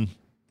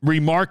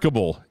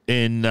remarkable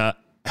in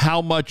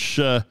how much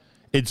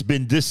it's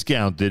been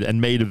discounted and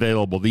made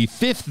available. The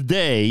fifth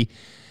day,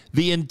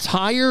 the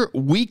entire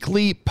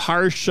weekly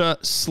Parsha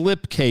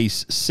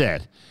slipcase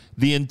set.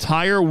 The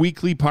entire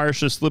weekly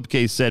Parsha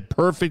slipcase set,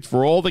 perfect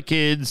for all the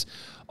kids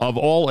of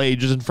all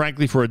ages and,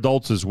 frankly, for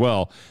adults as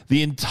well.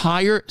 The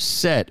entire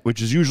set,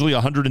 which is usually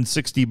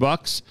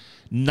 $160,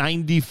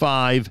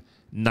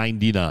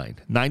 $95.99.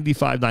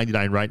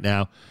 $95.99 right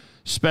now.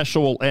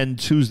 Special will end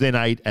Tuesday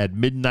night at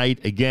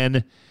midnight.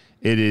 Again,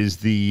 it is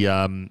the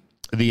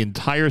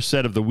entire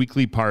set of the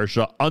weekly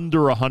Parsha,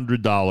 under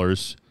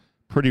 $100.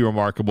 Pretty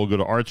remarkable. Go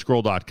to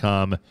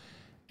artscroll.com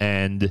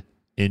and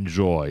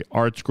enjoy.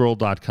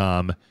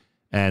 artscroll.com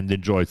and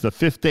enjoy. It's the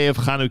fifth day of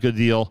Chanukah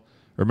deal.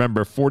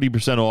 Remember,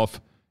 40%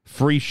 off,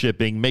 free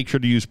shipping. Make sure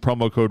to use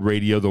promo code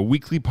radio. The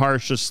weekly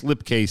Parsha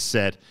slipcase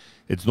set.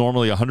 It's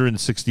normally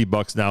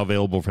 $160, now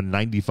available for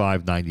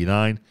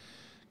 $95.99.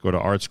 Go to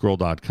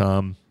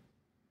artscroll.com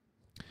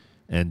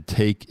and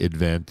take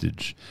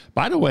advantage.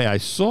 By the way, I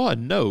saw a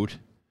note.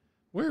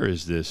 Where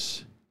is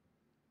this?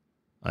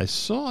 I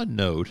saw a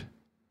note.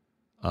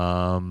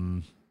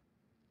 Oh,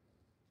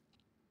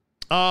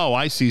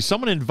 I see.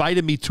 Someone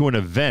invited me to an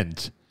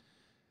event,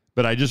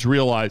 but I just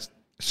realized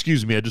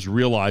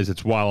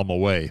it's while I'm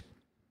away.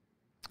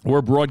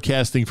 We're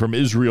broadcasting from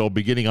Israel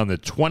beginning on the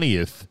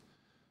 20th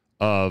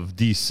of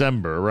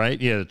December,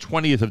 right? Yeah, the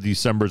 20th of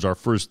December is our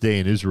first day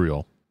in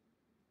Israel.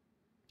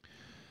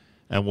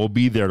 And we'll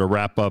be there to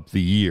wrap up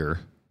the year,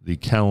 the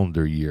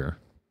calendar year.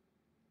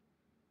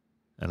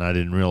 And I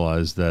didn't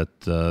realize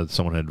that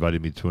someone had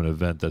invited me to an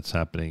event that's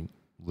happening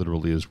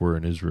literally as we're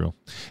in Israel.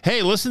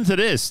 Hey, listen to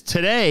this.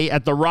 Today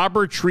at the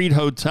Robert Treat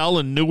Hotel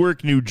in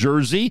Newark, New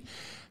Jersey,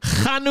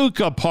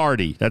 Chanukah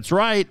party. That's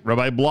right.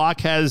 Rabbi Block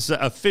has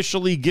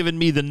officially given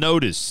me the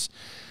notice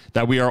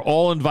that we are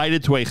all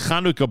invited to a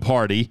Chanukah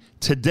party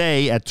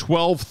today at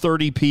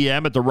 12:30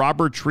 p.m. at the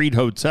Robert Treat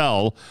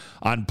Hotel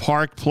on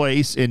Park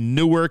Place in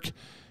Newark,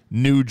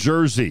 New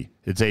Jersey.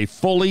 It's a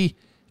fully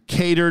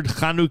catered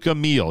Chanukah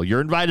meal.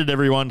 You're invited,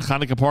 everyone.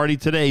 Chanukah party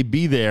today.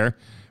 Be there.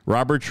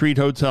 Robert Treat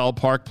Hotel,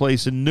 Park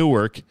Place in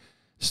Newark,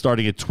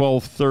 starting at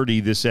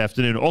 12:30 this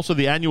afternoon. Also,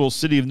 the annual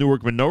City of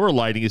Newark menorah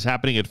lighting is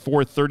happening at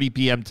 4:30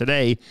 p.m.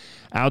 today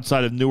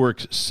outside of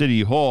Newark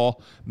City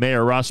Hall.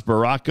 Mayor Ras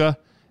Baraka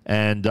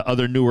and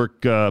other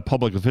Newark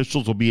public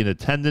officials will be in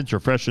attendance.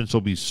 Refreshments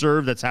will be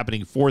served. That's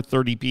happening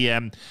 4:30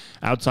 p.m.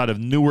 outside of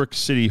Newark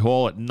City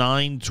Hall at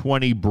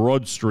 920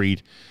 Broad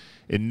Street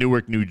in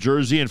Newark, New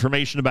Jersey.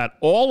 Information about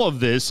all of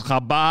this,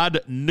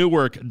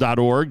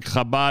 ChabadNewark.org,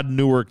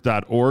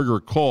 ChabadNewark.org, or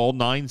call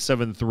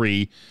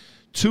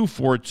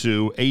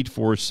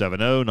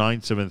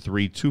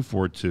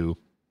 973-242-8470,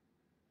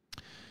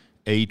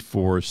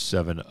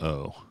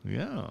 973-242-8470.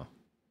 Yeah.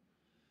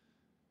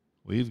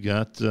 We've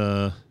got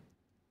a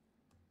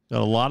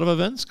lot of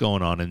events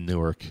going on in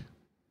Newark.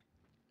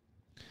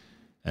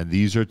 And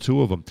these are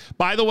two of them.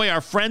 By the way, our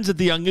friends at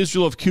the Young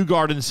Israel of Kew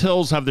Gardens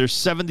Hills have their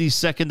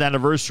 72nd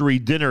anniversary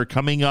dinner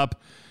coming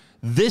up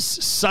this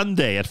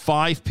Sunday at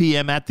 5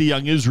 p.m. at the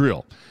Young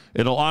Israel.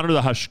 It'll honor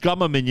the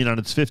Hashkama Minyan on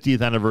its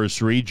 50th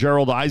anniversary.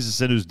 Gerald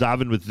Isaacson, who's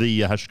davened with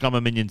the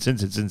Hashkama Minyan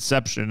since its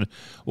inception,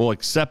 will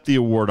accept the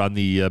award on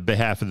the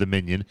behalf of the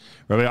Minyan.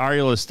 Rabbi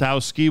Ariel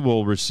Ostowski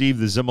will receive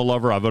the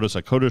Zimmelover Avodas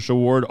HaKodesh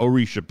Award.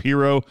 Ori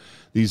Shapiro,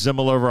 the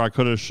Zimmelover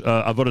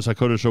Avodas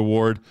HaKodesh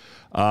Award.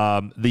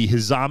 The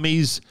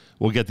Hizamis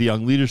will get the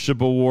Young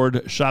Leadership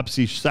Award.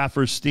 Shapsi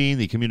Saferstein,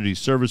 the Community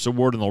Service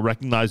Award, and they'll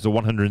recognize the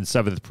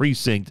 107th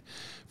Precinct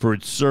for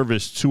its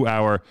service to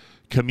our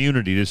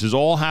community. This is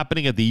all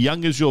happening at the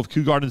Young Israel of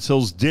Kew Gardens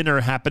Hills dinner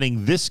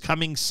happening this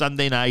coming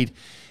Sunday night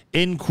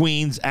in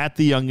Queens at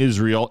the Young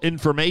Israel.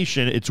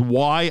 Information, it's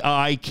yikgh.org,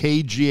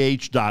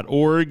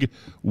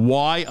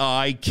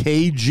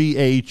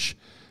 yikgh.org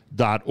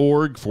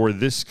for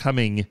this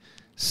coming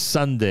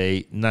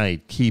Sunday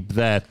night. Keep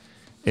that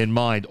in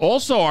mind.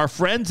 Also, our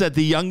friends at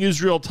the Young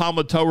Israel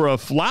Talmud Torah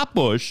of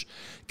Flatbush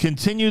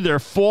continue their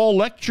fall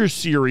lecture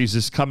series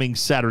this coming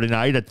Saturday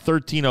night at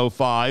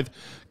 1305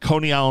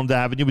 Coney Island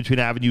Avenue between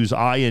Avenues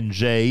I and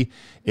J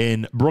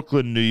in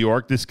Brooklyn, New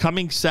York. This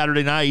coming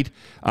Saturday night,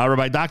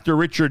 Rabbi Dr.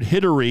 Richard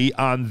Hiddery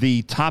on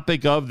the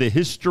topic of the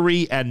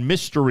history and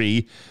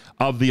mystery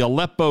of the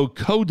Aleppo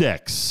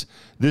Codex.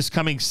 This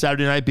coming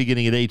Saturday night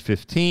beginning at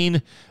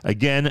 8:15.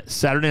 Again,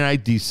 Saturday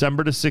night,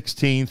 December the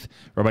 16th,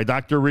 Rabbi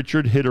Dr.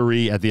 Richard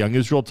Hiddery at the Young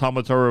Israel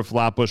Talmud Torah of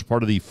Flatbush,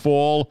 part of the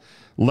Fall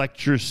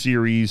Lecture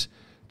Series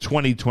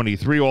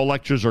 2023. All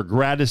lectures are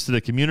gratis to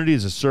the community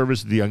as a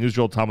service of the Young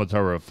Israel Talmud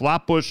Torah of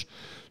Flatbush.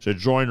 So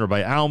join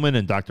Rabbi Alman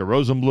and Dr.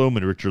 Rosenblum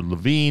and Richard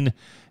Levine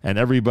and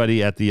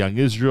everybody at the Young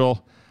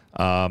Israel.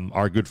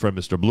 Our good friend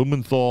Mr.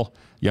 Blumenthal,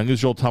 Young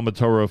Israel Talmud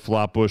Torah of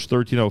Flatbush,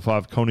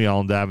 1305 Coney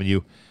Island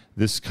Avenue,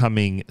 this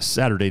coming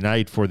Saturday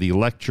night for the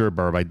lecture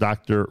by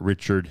Dr.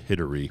 Richard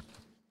Hiddery.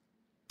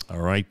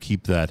 All right,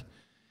 keep that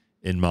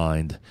in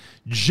mind.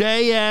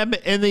 JM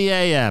in the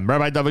AM.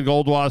 Rabbi David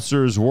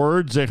Goldwasser's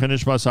words, Zecher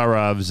Nishmas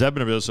Harav Zeb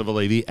ben Yosef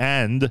Alevi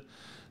and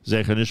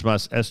Zecher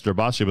Nishmas Esther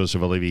Bas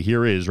Yosef Alevi.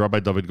 Here is Rabbi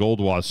David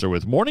Goldwasser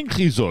with Morning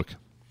Chizuk.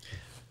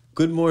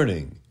 Good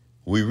morning.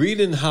 We read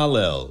in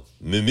Hallel,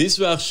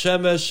 Mimizrach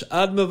Shemesh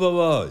ad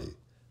Mevavoi,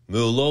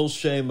 Me'ulol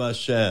Shem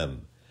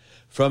Hashem.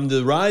 From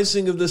the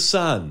rising of the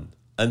sun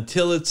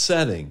until its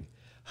setting,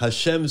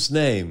 Hashem's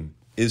name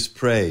is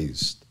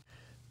praised.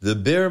 The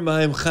Bir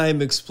Maim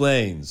Chaim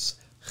explains,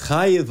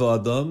 Chayiv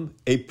Adam,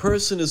 a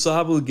person is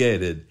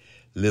obligated,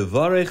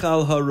 Levarech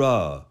al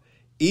hara,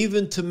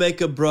 even to make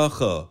a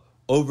bracha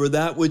over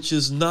that which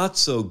is not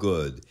so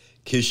good,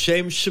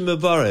 Kishem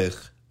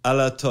Shemevarech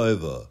ala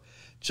toiva,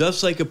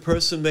 just like a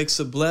person makes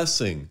a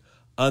blessing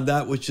on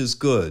that which is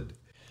good.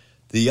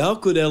 The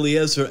Yalkut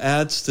Eliezer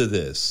adds to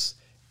this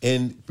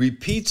and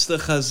repeats the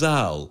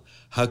Chazal,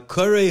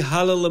 Hakorei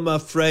Halal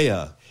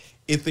Mafreya.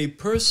 If a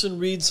person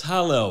reads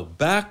Hallel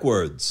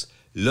backwards,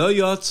 Lo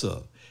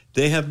Yotza,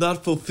 they have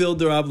not fulfilled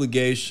their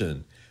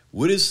obligation.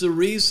 What is the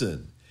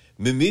reason?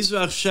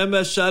 Mimizrach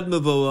Shemesh ad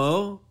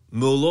Mevo'o,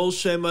 Me'ulol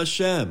Shem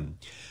Hashem.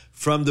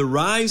 From the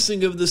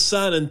rising of the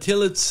sun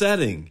until its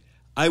setting,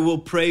 I will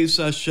praise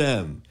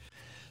Hashem.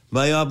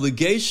 My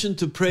obligation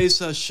to praise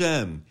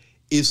Hashem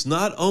is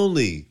not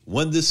only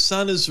when the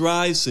sun is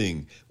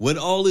rising, when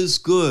all is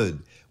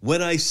good,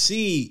 when I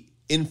see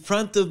in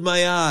front of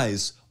my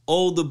eyes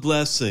all the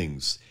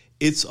blessings.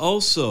 It's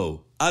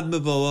also ad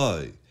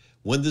mevo'oi,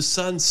 when the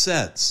sun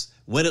sets,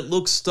 when it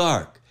looks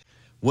dark,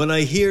 when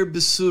I hear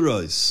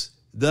besuros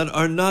that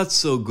are not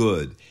so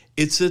good.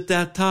 It's at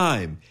that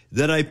time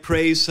that I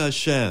praise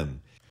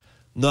Hashem.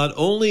 Not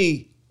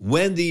only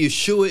when the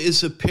Yeshua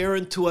is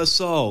apparent to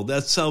us all,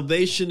 that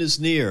salvation is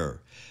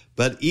near,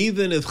 but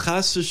even if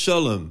chas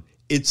v'sholom,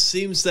 it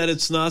seems that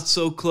it's not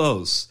so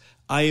close,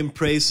 I am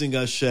praising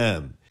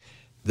Hashem.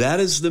 That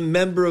is the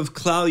member of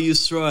Klal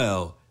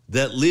Yisrael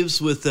that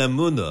lives with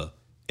emunah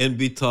and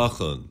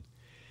bitachon.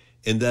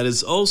 And that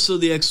is also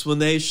the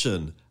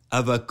explanation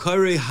of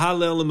Hakorei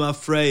Halel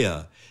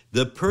Mafreya.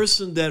 The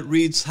person that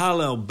reads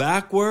Hallel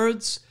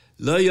backwards,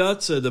 Lo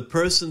Yotze, the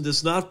person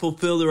does not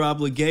fulfill their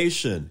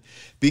obligation,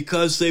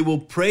 because they will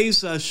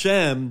praise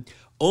Hashem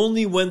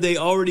only when they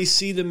already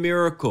see the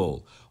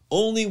miracle,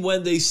 only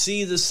when they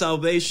see the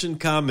salvation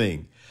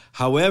coming.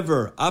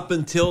 However, up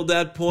until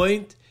that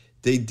point,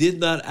 they did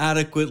not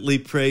adequately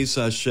praise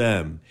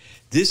Hashem.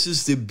 This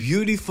is the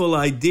beautiful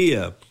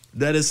idea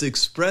that is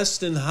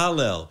expressed in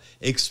Hallel,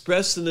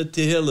 expressed in the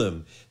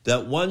Tehillim,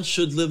 that one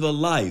should live a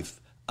life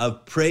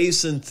of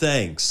praise and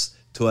thanks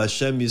to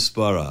Hashem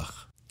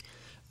Yisbarach.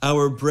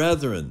 Our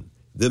brethren,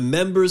 the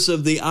members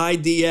of the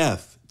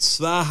IDF,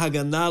 Tzva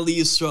Haganah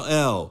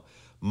Yisrael,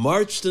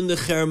 marched in the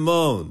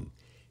Hermon.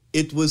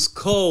 It was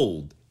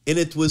cold, and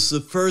it was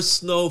the first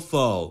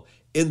snowfall,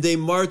 and they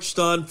marched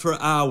on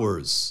for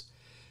hours.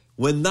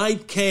 When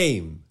night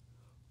came,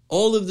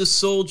 all of the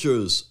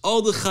soldiers,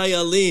 all the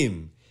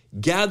Chayalim,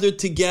 gathered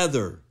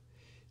together.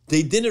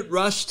 They didn't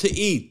rush to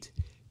eat.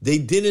 They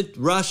didn't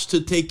rush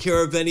to take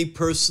care of any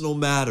personal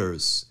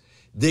matters.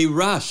 They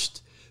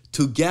rushed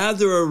to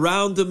gather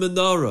around the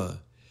menorah,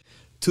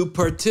 to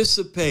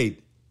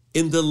participate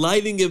in the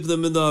lighting of the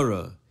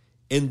menorah.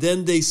 And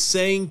then they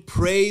sang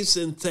praise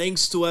and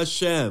thanks to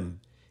Hashem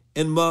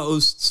in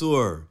Ma'us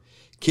Tzur,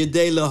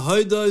 Kidei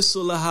lahodos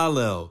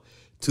u'lahalel,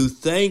 to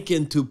thank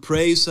and to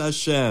praise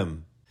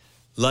Hashem.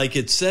 Like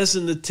it says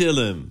in the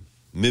Tillim,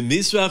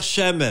 Mimizrach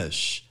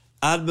Shemesh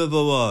ad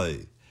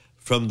mevo'oi,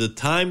 from the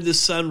time the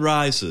sun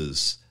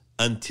rises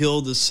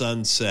until the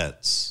sun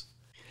sets.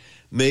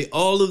 May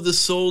all of the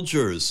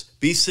soldiers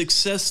be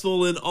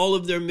successful in all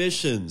of their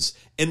missions,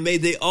 and may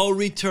they all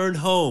return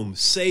home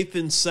safe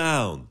and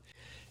sound.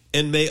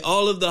 And may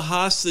all of the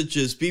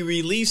hostages be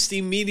released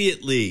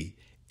immediately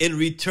and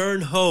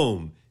return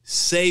home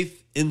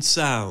safe and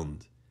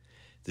sound.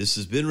 This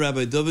has been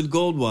Rabbi David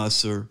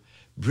Goldwasser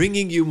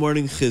bringing you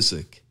Morning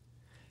Chizuk.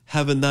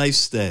 Have a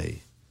nice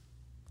day.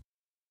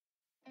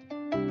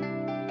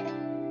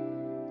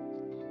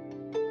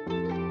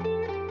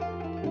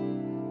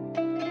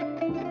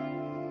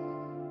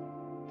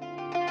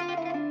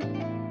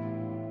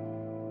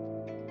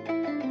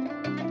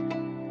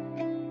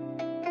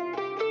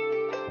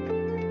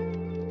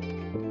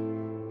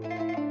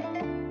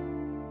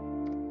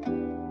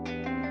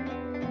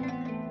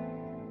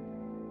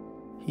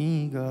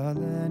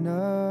 galena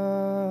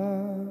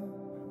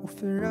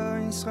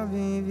ufirayis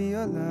chavivi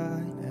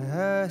alay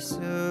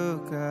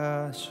Nesuka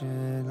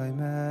shelay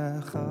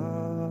mecha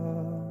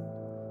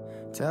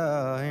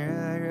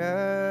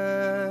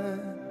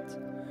Taheret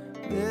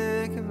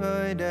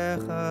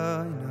Bikvaydecha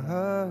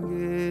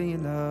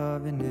Inahagila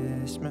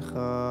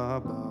v'nishmecha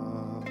ba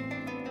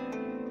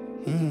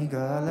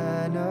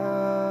Higalena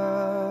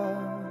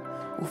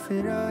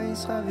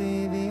Ufirayis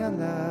chavivi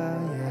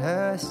alay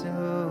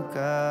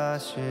Nesuka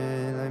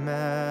shelay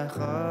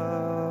mecha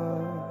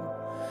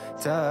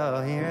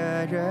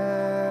Taheret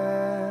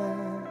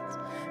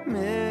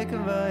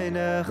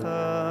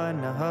Mikvaydecha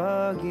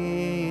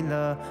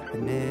Nahagila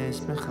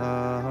v'nishmecha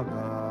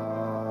ba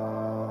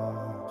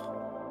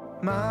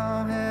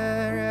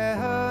Ma'here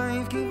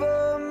ha'ivkiva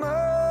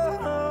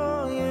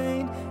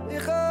ma'ayin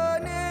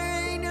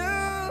V'chaneinu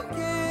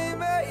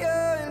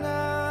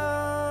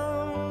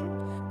ki'me'yolam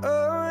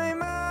Oy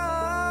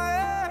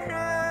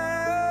ma'here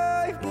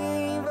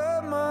ha'ivkiva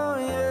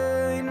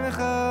ma'ayin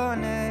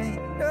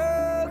V'chaneinu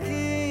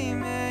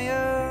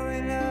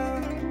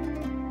ki'me'yolam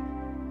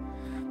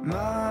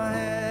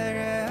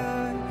Ma'here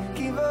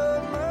ha'ivkiva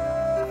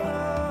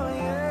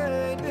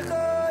ma'ayin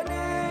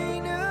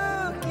V'chaneinu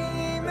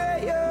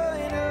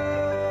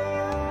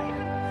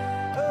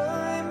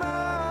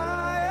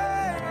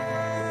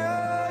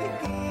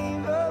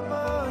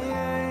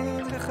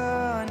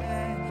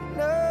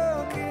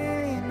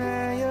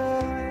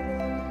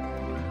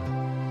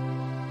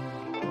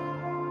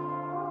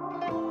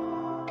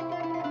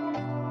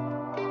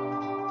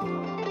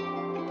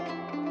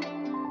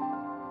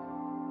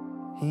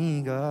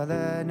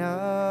Higalena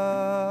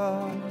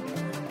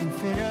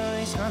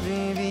Infinite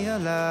Habibi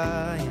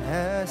Alay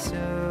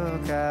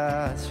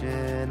Nesuka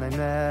Shelay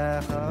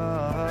Mecha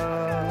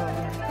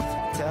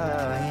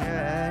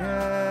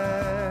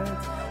Taheret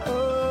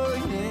Oy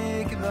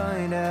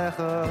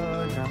Nikvaynecha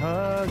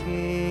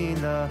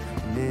Nahagila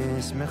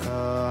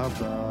Nishmecha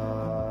ba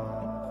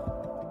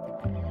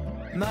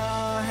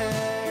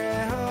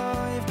Maher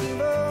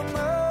Ha'ivkiva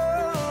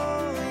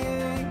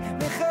ma'ayin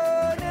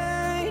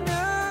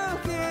V'chaneinu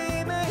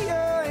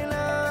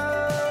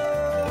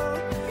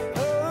ki'me'yolam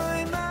Oy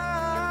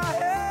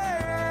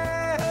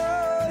maher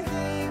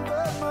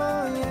Ha'ivkiva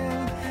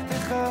ma'ayin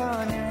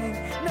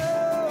V'chaneinu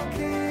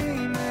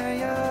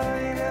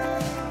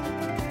ki'me'yolam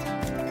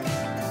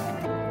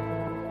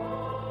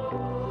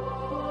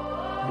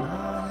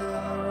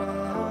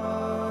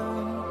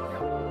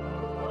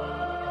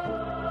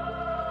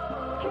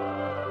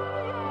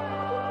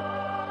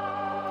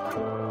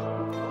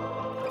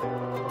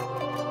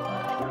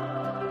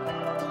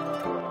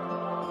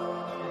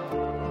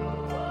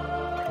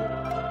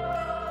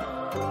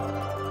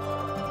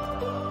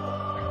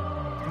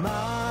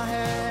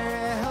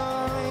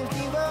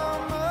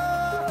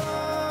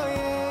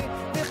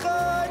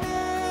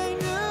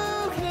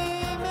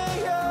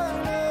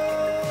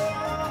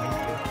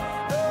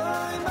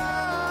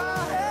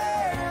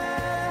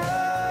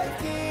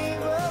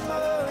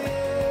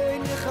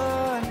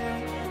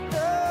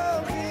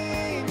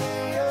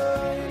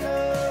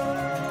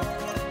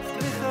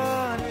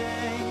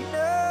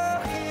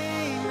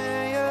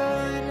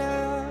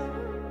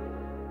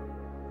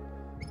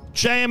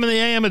JM in the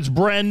AM, it's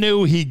brand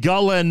new.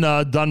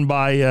 Higulin, done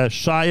by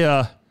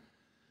Shia.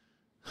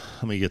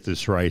 Let me get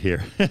this right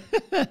here.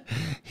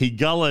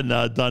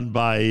 Higulin, done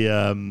by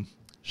Shia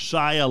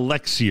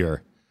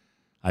Lexier.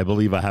 I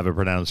believe I have it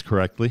pronounced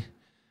correctly.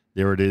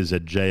 There it is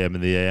at JM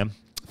in the AM.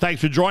 Thanks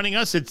for joining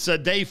us. It's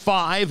day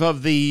 5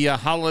 of the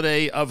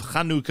holiday of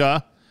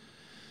Chanukah.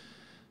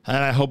 And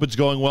I hope it's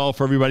going well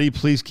for everybody.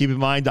 Please keep in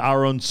mind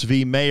Aaron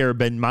Tzvi Meir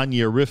Ben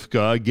Manya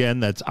Rivka. Again,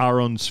 that's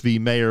Aaron Tzvi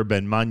Meir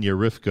Ben Manya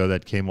Rivka.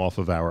 That came off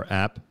of our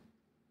app.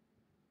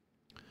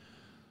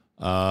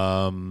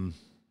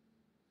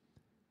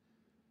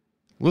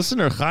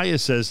 Listener Chaya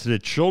says to the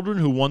children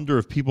who wonder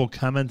if people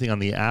commenting on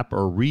the app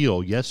are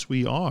real. Yes,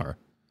 we are.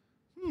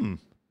 Who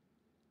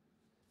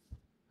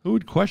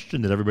would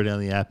question that everybody on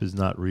the app is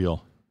not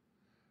real?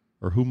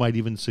 Or who might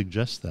even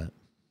suggest that?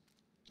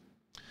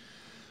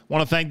 I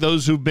want to thank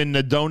those who've been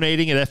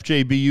donating at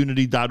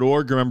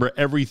fjbunity.org. Remember,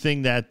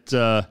 everything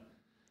that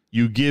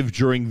you give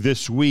during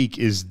this week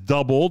is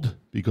doubled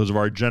because of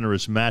our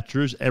generous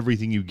matchers.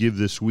 Everything you give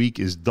this week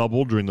is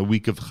doubled during the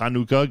week of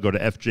Chanukah. Go to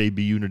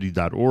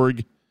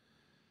fjbunity.org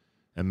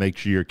and make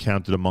sure you're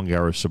counted among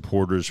our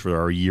supporters for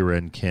our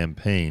year-end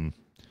campaign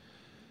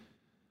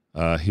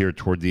here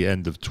toward the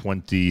end of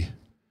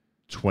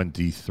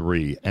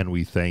 2023, and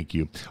we thank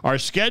you. Our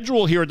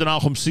schedule here at the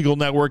Nachum Segal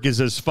Network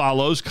is as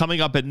follows.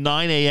 Coming up at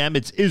 9 a.m.,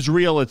 it's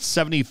Israel at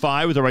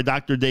 75 with our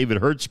Dr. David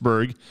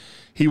Hertzberg.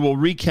 He will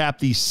recap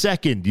the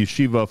second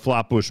Yeshiva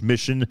Flatbush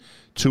mission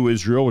to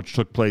Israel, which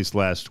took place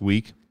last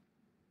week.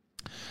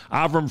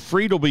 Avram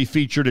Fried will be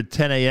featured at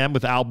 10 a.m.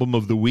 with Album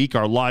of the Week.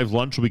 Our live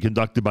lunch will be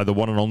conducted by the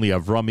one and only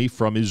Avrami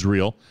from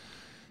Israel.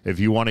 If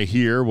you want to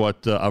hear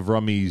what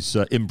Avrami's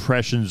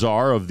impressions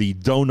are of the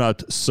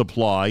donut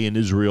supply in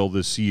Israel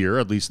this year,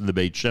 at least in the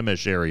Beit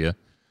Shemesh area,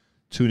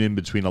 Tune in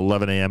between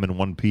 11 a.m. and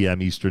 1 p.m.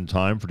 Eastern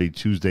Time for the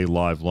Tuesday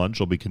live lunch.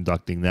 I'll be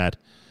conducting that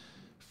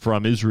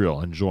from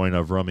Israel and join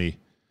Avrami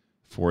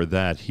for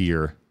that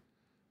here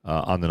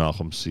on the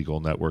Nachum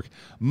Segal Network.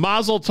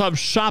 Mazel Tov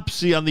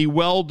Shopsy on the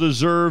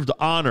well-deserved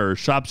honor.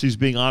 Shopsy's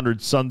being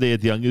honored Sunday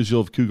at the Young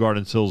Israel of Kew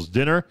Gardens Hills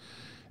dinner.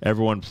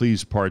 Everyone,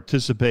 please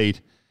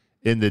participate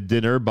in the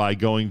dinner by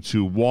going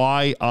to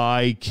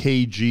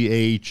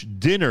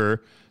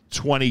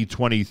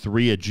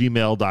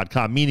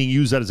yikghdinner2023@gmail.com, meaning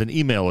use that as an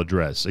email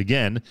address.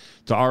 Again,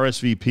 to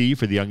RSVP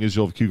for the Young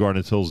Israel of Kew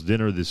Gardens Hills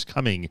dinner this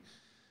coming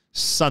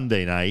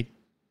Sunday night.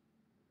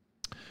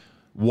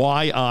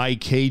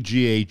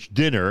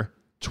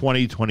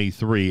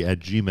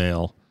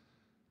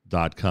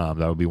 yikghdinner2023@gmail.com.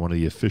 That would be one of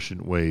the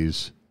efficient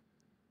ways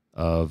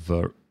of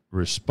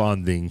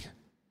responding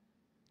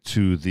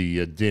to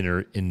the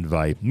dinner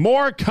invite.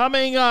 More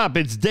coming up.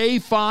 It's day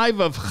 5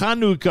 of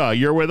Chanukah.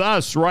 You're with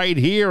us right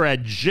here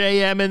at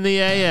JM in the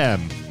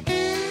AM.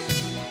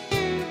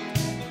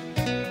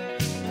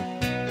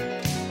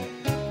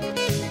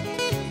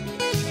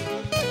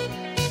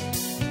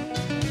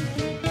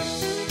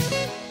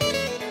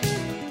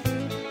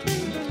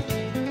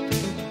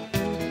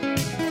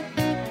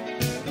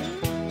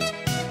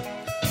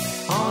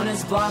 On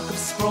his block of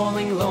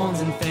sprawling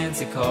lawns and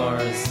fancy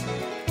cars,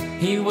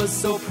 he was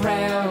so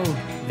proud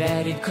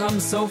that he'd come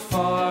so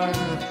far.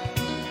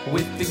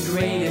 With the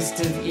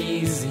greatest of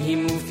ease, he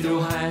moved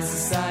through high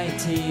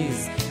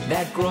societies,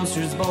 that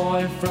grocer's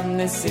boy from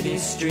the city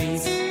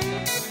streets.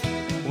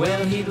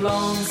 Well, he'd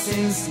long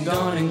since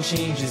gone and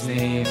changed his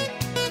name.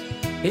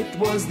 It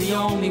was the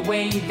only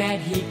way that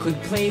he could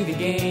play the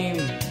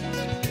game.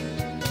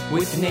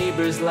 With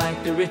neighbors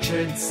like the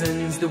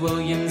Richardsons, the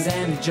Williams,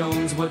 and the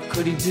Jones, what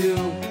could he do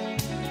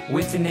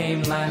with a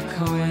name like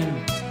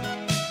Cohen?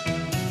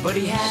 But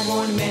he had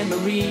one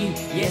memory,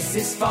 yes,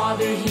 his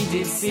father he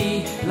did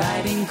see,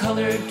 lighting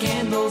colored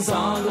candles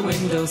on the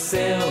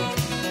windowsill.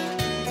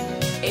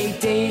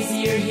 8 days a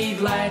year he'd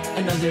light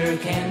another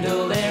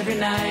candle every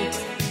night.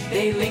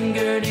 They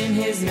lingered in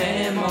his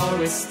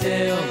memory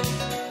still.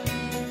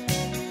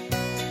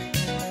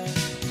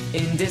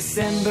 In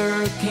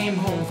December, came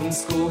home from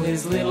school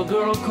his little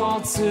girl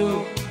called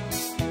Sue.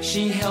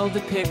 She held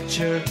a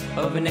picture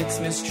of an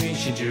Xmas tree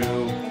she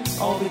drew.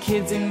 All the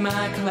kids in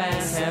my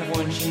class have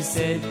one, she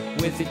said,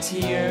 with a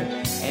tear.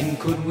 And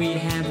could we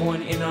have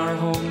one in our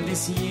home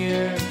this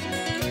year?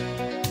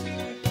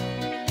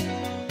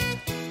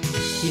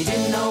 He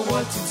didn't know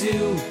what to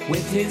do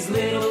with his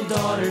little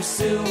daughter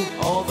Sue,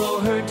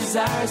 although her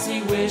desires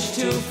he wished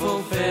to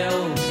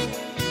fulfill.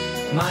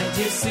 My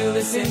dear Sue,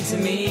 listen to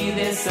me,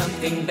 there's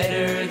something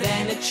better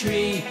than a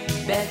tree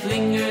that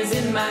lingers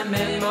in my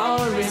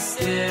memory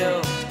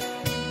still.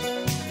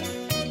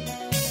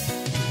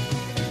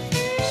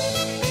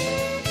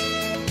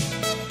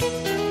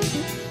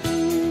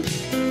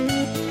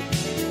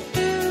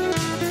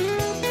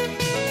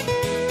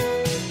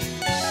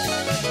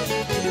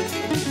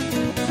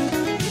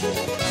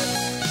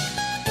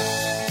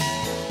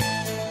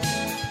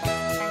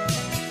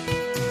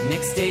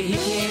 Next day he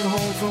came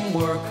home from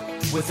work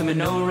with a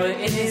menorah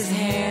in his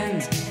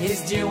hand.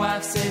 His dear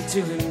wife said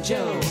to him,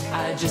 Joe,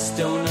 I just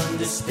don't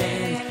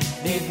understand.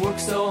 They've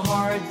worked so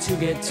hard to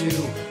get to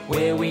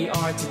where we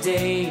are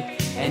today,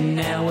 and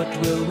now what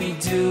will we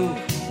do?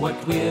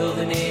 What will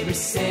the neighbors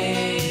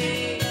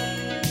say?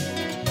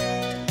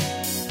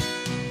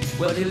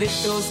 Well, he lit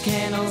those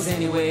candles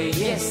anyway.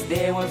 Yes,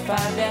 there were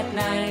 5 that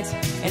night,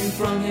 and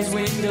from his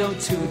window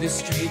to the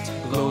street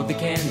glowed the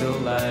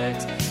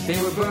candlelight. They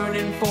were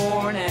burning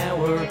for an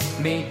hour,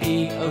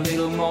 maybe a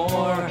little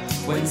more,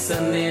 when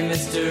suddenly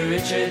Mr.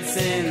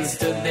 Richardson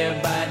stood there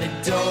by the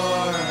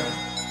door.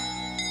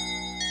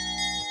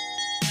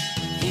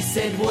 He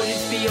said, would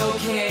it be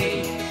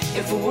okay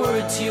if a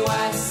word to you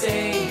I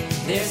say?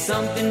 There's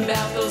something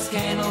about those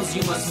candles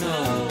you must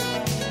know.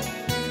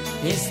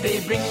 Yes, they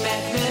bring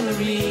back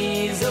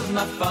memories of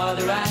my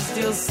father I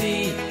still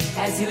see,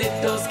 as he lit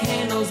those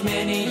candles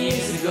many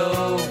years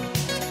ago.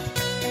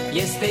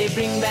 Yes, they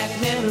bring back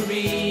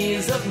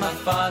memories of my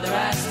father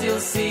I still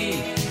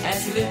see,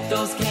 as he lit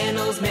those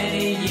candles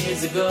many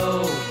years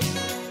ago.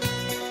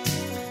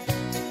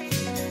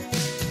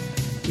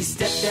 He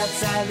stepped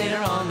outside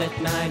later on that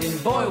night, and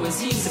boy was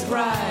he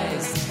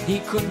surprised. He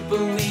couldn't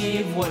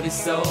believe what he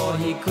saw,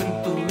 he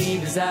couldn't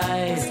believe his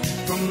eyes.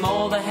 From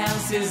all the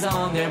houses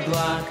on their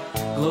block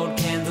glowed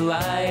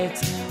candlelight,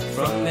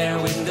 from their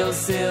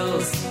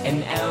windowsills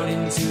and out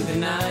into the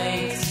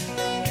night.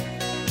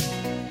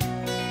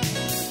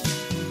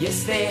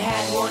 Yes, they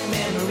had one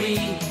memory,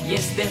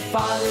 yes, their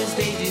fathers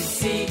they did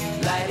see,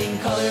 lighting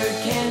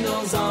colored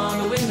candles on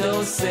the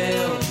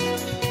windowsill.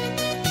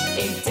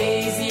 8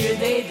 days a year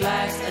they'd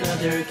light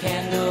another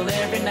candle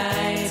every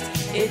night.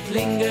 It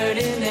lingered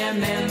in their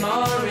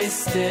memories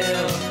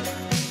still.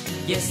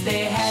 Yes,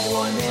 they had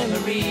one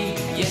memory,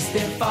 yes,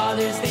 their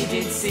fathers they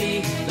did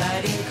see,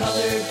 lighting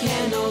colored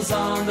candles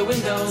on the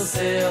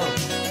windowsill.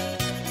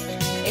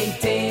 8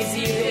 days a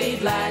year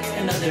they'd light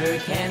another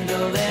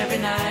candle every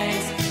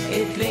night.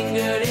 It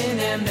lingered in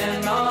their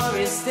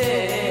memories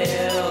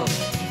still.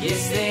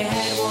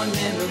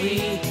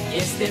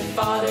 their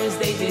fathers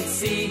they did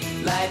see,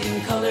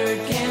 lighting colored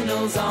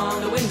candles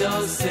on the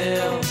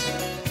windowsill.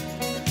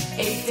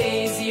 8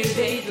 days a year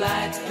they'd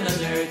light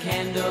another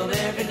candle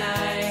every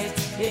night.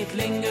 It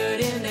lingered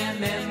in their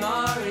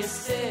memories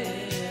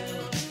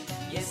still.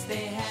 Yes,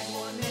 they had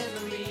one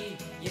memory.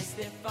 Yes,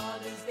 their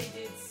fathers they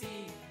did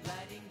see,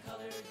 lighting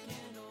colored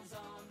candles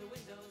on the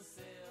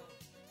windowsill.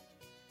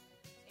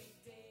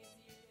 8 days a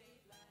year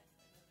they'd light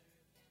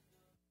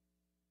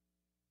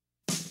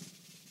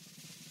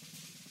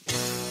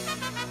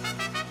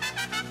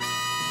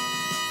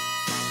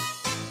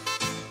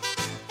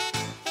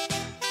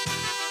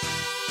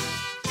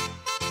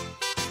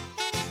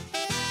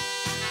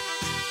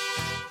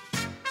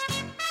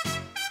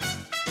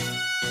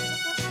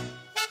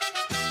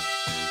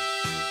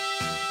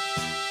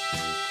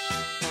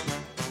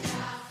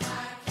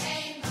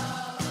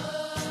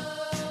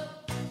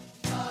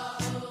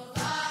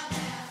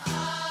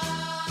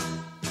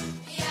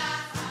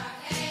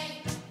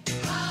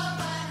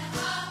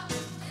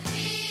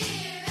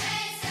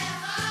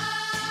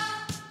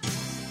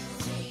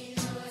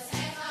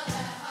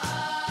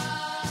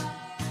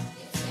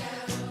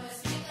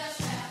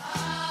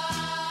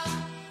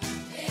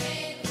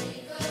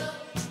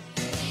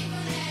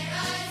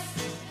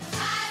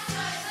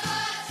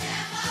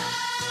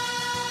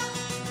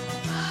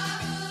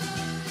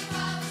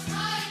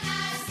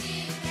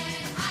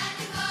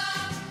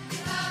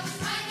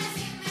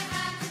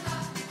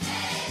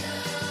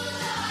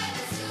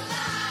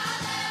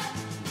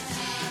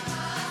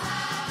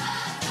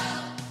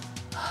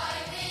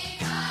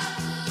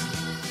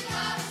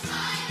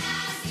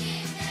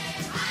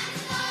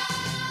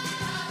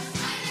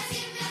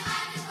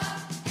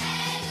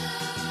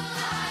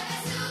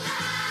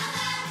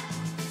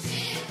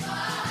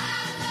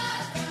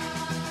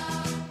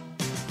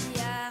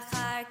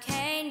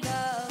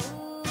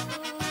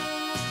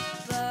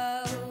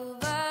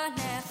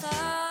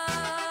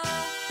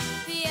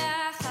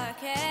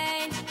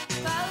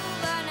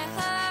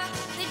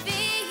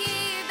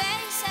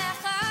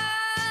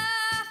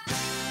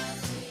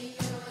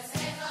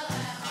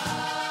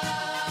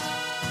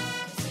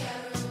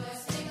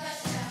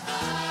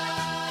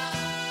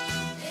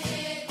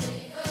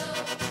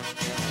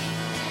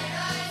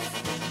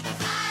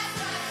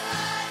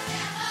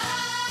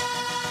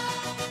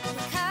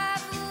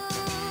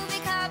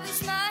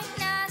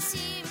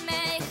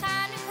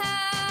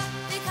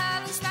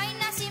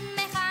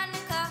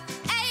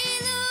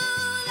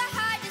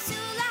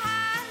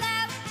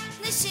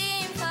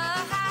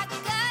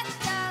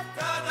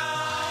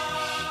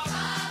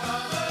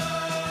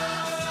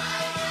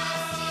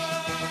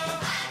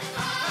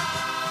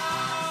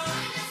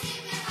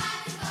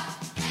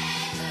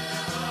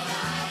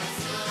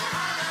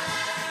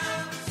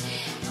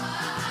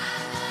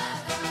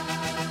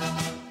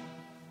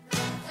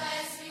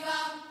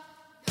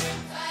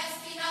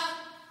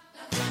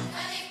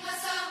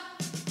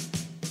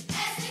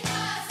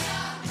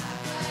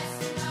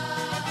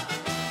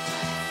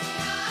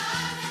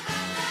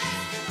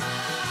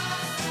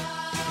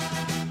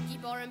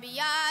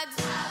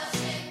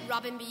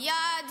Robin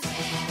biyad,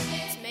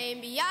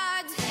 Tmeim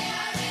biyad,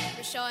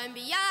 Rishoim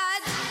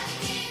biyad.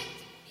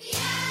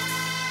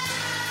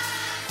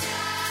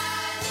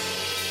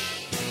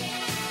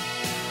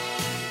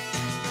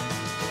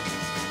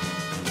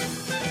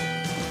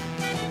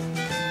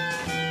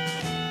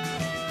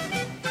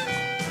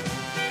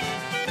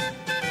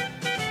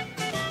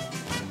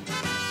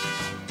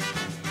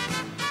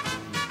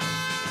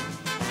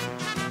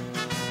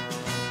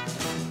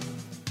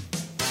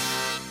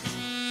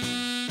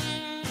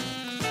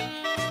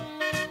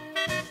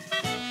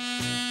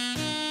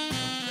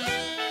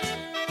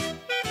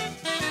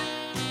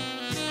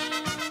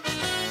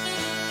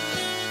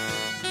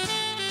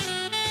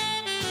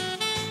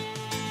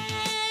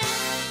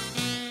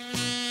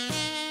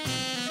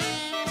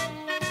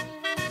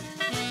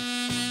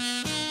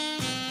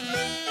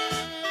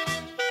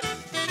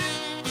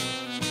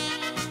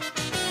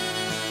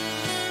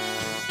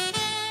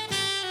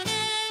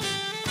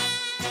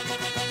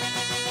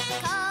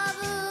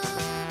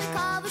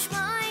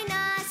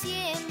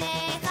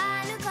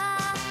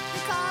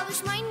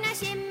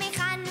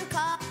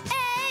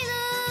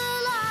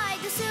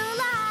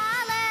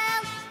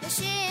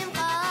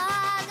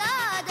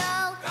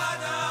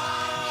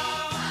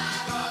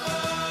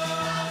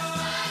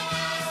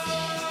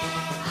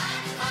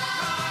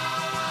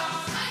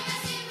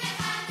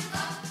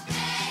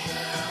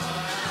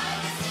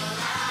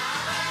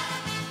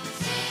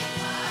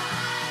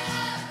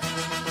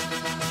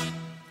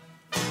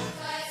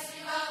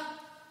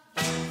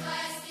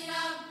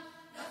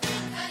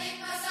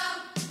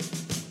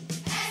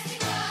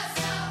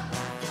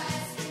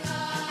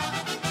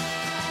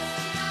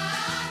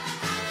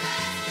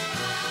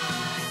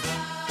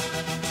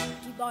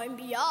 Run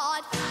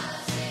beyond,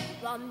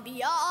 run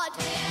beyond,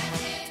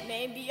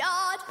 Tmeim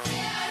beyond,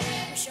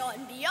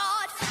 Rishoim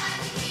beyond.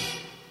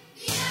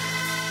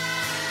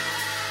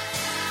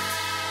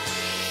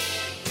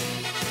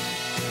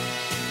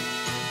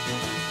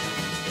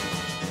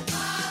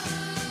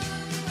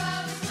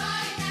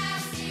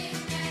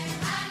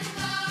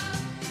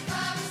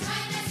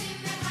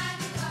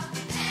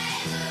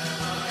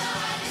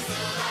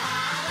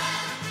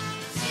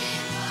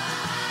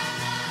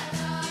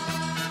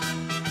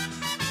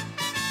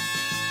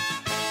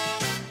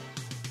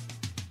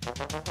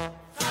 Those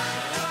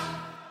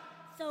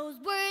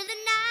were the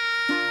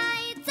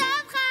nights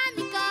of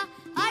Chanukah.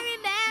 I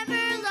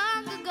remember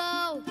long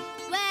ago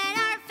when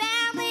our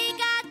family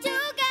got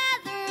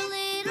together,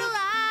 little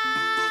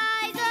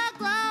eyes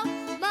aglow,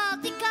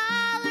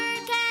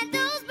 multicolored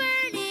candles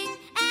burning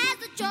as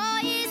the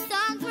joyous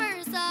songs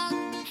were sung.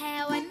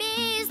 How I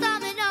miss the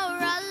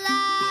menorah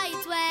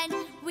lights when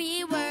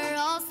we were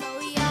all so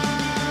young.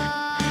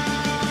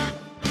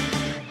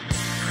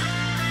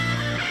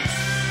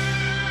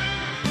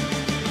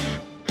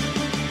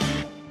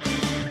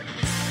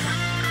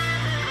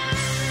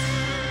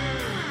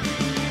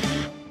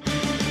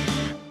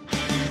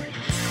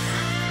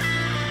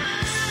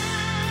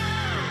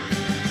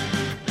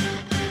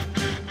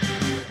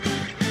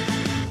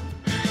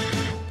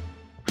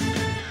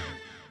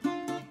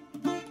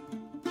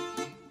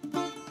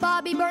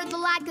 Bobby burned the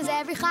light 'cause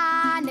every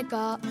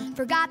Hanukkah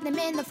forgot them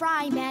in the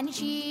frying pan each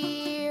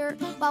year.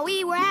 While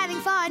we were having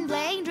fun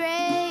playing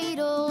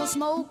dreidel,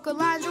 smoke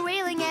alarms were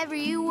wailing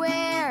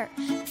everywhere.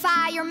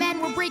 Firemen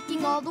were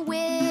breaking all the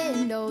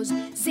windows.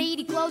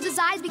 Zadie closed his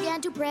eyes,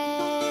 began to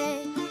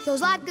pray.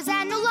 Those latkes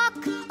had no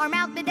luck, our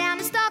mouth bit down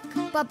and stuck,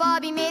 but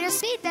Bobby made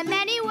us eat them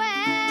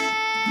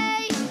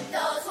anyway.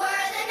 Those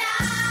were the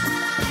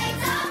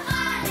nights of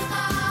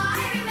Hanukkah.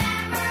 I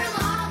remember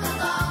long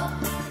ago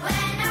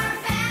when our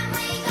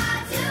family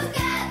got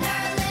together,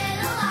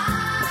 little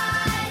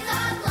eyes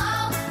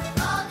aglow,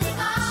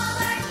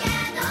 multicolored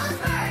candles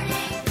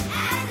burning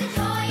as the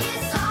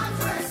joyous songs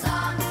were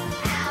sung.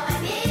 How I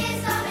miss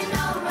the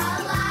menorah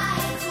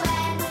lights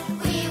when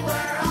we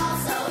were all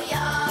so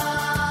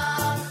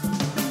young.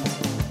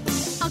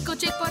 Uncle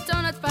Jake bought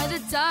donuts by the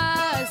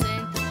dozen.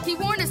 He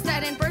warned us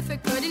that in birth we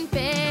couldn't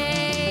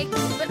bake.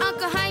 But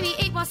Uncle Jaime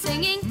ate while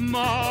singing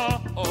Ma.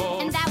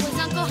 And that was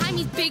Uncle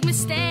Jaime's big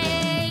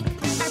mistake.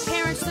 Our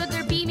parents stood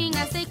there beaming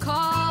as they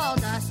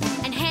called us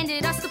and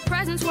handed us the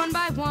presents one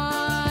by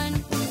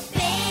one.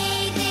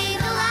 Fading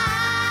the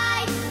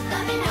light, the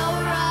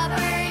menorah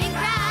burning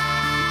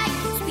bright,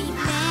 sweet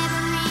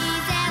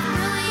memories as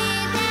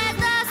brilliant as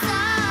the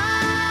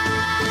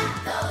sun.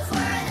 Those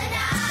were the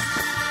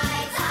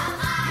nights of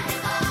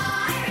Hanukkah.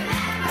 I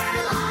remember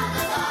long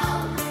ago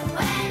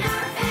when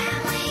our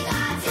family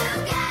got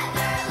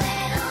together,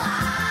 little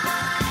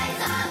eyes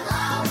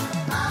aglow,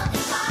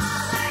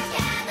 multicolored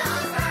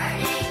candles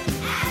burning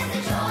as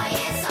the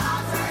joyous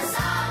songs were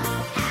sung.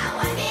 How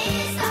I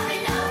miss the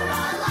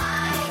menorah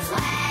lights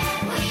when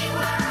we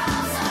were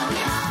all so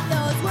young.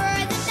 Those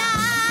were the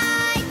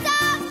nights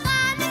of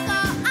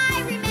Hanukkah. I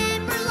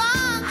remember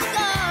long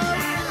ago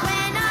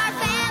when our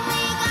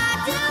family got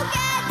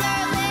together,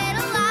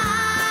 little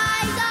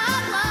eyes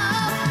aglow,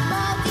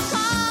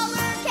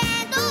 multicolored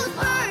candles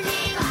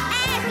burning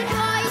as the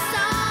joyous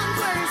songs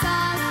were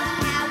sung.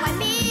 How I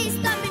miss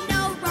the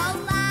menorah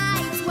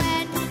lights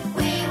when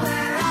we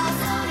were all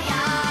so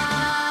young.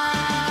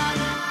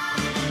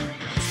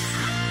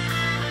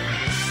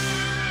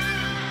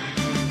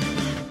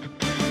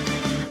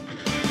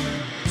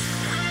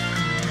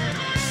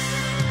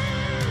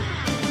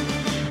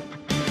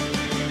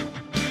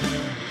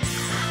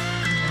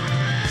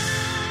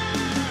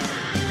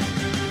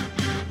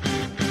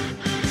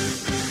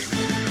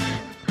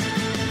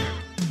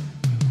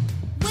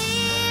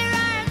 Where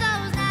are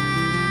those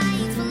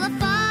nights full of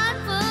fun,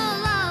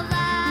 full of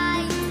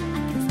light?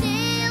 I can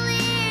still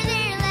hear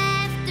their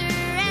laughter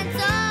and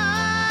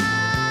song.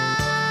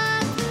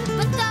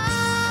 But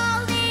though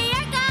they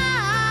are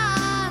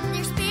gone,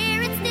 their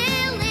spirit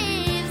still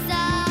lives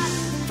on.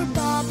 For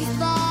Bobby's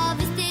love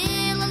is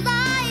still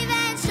alive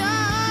and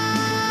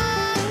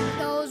strong.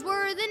 Those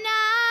were the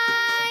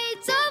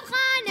nights of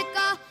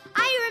Hanukkah.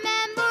 I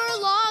remember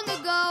long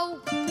ago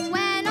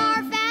when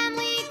our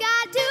family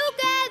got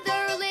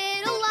together,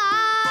 little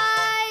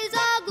eyes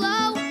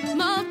aglow,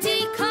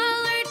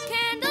 Multicolored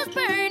candles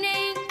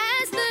burning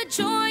as the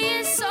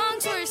joyous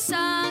songs were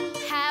sung.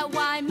 How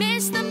I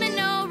miss the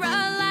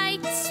menorah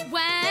lights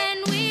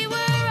when we were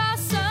all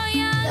so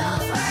young.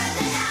 Those were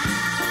the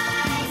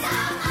nights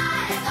of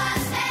Hanukkah,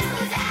 spent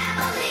with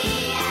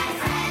family and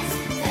friends,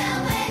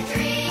 filled with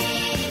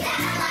dreams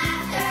and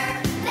laughter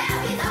that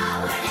we thought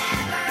would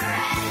never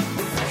end.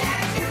 So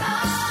cherish your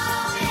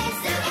moments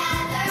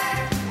together,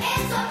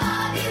 it's what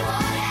Bobby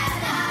would have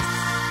done.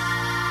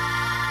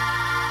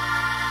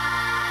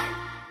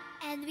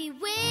 And we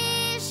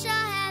wish a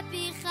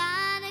happy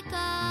Hanukkah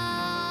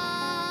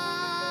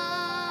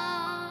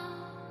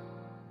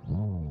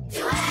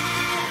to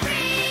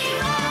everyone.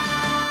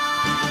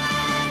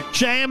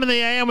 JM in the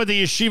AM with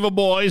the Yeshiva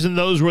Boys, and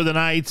those were the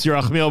nights. Your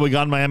Achmiel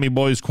Begun Miami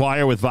Boys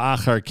Choir with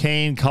Va'achar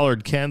Kane.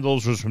 Colored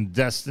Candles was from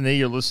Destiny.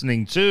 You're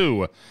listening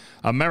to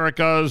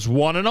America's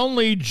one and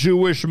only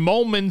Jewish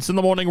Moments in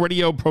the Morning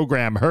radio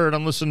program, heard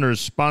on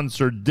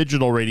listeners-sponsored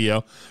digital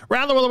radio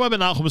around the world web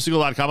at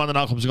NachumSegal.com, on the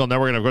Nachum Segal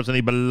Network, and of course on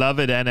the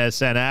beloved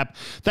NSN app.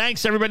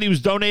 Thanks to everybody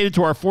who's donated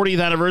to our 40th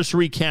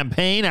anniversary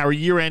campaign. Our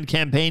year-end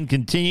campaign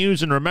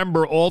continues, and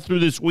remember, all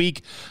through this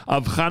week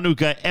of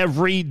Chanukah,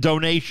 every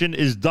donation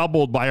is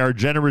doubled by our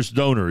generous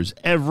donors.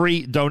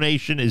 Every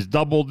donation is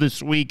doubled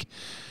this week.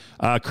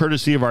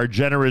 courtesy of our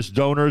generous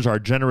donors, our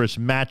generous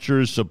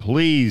matchers. So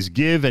please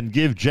give and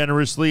give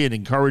generously and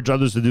encourage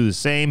others to do the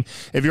same.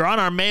 If you're on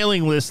our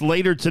mailing list,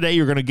 later today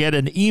you're going to get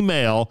an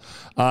email,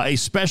 a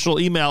special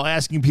email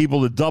asking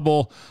people to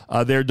double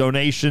their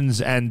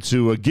donations and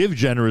to give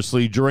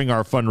generously during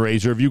our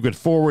fundraiser. If you could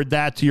forward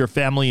that to your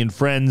family and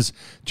friends,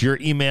 to your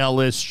email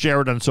list,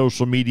 share it on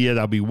social media,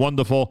 that would be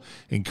wonderful.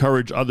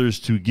 Encourage others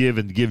to give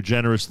and give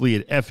generously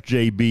at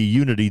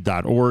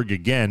fjbunity.org.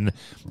 Again,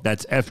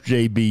 that's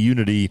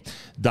fjbunity.org.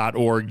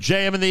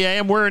 JM in the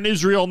AM, we're in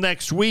Israel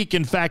next week.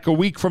 In fact, a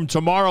week from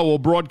tomorrow, we'll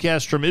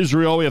broadcast from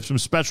Israel. We have some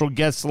special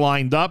guests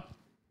lined up,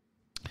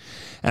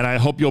 and I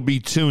hope you'll be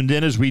tuned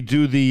in as we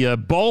do the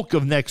bulk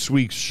of next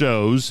week's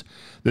shows,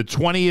 the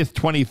 20th,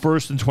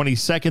 21st, and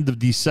 22nd of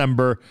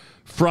December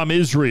from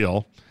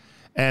Israel.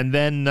 And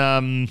then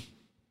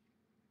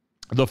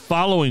the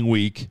following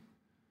week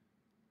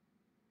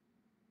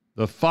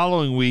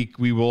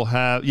we will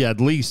have,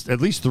 at least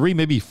 3,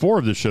 maybe 4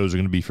 of the shows are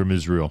going to be from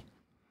Israel.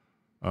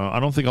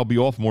 I don't think I'll be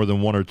off more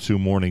than 1 or 2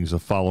 mornings the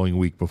following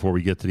week before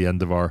we get to the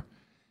end of our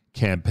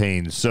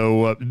campaign.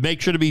 So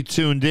make sure to be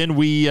tuned in.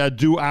 We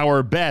do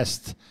our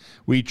best.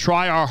 We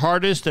try our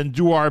hardest and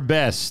do our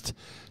best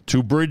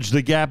to bridge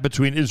the gap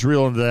between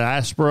Israel and the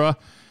diaspora.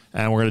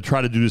 And we're going to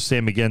try to do the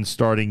same again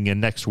starting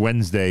next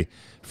Wednesday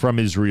from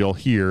Israel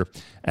here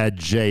at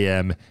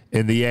JM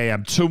in the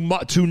AM.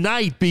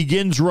 Tonight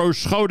begins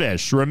Rosh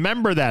Chodesh.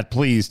 Remember that,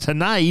 please.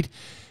 Tonight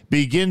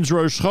begins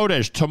Rosh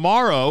Chodesh.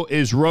 Tomorrow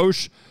is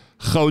Rosh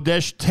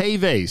Chodesh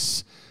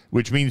Teves,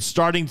 which means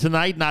starting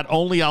tonight, not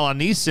only Al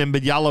Anisim,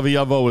 but Yalav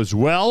Yavo as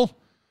well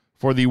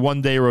for the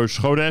one-day Rosh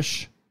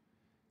Chodesh.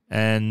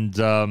 And,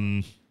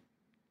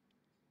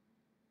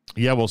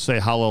 we'll say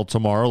Hallel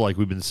tomorrow like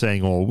we've been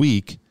saying all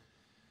week.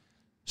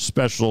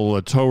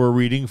 Special Torah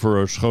reading for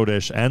Rosh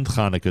Chodesh and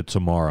Chanukah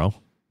tomorrow.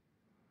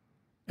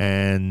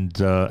 And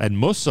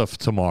Musaf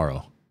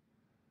tomorrow.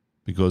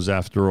 Because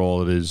after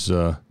all, it is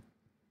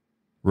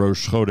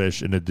Rosh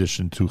Chodesh in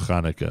addition to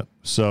Chanukah.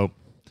 So,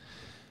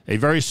 a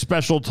very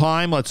special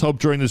time. Let's hope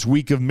during this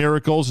week of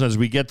miracles, and as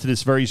we get to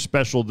this very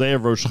special day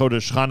of Rosh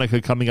Chodesh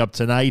Chanukah coming up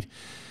tonight,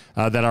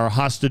 that our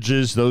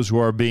hostages, those who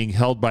are being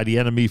held by the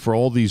enemy for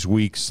all these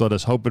weeks, let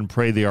us hope and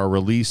pray they are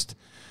released.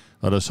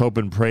 Let us hope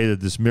and pray that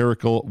this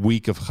miracle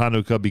week of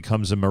Chanukah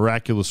becomes a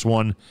miraculous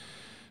one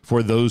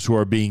for those who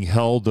are being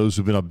held, those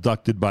who have been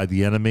abducted by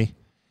the enemy.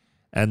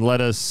 And let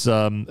us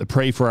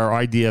pray for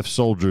our IDF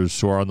soldiers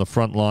who are on the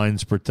front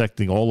lines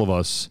protecting all of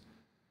us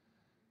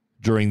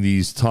during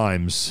these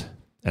times.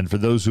 And for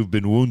those who've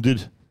been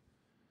wounded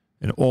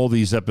in all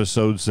these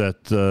episodes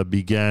that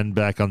began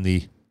back on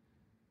the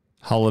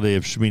holiday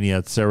of Shmini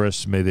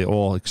Atzeres, may they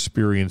all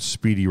experience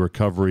speedy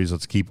recoveries.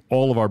 Let's keep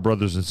all of our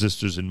brothers and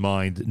sisters in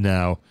mind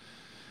now.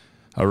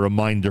 A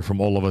reminder from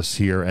all of us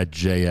here at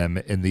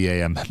JM in the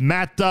AM.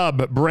 Matt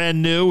Dubb,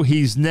 brand new.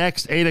 He's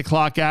next, 8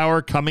 o'clock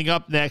hour. Coming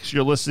up next,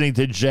 you're listening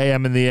to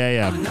JM in the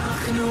AM.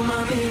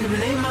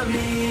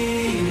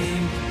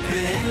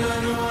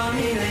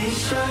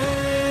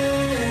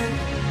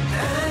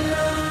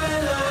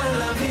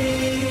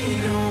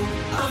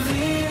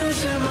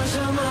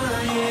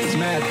 It's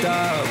Matt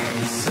Dubb.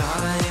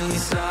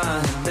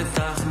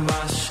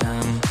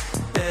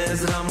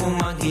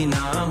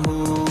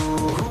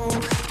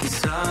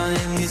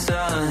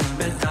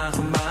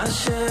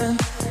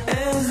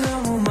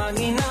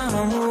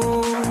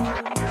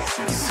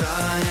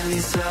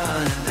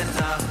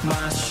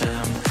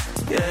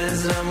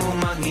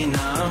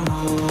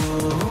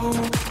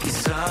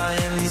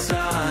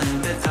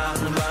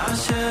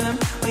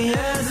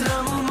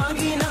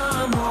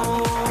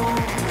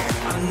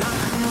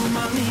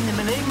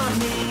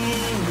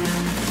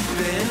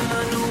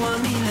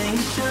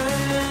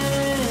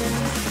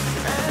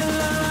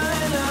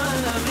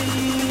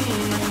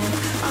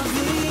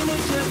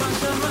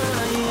 Summer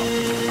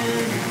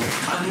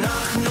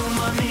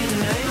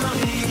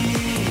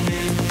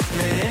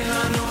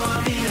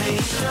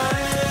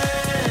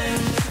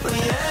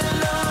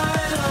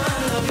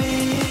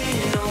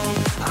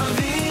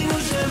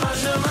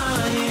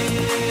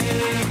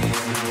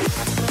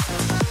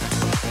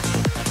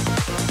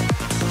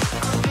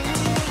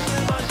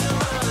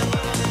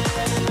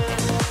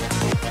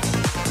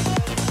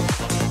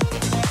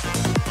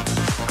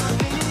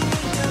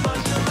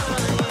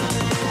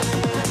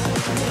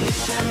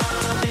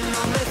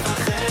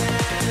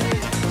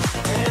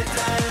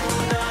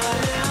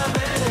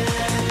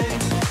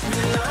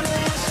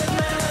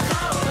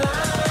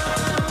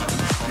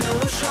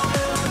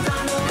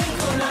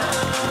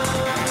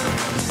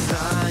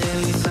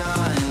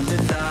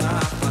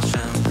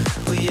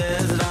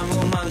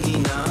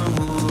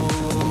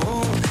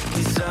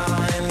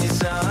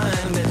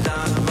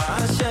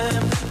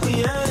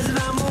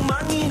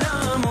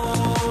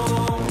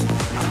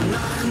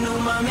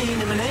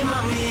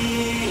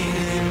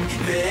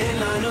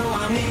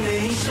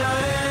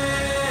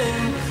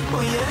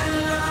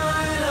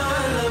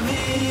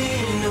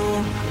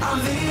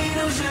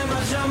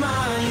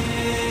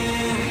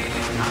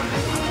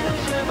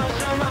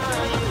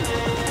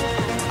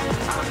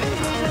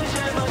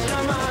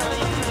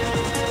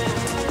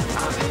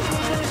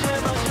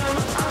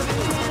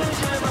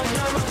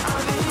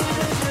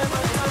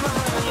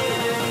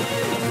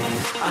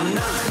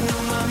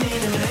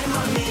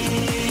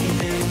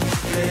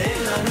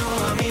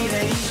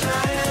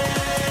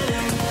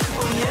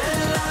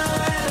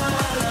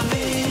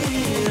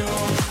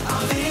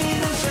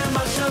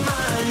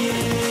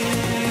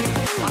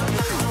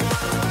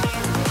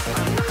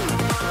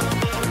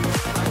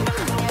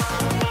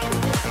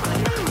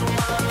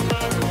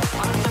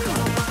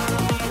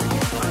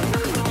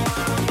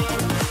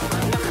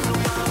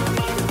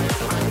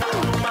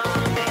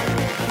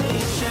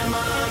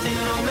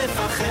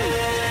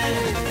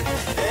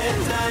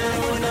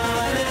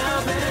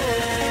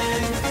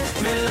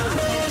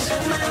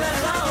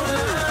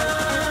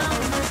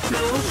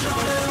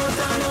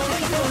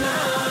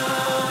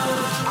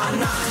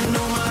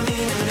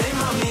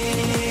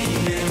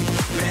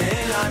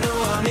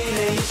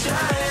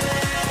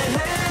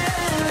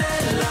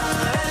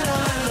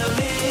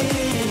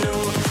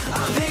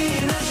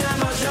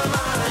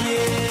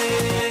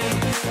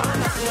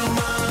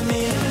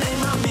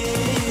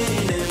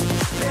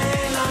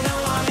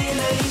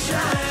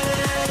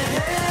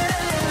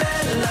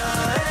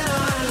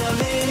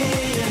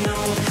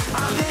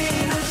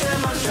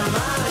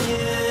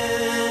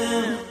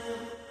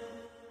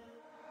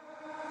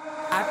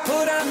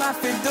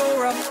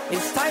Torah.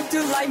 It's time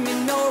to light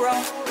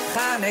menorah.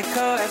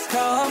 Chanukah has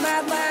come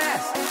at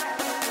last.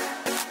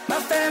 My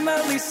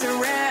family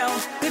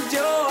surround the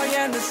joy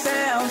and the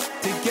sound.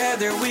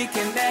 Together we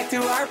connect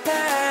to our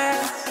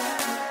past.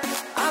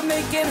 I'm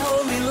making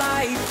holy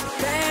light,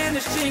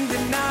 vanishing the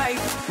night.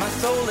 My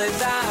soul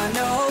is on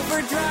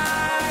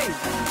overdrive.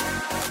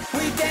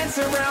 We dance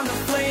around the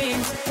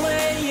flames,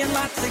 playing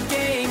lots of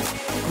games,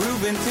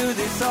 grooving to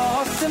this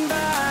awesome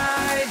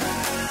vibe.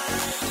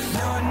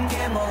 Nun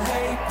Gimel,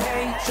 hey,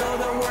 hey, show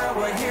the world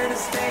we're here to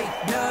stay.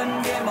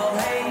 Nun Gimel,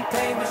 hey,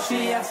 hey,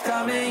 Mashiach's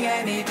coming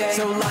any day.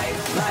 So light,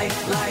 light,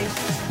 light,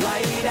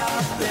 light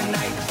up the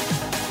night.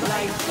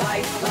 Light,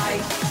 light,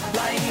 light,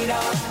 light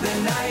up the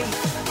night.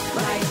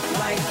 Light,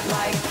 light,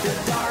 light, the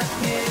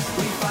darkness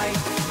we fight.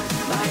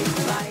 Light,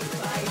 light,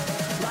 light,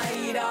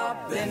 light up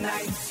the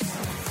night.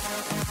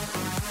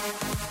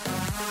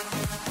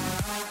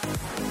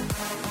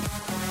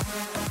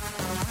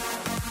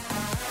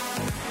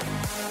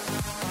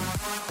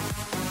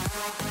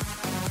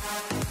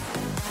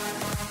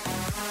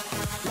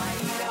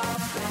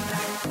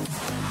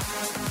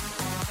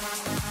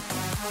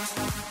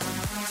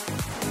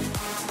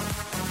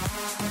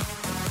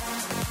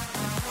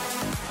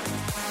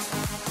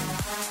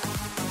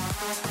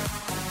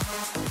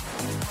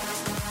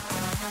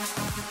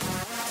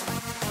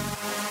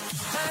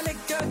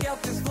 Chanukah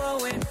guilt is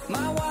flowing,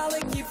 my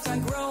wallet keeps on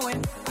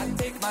growing. I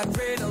take my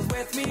dreidels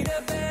with me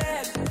to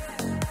bed.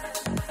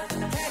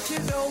 Cash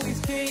is always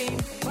king,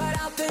 but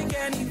I'll take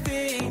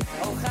anything.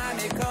 Oh,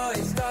 Chanukah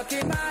is stuck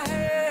in my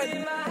head.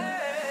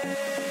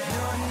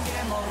 Nun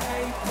Gimel,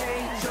 hey, hey,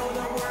 show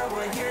the world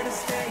we're here to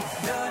stay.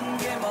 Nun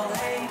Gimel,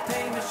 hey,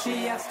 hey,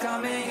 Mashiach's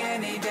coming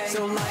any day.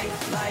 So light,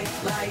 light,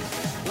 light,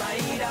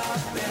 light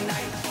up the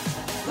night.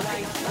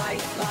 Light,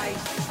 light, light,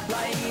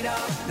 light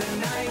up the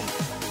night.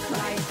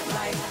 Light,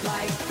 light,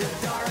 light, the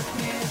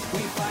darkness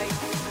we fight.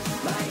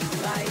 Light,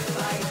 light,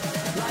 light,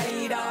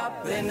 light up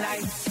the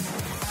night.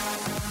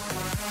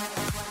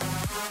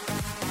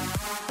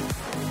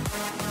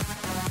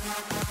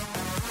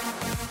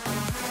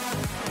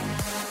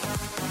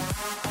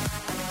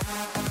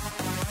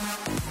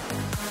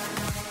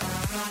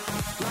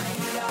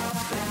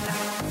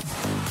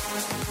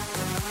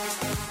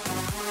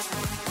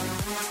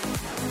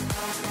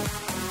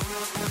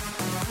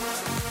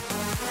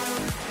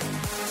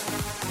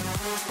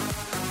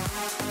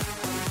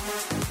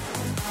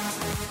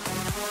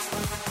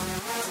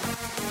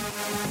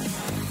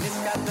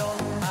 Niskadol,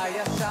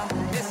 Hayasham,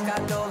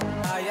 Niskadol,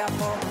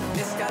 Hayapo,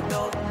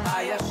 Niskadol,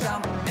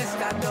 Hayasham,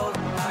 Niskadol,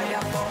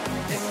 Hayapo,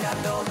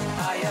 Niskadol,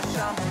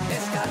 Hayasham,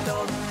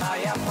 Niskadol,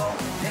 Hayapo,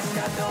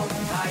 Niskadol,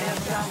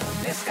 Hayasham,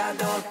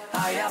 Niskadol,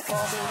 Hayapo.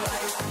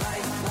 Light,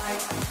 light,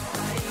 light,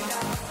 light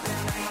up the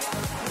night.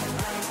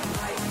 Light,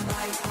 light,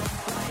 light,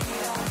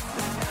 light up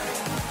the night.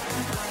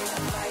 Light,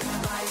 light,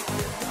 light,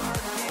 the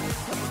darkness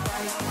we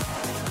fight.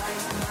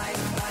 Light,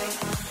 light, light,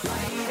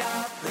 light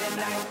up the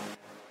night.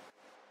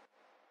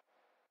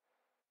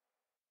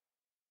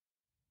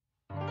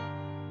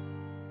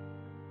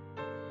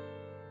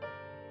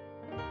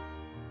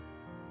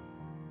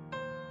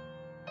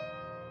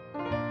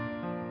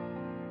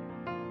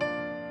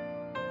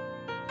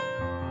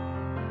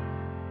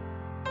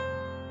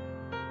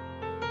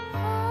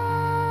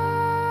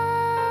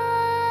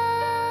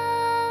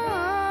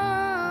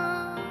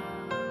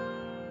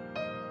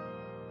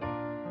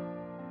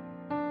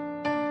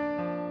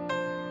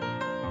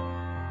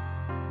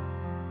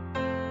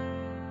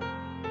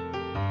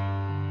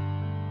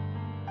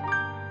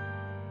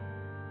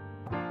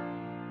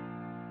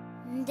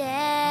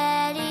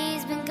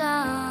 Daddy's been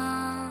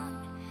gone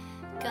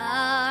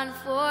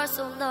for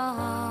so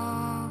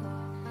long.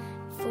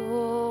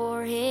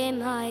 For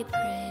him I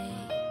pray.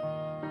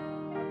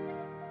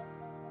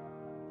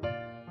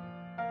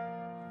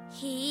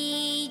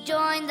 He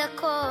joined the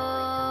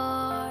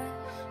corps,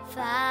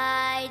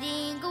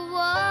 fighting a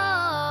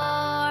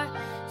war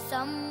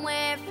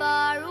somewhere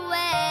far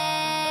away.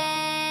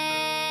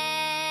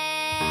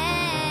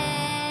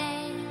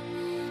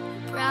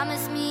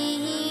 Promised me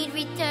he'd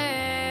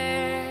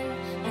return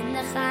when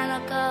the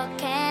Chanukah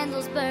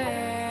candles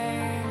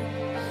burn.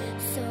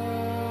 So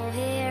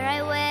here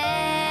I wait.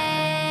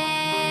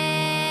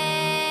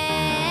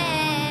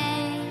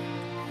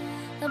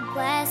 The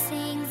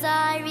blessings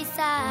I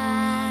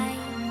recite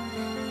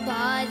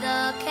by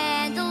the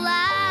candlelight,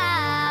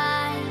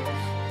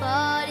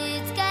 but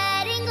it's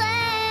getting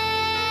late.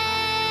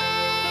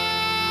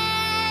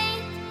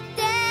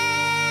 Daddy,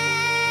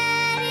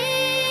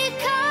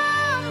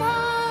 come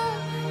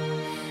home,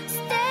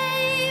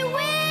 stay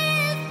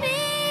with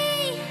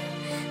me.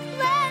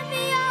 Let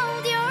me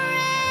hold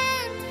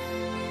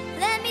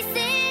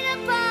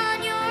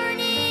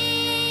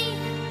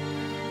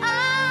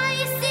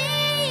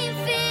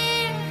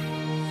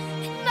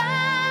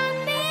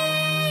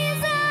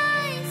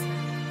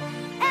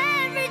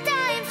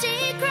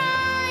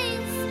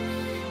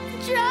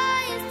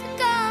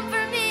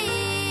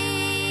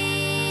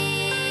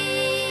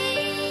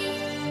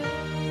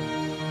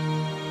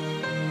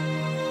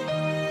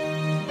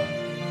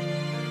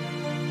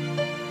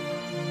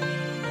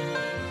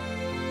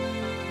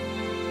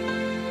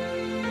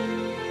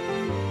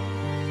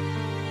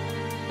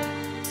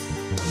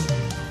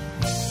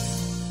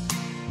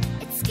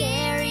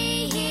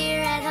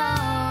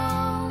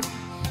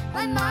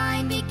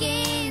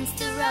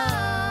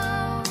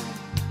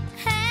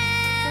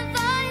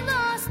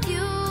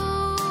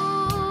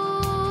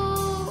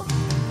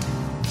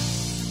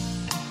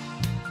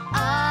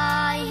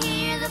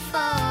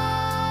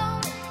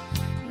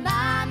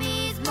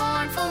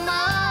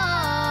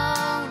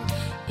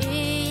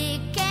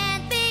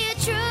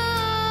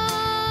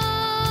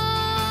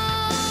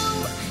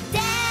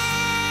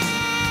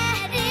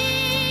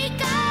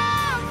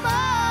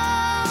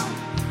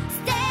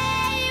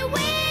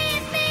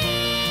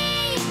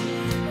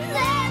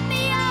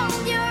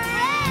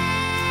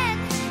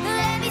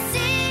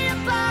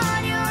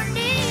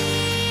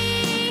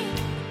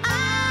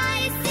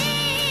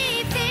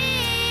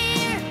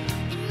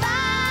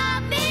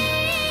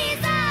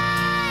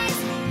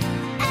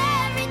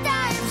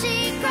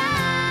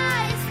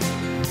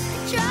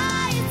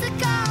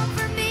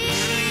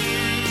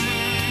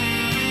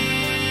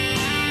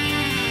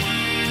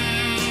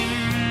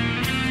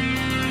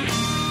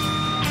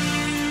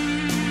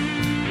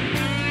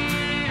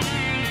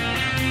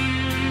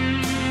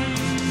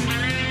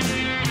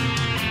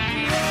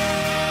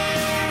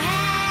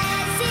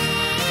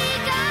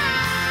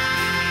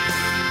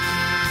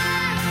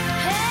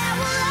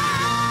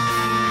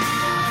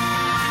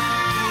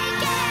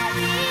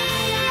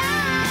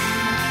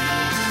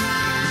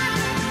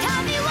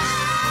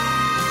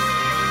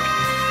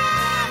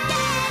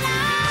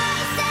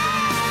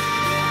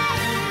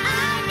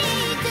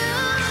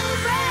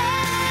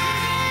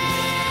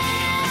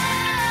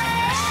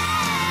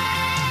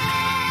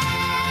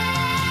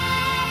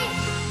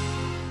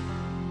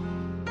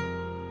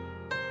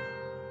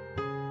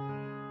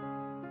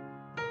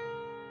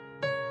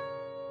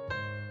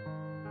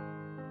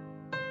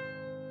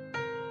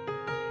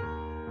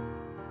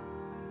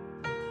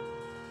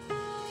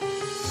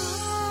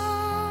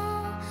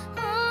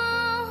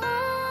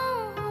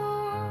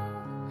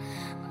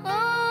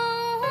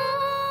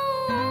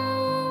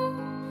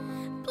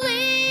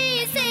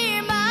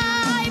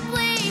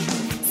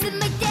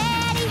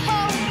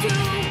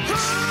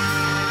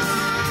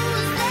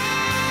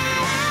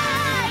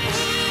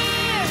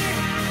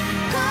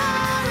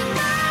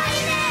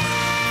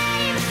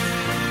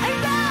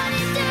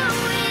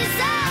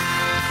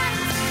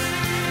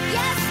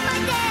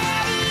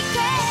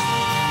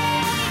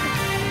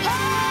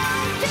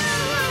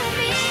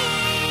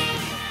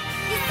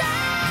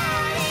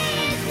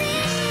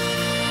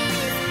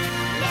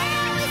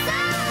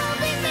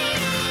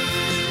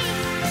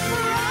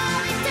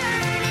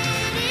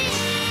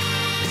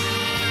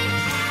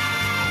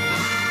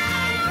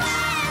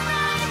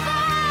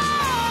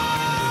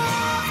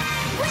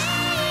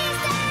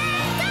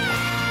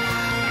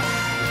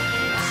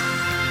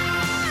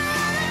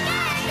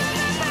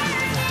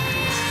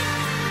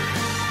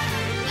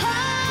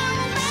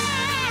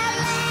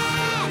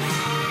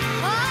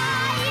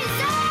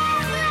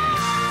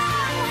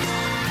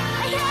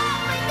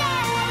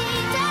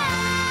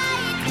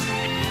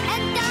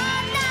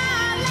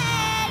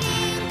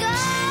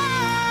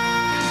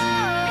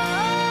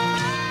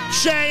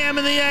JM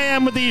in the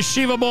AM with the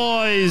Yeshiva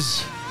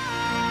Boys.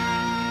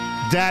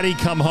 Daddy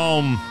Come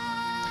Home.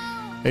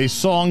 A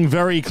song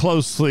very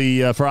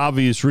closely, for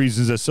obvious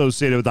reasons,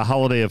 associated with the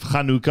holiday of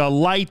Chanukah.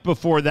 Light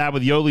before that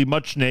with Yoli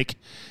Muchnik.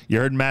 You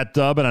heard Matt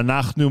Dubb and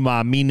Anachnu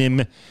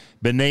Ma'aminim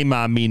B'nei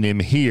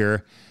Ma'aminim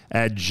here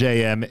at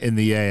JM in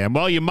the AM.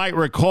 Well, you might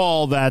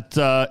recall that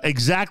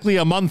exactly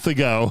a month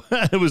ago,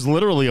 it was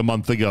literally a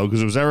month ago,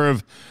 because it was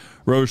Erev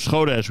Rosh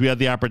Chodesh, we had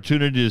the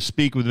opportunity to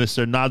speak with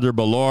Mr. Nader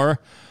Bolour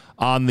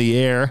on the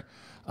air.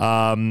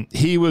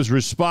 He was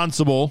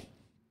responsible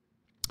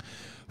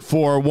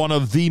for one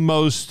of the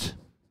most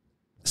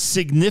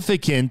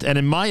significant and,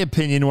 in my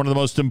opinion, one of the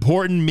most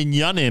important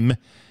minyanim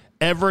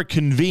ever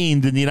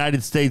convened in the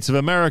United States of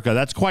America.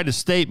 That's quite a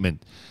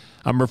statement.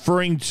 I'm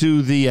referring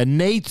to the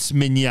Nates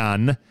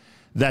minyan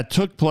that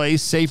took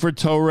place, Sefer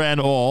Torah and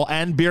all,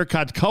 and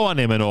Birkat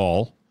Kohanim and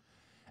all,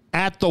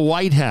 at the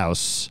White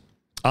House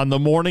on the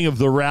morning of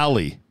the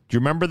rally. Do you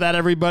remember that,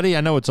 everybody?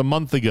 I know it's a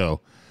month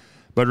ago.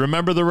 But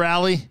remember the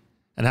rally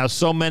and how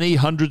so many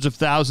hundreds of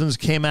thousands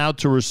came out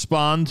to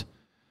respond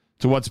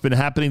to what's been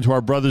happening to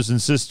our brothers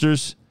and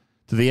sisters,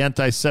 to the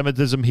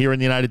anti-Semitism here in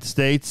the United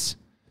States?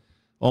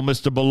 Well,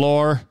 Mr.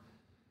 Bolour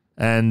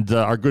and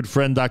our good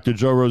friend Dr.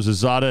 Joe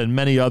Rosazada and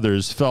many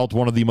others felt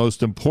one of the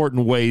most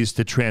important ways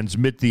to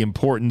transmit the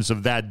importance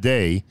of that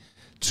day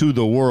to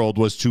the world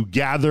was to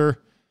gather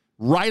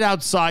right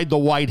outside the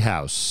White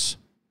House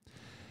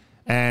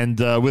and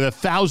with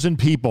 1,000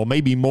 people,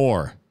 maybe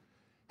more,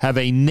 have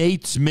a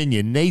Nates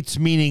minyan, Nates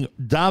meaning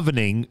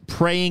davening,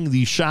 praying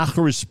the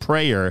Shacharis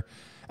prayer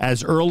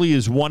as early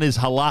as one is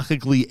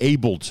halachically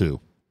able to,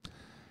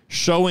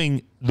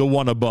 showing the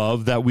one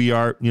above that we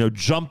are,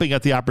 jumping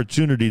at the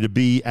opportunity to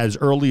be as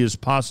early as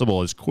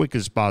possible, as quick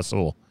as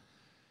possible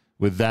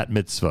with that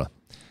mitzvah.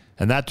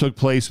 And that took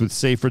place with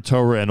Sefer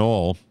Torah and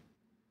all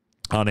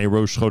on a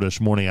Rosh Chodesh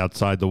morning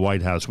outside the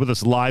White House. With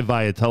us live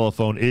via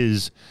telephone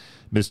is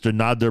Mr.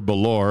 Nader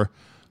Bolour,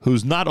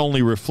 who's not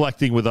only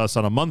reflecting with us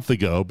on a month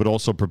ago, but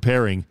also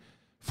preparing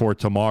for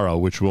tomorrow,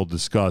 which we'll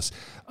discuss.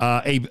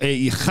 A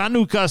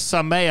Chanukah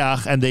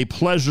Sameach, and a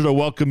pleasure to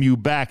welcome you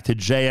back to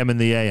JM in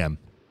the AM.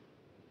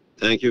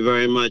 Thank you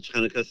very much.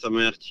 Chanukah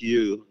Sameach to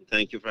you.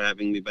 Thank you for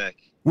having me back.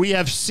 We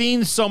have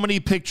seen so many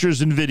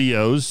pictures and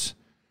videos.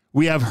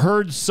 We have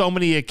heard so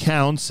many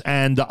accounts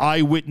and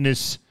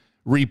eyewitness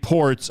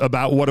reports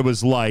about what it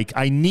was like.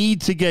 I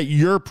need to get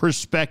your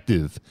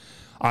perspective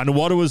on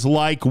what it was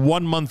like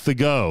 1 month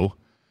ago,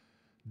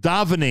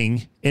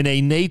 davening in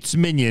a Nates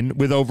minyan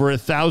with over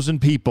 1,000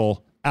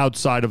 people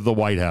outside of the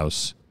White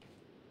House.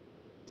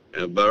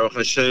 Baruch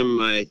Hashem,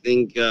 I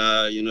think,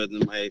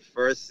 my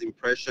first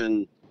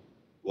impression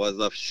was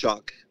of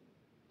shock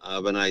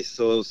when I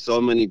saw so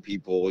many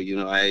people.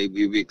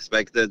 We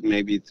expected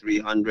maybe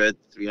 300,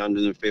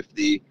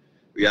 350.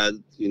 We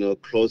had,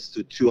 close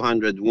to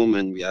 200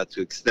 women. We had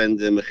to extend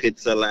the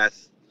mechitza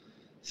last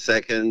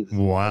second.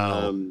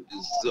 Wow.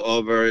 It's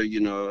over,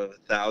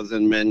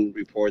 1,000 men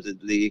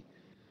reportedly.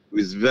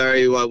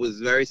 What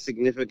was very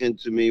significant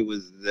to me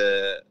was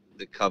the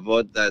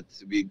kavod that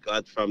we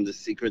got from the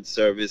Secret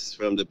Service,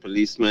 from the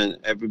policemen.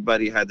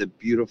 Everybody had a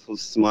beautiful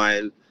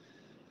smile.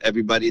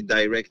 Everybody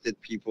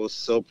directed people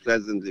so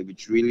pleasantly,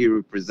 which really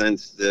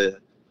represents the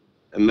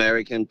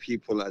American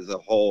people as a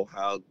whole,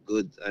 how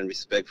good and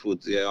respectful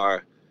they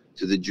are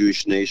to the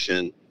Jewish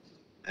nation.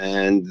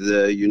 And,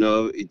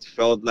 it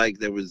felt like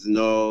there was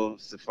no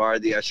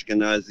Sephardi,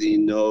 Ashkenazi,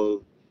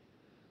 no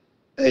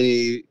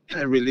any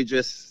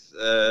religious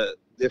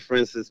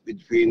differences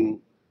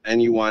between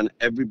anyone.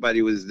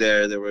 Everybody was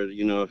there. There were,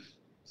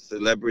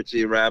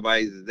 celebrity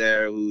rabbis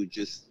there who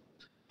just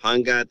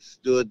hung out,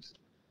 stood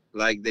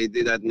like they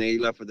did at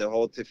Neila for the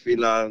whole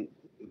tefillah.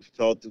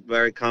 Felt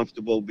very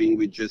comfortable being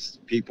with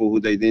just people who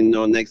they didn't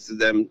know next to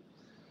them.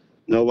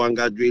 No one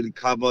got really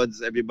covered.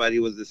 Everybody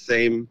was the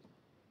same.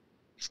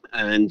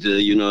 And,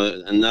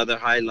 another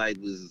highlight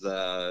was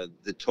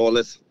the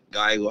tallest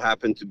guy who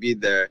happened to be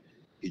there.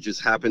 He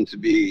just happened to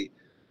be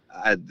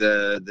at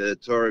the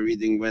Torah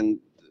reading when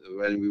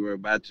we were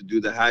about to do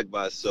the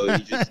Hagbah. So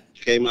he just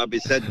came up. He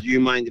said, "Do you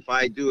mind if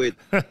I do it?"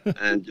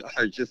 And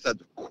I just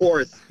said, "Of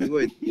course, do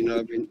it."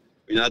 We're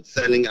not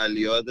selling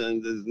aliyot,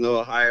 and there's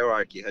no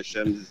hierarchy.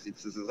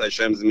 This is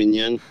Hashem's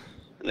minyan,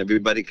 and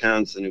everybody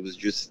counts. And it was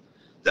just,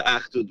 the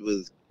achdut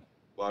was,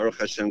 Baruch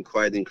Hashem,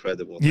 quite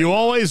incredible. You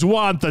always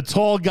want the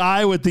tall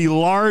guy with the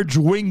large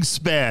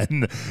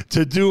wingspan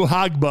to do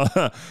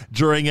Hagbah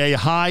during a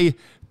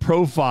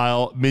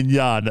high-profile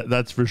minyan,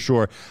 that's for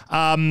sure.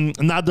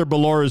 Nader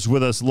Bolour is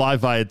with us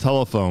live via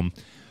telephone.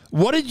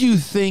 What did you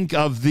think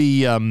of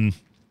the...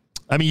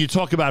 you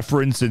talk about,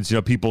 for instance,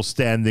 people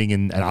standing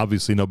and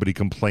obviously nobody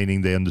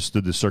complaining. They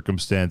understood the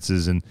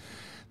circumstances and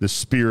the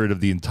spirit of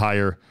the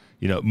entire,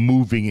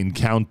 moving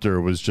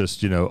encounter was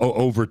just,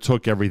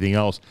 overtook everything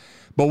else.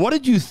 But what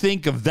did you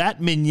think of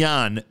that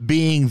minyan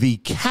being the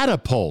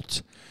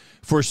catapult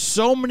for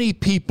so many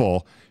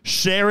people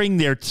sharing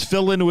their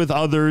tefillin with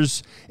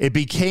others. It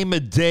became a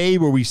day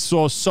where we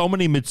saw so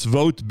many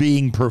mitzvot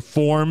being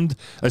performed,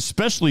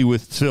 especially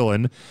with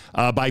tefillin,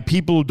 by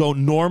people who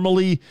don't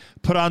normally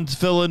put on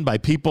tefillin, by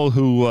people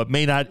who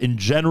may not in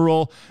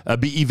general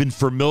be even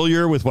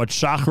familiar with what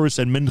Shacharis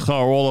and Mincha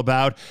are all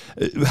about.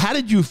 How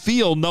did you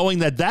feel knowing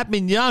that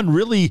minyan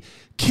really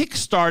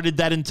kick-started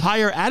that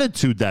entire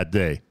attitude that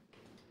day?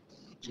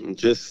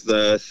 Just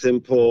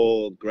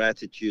simple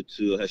gratitude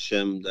to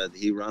Hashem that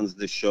he runs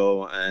the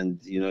show, and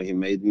he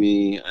made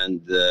me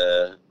and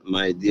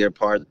my dear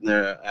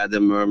partner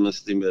Adam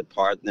Mermuslim a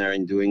partner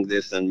in doing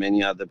this, and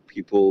many other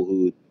people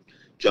who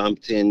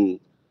jumped in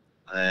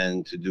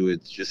and to do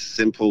it. Just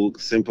simple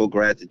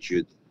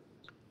gratitude.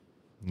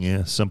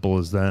 Yeah, simple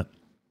as that.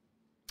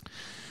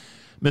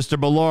 Mr.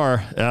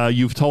 Bolour,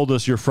 you've told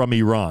us you're from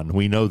Iran.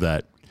 We know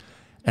that,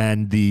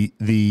 and the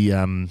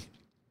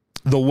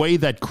way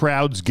that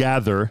crowds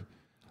gather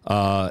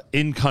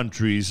in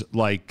countries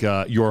like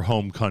your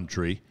home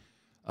country,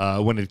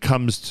 when it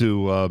comes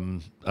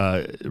to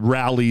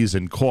rallies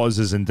and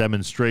causes and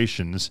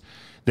demonstrations,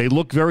 they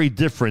look very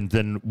different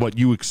than what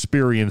you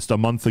experienced a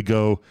month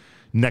ago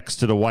next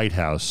to the White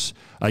House.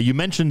 You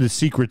mentioned the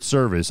Secret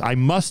Service. I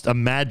must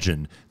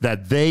imagine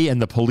that they and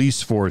the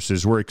police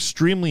forces were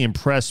extremely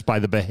impressed by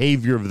the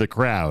behavior of the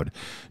crowd.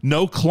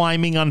 No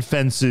climbing on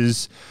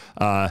fences,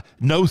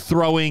 no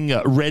throwing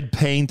red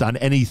paint on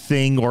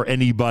anything or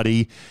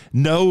anybody,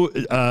 no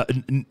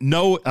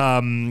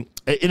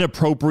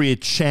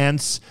inappropriate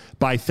chants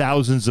by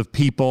thousands of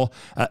people.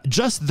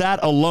 Just that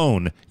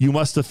alone, you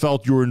must have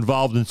felt you were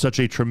involved in such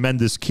a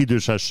tremendous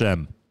Kiddush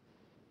Hashem.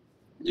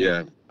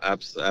 Yeah.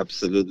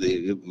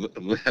 Absolutely.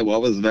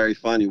 What was very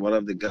funny, one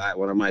of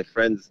my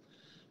friends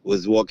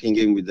was walking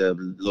in with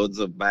loads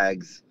of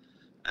bags,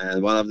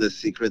 and one of the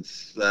Secret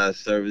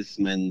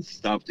Servicemen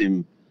stopped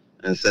him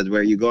and said,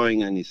 "Where are you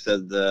going?" And he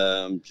said,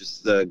 "I'm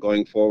just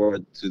going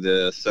forward to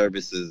the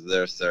services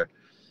there, sir."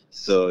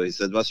 So he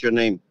said, "What's your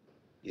name?"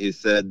 He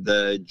said,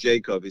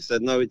 "Jacob." He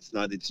said, "No, it's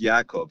not. It's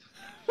Yaakov."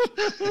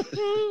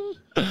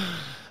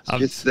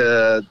 Just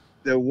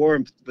the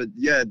warmth, but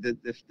yeah,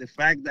 the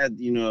fact that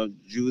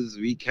Jews,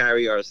 we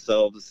carry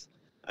ourselves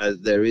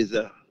as there is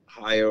a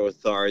higher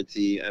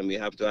authority, and we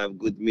have to have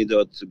good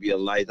midot to be a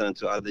light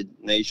unto other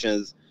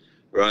nations,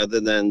 rather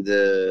than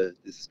the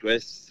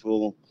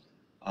disgraceful,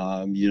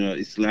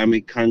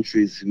 Islamic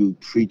countries who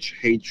preach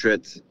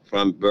hatred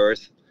from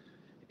birth,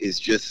 is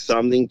just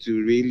something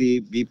to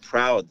really be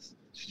proud.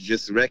 To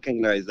just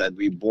recognize that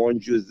we're born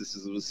Jews.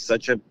 Was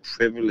such a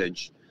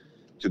privilege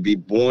to be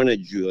born a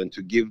Jew and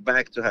to give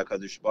back to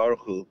HaKadosh Baruch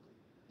Hu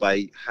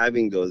by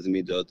having those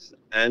midot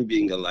and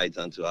being a light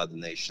unto other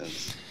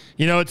nations.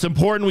 It's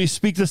important we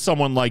speak to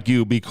someone like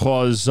you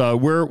because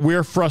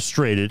we're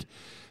frustrated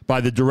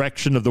by the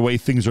direction of the way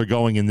things are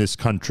going in this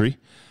country.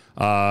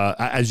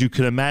 As you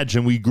can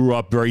imagine, we grew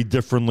up very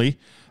differently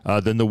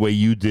than the way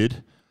you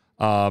did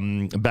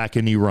back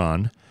in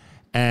Iran.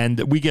 And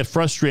we get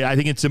frustrated. I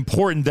think it's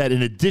important that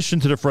in addition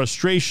to the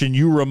frustration,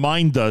 you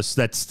remind us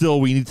that still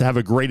we need to have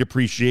a great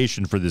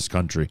appreciation for this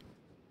country.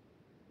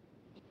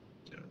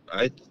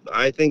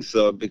 I think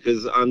so,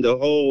 because on the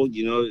whole,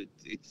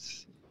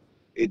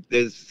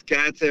 there's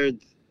scattered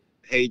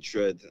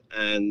hatred,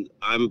 and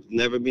I've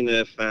never been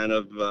a fan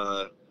of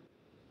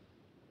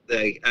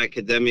the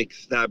academic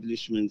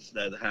establishments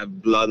that have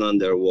blood on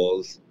their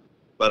walls.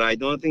 But I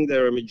don't think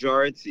they're a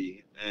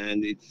majority,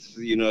 and it's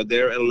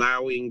they're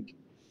allowing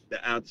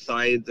the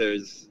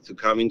outsiders to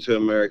come into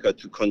America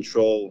to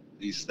control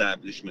the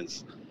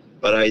establishments.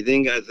 But I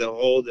think as a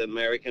whole, the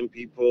American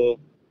people,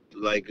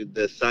 like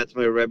the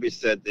Satmar Rebbe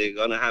said, they're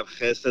going to have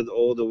chesed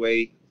all the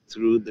way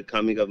through the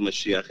coming of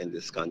Mashiach in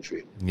this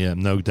country. Yeah,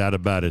 no doubt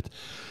about it.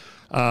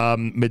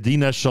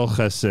 Medina Shel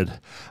Chesed.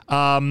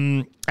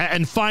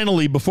 And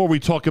finally, before we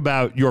talk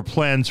about your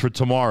plans for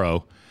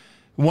tomorrow,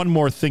 one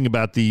more thing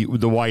about the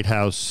White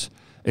House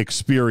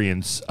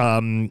experience.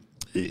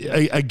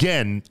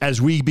 Again,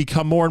 as we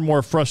become more and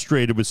more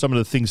frustrated with some of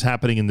the things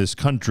happening in this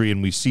country,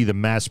 and we see the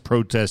mass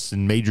protests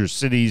in major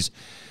cities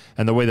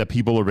and the way that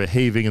people are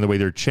behaving and the way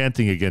they're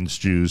chanting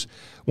against Jews,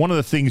 one of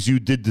the things you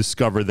did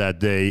discover that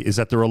day is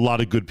that there are a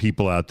lot of good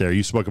people out there.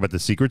 You spoke about the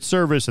Secret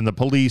Service and the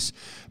police,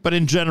 but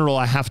in general,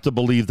 I have to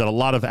believe that a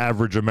lot of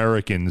average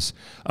Americans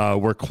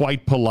were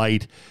quite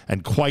polite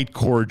and quite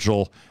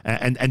cordial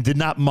and did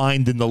not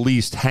mind in the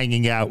least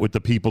hanging out with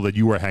the people that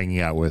you were hanging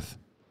out with.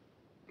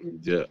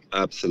 Yeah,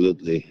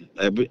 absolutely.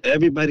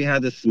 Everybody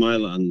had a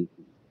smile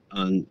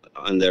on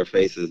their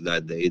faces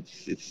that day.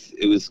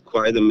 It was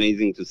quite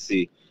amazing to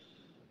see.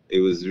 It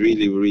was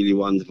really, really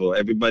wonderful.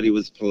 Everybody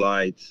was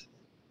polite.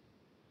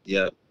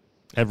 Yeah.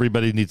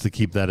 Everybody needs to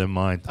keep that in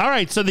mind. All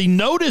right, so the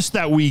notice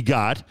that we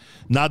got,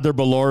 Nader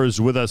Bolour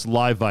is with us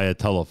live via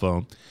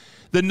telephone.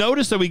 the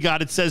notice that we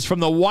got, it says, from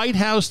the White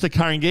House, the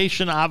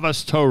Congregation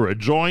Avas Torah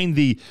joined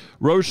the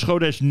Rosh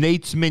Chodesh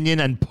Nates Minyan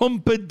and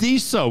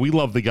Pumbedisa. We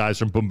love the guys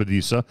from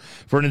Pumbedisa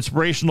for an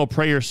inspirational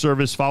prayer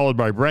service followed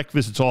by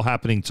breakfast. It's all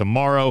happening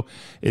tomorrow.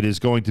 It is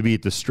going to be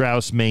at the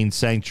Strauss Main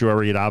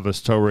Sanctuary at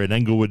Avas Torah in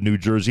Englewood, New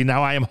Jersey.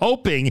 Now, I am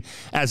hoping,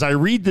 as I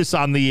read this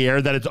on the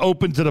air, that it's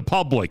open to the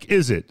public.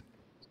 Is it?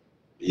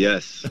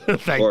 Yes,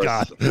 of Thank course.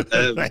 God.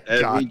 Thank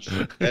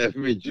God.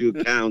 Every Jew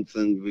counts,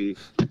 and we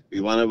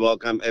want to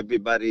welcome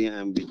everybody,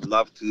 and we'd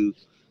love to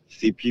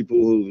see people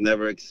who've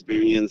never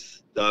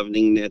experienced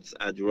davening nets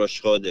at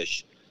Rosh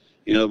Chodesh.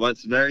 You know,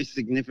 what's very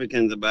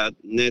significant about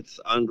nets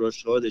on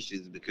Rosh Chodesh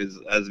is because,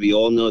 as we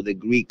all know, the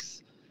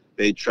Greeks,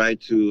 they tried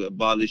to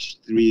abolish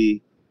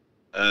three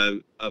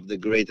of the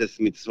greatest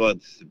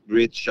mitzvot,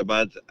 Brit,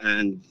 Shabbat,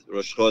 and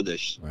Rosh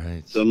Chodesh.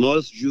 Right. So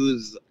most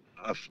Jews,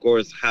 of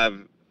course, have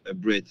a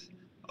Brit.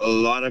 A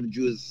lot of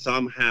Jews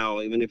somehow,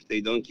 even if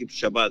they don't keep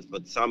Shabbat,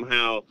 but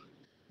somehow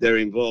they're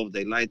involved.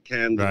 They light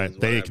candles. Right.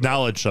 They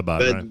acknowledge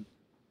Shabbat, right?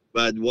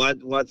 But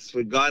what's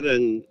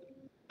forgotten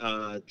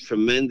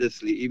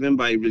tremendously, even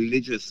by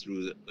religious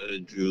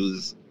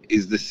Jews,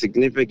 is the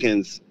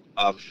significance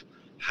of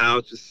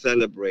how to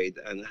celebrate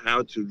and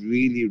how to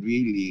really,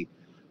 really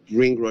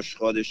bring Rosh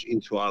Chodesh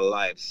into our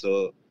lives.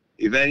 So,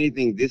 if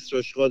anything, this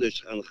Rosh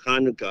Chodesh and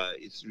Chanukah,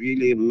 it's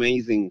really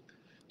amazing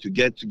to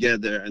get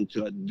together and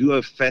to do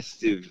a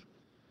festive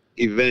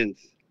event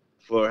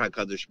for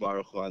HaKadosh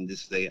Baruch Hu on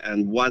this day.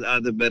 And what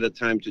other better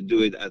time to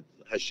do it at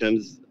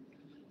Hashem's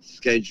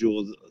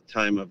scheduled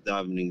time of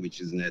davening, which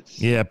is Nets.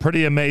 Yeah,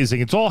 pretty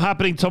amazing. It's all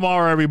happening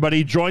tomorrow,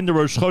 everybody. Join the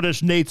Rosh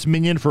Chodesh Nates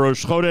Minyan for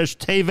Rosh Chodesh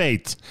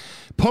Tevet.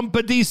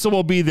 Pumbedisa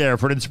will be there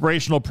for an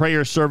inspirational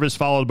prayer service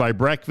followed by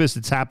breakfast.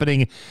 It's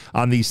happening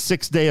on the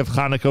 6th day of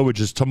Hanukkah, which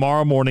is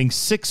tomorrow morning.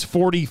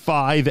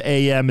 6:45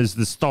 a.m. is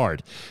the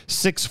start.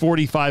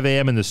 6:45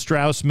 a.m. in the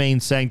Strauss Main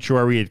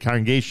Sanctuary at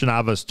Congregation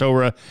Avas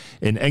Torah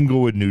in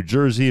Englewood, New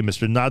Jersey. And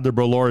Mr. Nader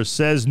Bolour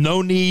says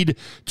no need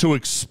to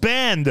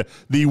expand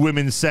the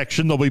women's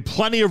section. There'll be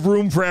plenty of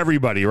room for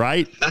everybody,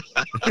 right?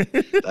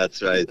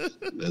 That's right.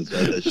 That's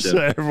right. Hashem. So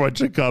everyone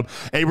should come.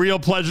 A real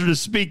pleasure to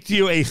speak to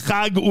you. A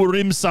Chag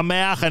Urim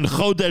Sameach and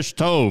Chodesh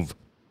Tov.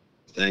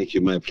 Thank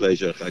you. My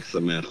pleasure. Chag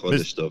Sameach,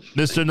 Chodesh Tov.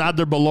 Mr.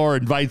 Nader Bolour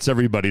invites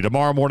everybody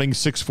tomorrow morning,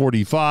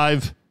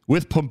 6:45,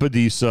 with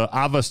Pumbedisa,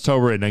 Avas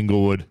Torah in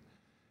Englewood.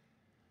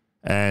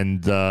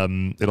 And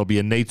it'll be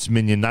a Nates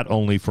Minyan not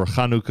only for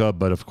Chanukah,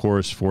 but of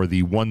course for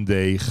the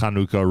one-day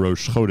Chanukah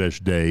Rosh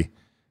Chodesh day.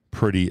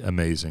 Pretty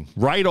amazing.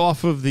 Right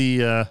off of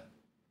the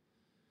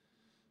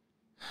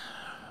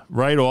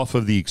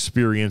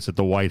experience at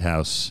the White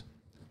House.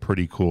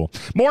 Pretty cool.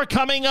 More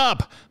coming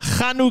up.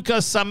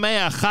 Chanukah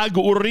Sameach, Chag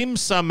Urim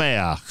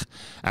Sameach.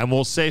 And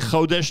we'll say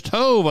Chodesh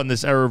Tov on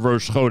this Erev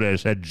Rosh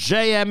Chodesh at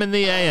JM in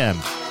the AM.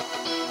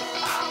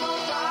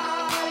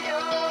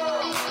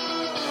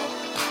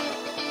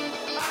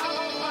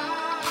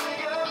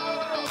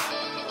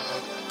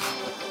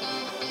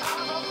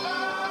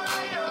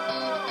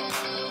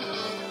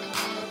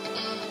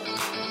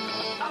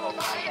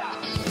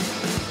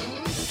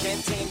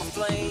 Can't tame a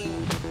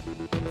flame,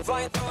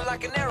 flying through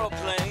like an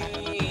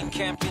aeroplane,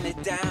 can't pin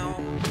it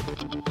down,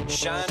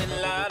 shining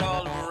light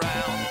all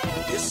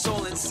around. Your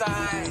soul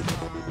inside,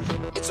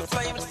 it's a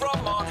flame, it's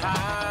from on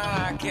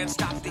high, can't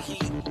stop the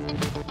heat,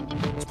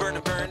 it's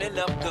burning, burning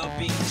up the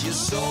beat. Your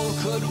soul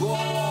could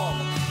warm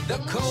the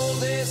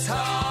coldest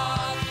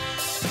heart,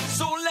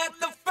 so let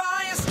the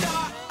fire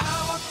start.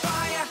 I'm on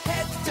fire,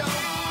 head to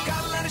toe,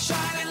 gotta let it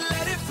shine and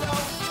let it flow.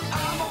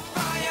 I'm on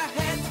fire,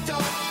 head to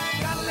toe,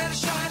 gotta let it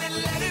shine and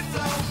let it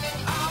flow.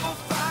 I'm on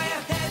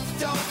fire, head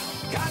to toe,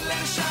 gotta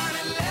let it shine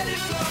and let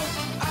it flow.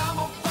 I'm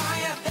on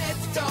fire, head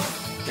to toe,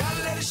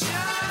 gotta let it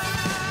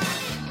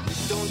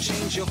shine. Don't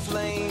change your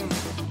flame,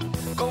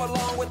 go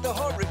along with the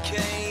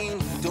hurricane.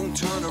 Don't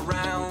turn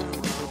around,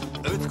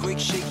 earthquake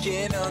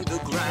shaking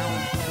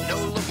underground. No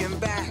looking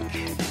back,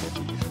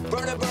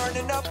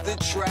 burning up the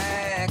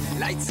track.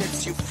 Light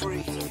sets you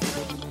free,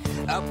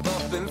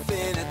 above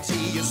infinity.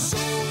 Your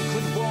soul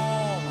could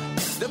warm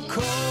the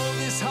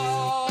coldest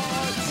heart,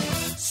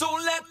 so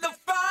let the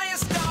fire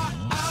start.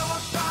 I'm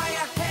on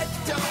fire, head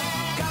to toe,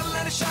 gotta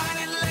let it shine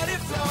and let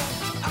it flow.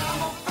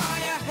 I'm on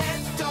fire, head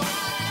to toe,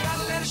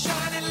 gotta let it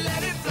shine and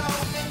let it flow.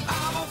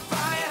 I'm on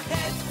fire,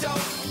 head to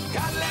toe,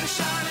 gotta let it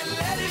shine and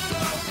let it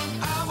flow.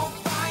 I'm on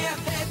fire,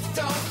 head to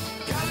toe,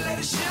 gotta let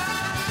it shine.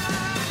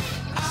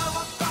 I'm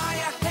on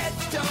fire, head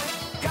to toe,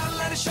 gotta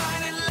let it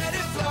shine and let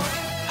it flow.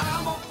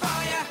 I'm on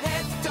fire,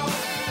 head to toe,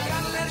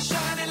 gotta let it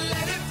shine and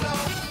let it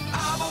flow.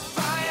 I'm on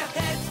fire,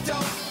 head to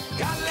toe,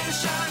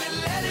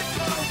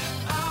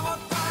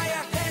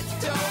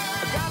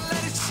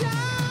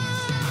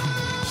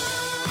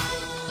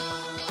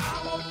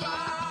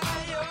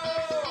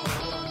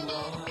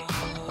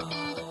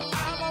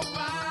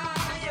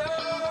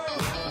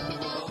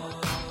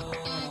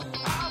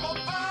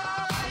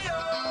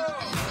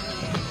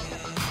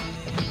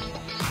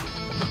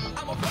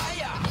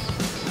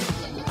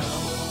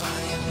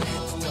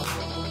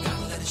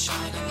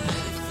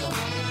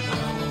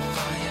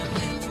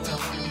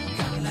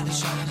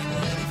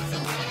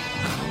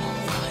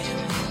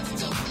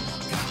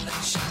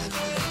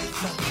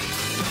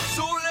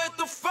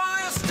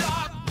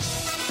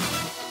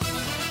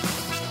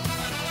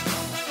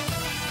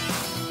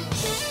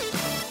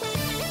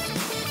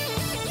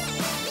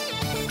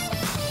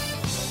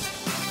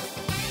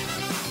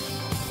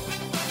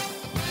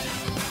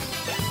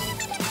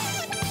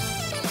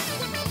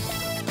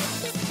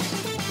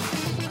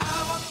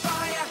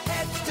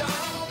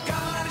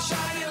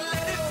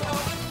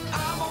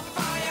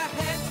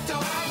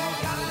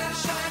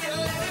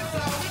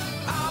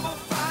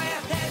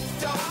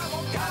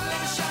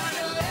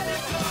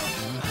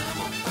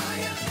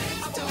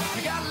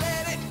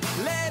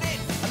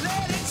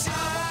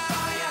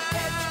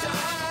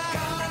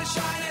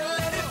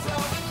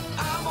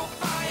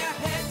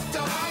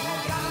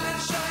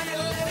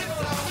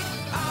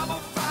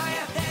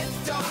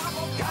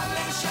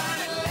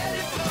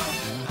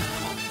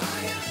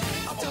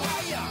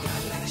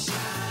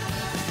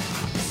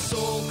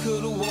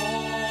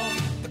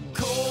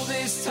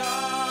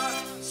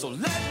 So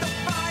let the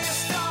fire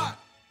start.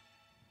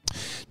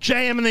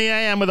 JM in the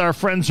AM with our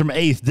friends from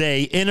 8th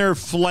Day. Inner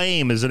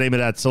Flame is the name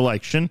of that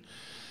selection.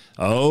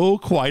 Oh,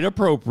 quite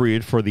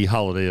appropriate for the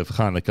holiday of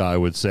Chanukah, I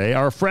would say.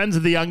 Our friends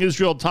at the Young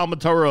Israel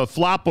Talmud Torah of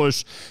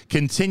Flatbush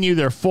continue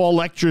their fall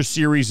lecture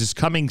series this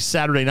coming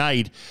Saturday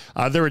night.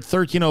 They're at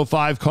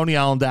 1305 Coney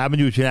Island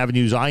Avenue between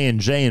Avenues I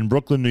and J in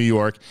Brooklyn, New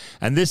York.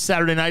 And this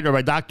Saturday night are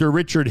by Dr.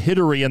 Richard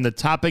Hiddery on the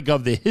topic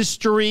of the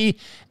history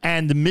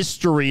and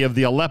mystery of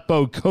the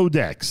Aleppo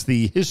Codex.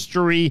 The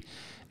history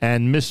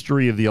and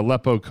mystery of the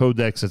Aleppo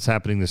Codex that's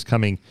happening this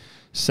coming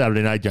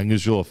Saturday night. Young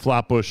Israel of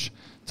Flatbush,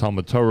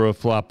 Talmud Torah of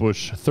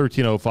Flatbush,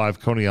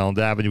 1305 Coney Island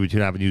Avenue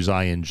between Avenues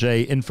I and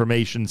J.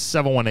 Information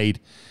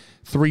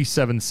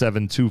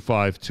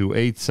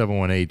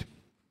 718-377-2528,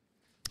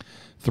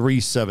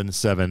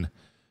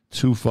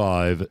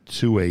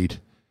 718-377-2528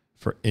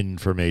 for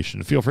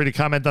information. Feel free to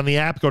comment on the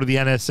app. Go to the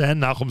NSN,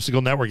 Nachum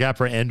Segal Network app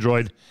for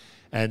Android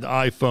and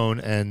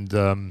iPhone, and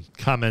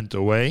comment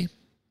away.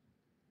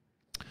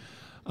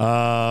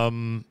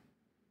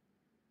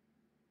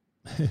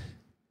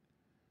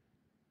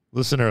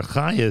 Listener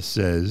Chaya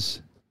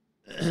says,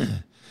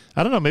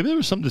 I don't know, maybe there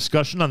was some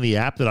discussion on the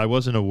app that I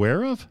wasn't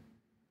aware of.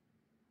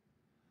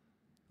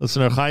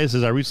 Listener Chaya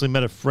says, I recently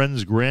met a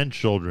friend's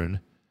grandchildren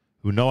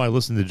who know I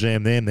listen to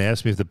JMN. They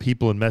asked me if the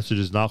people and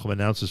messages Nachum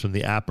announces from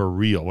the app are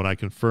real. When I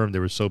confirmed, they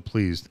were so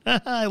pleased.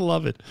 I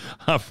love it.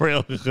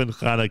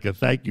 Chanukah,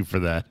 thank you for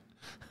that.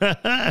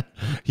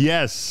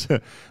 Yes,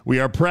 we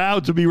are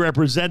proud to be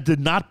represented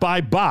not by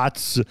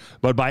bots,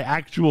 but by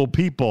actual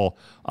people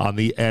on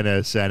the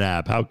NSN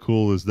app. How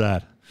cool is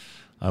that?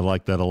 I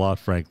like that a lot,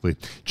 frankly.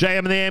 JM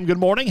and the AM, good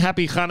morning.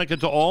 Happy Chanukah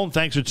to all, and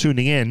thanks for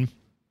tuning in.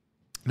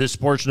 This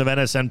portion of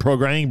NSN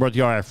programming brought to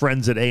you by our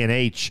friends at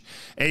A&H.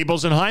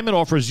 Abels and Hyman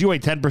offers you a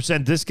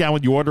 10% discount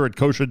when you order at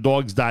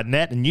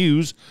kosherdogs.net and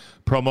use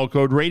promo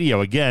code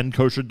radio. Again,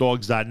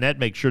 kosherdogs.net.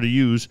 Make sure to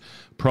use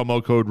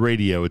promo code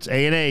radio. It's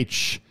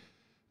A&H.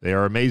 They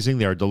are amazing.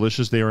 They are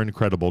delicious. They are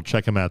incredible.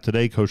 Check them out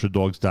today,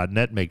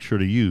 kosherdogs.net. Make sure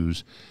to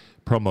use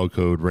promo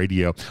code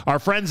radio. Our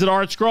friends at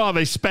Art Scroll have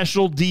a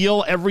special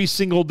deal every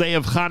single day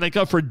of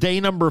Hanukkah. For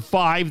day number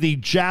 5, the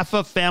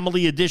Jaffa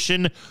Family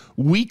Edition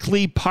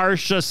Weekly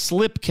Parsha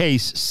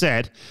Slipcase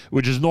set,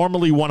 which is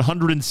normally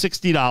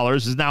 $160,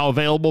 is now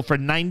available for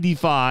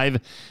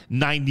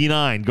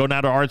 $95.99. Go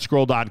now to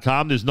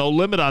artscroll.com. There's no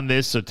limit on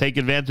this, so take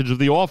advantage of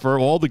the offer.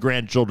 All the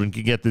grandchildren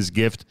can get this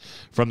gift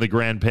from the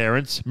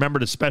grandparents. Remember,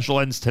 the special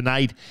ends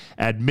tonight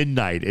at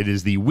midnight. It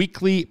is the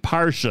Weekly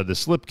Parsha, the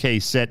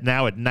slipcase set,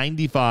 now at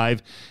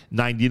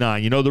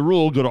 $95.99. You know the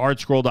rule. Go to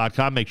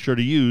artscroll.com. Make sure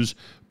to use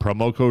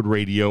promo code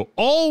radio.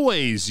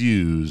 Always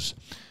use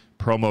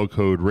promo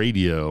code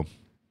radio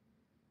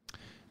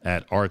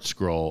at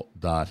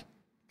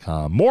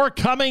artscroll.com. More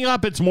coming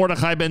up. It's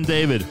Mordechai Ben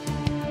David.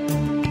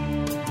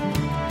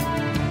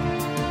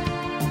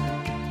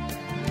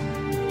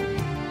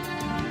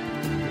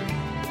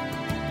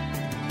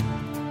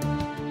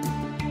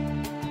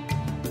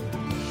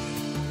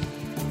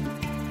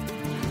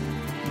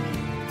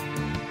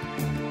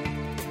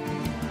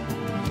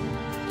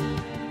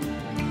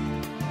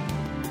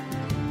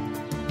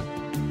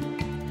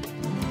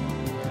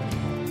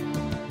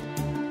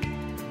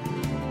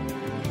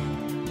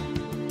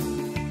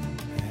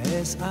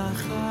 Es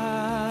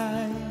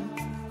achai,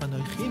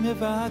 anochi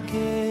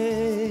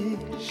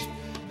mevakesh,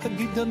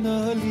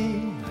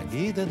 hagidonoli,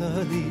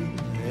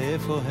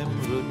 efo hem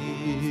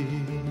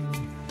roim.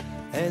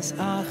 Es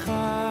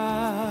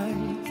achai,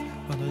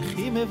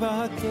 anochi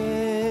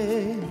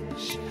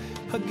mevakesh,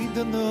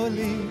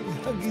 hagidonoli,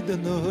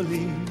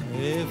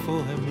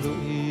 efo hem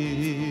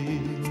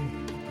roim.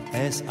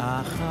 Es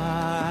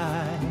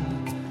achai,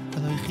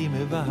 anochi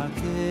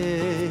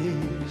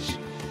mevakesh,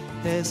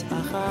 Es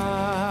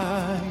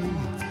achai,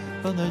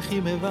 anochi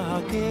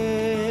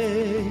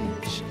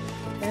mevakesh.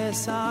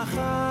 Es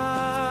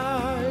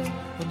achai,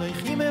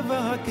 anochi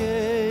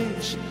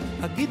mevakesh.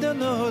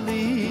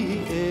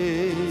 Hagidonoli,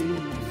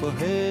 efo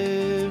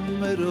hem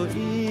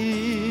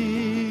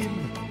roim.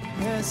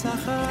 Es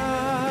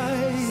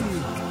achai,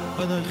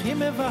 anochi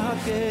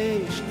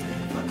mevakesh.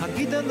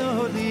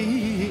 Hagidonoli,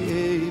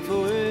 efo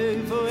hem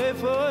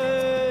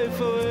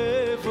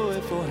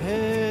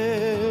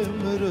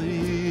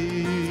roim.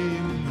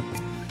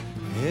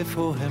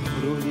 Efo hem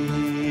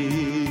roim.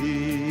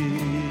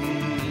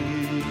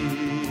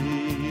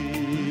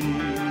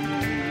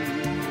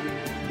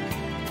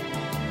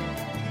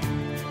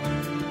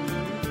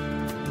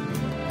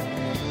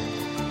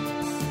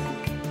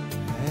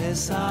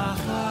 Es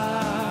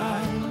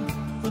achai,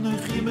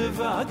 anochi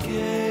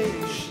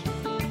mevakesh.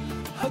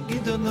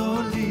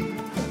 Hagidonoli,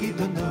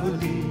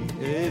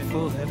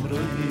 efo hem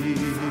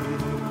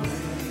roim.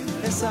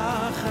 Es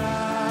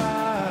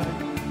achai,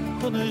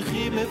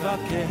 anochi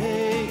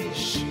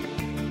mevakesh.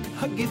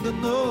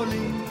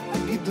 Hagidonoli,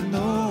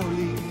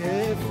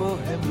 efo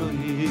hem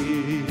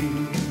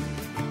roim.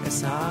 Es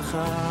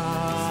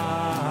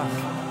achai,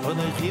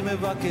 anochi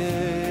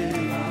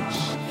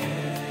mevakesh.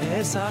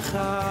 Es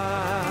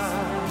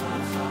achai,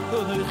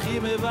 anochi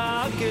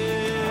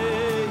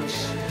mevakesh.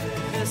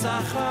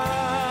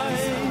 Esachai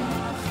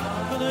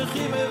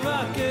Anochi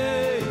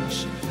mevakesh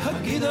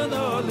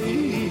Hagidonu li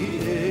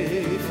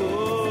Eifo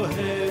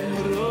hem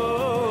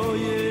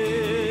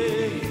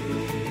royei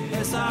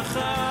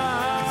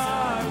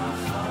Esachai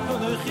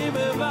Anochi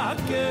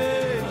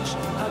mevakesh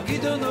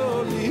Hagidonu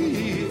li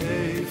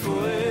Eifo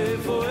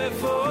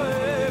hem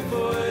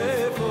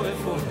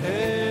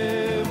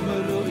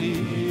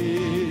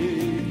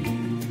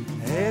royei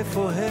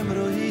Eifo hem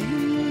royei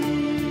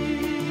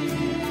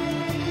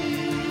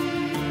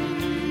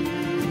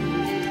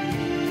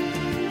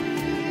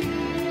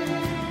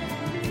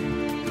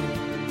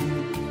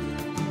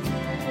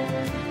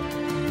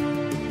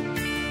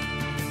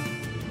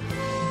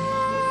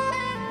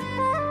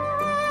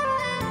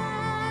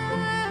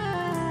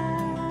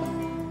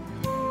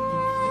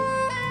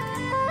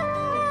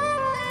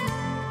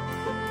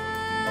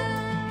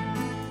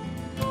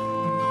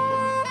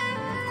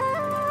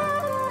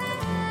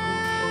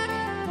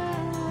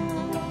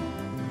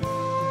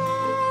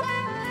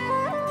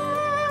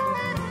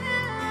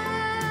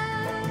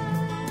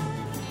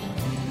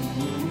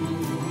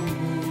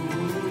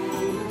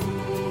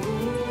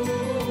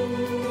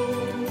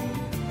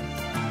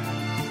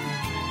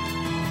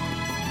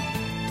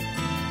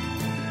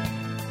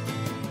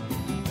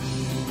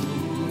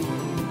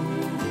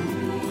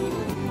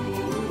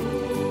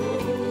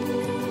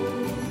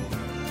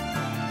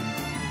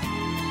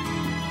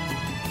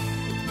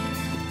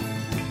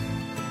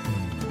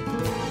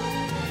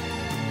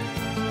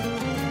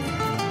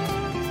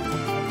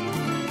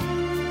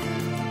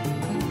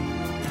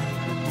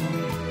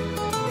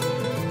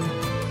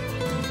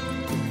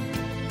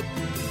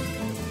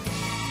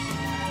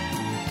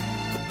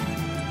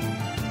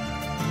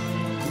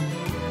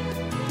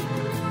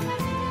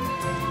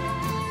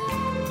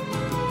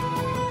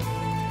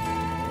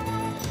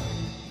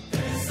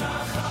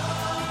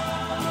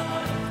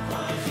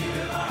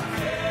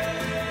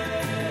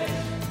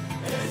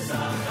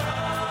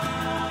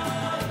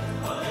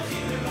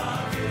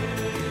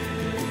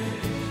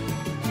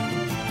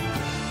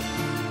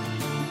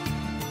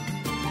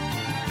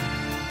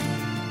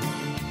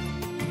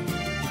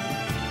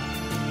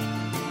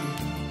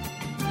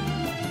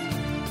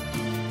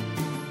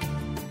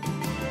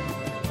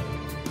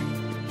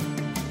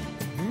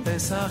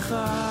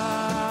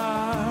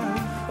Esachai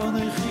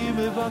Anochi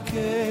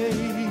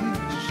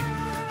mevakesh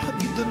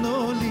Hagidonu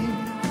li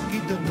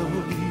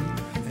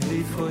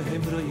Eifo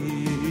hem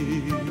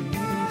royei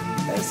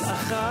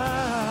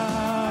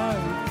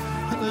Esachai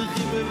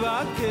Anochi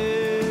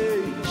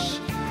mevakesh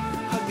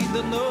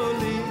Hagidonu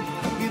li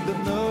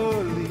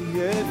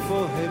Eifo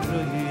hem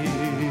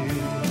royei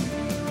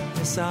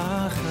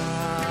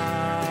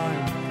Esachai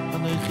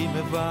Anochi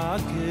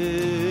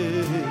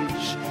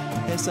mevakesh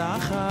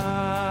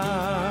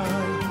Esachai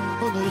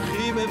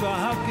Anochi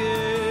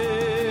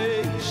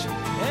mevakesh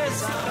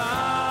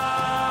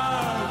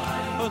Esachai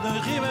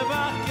Anochi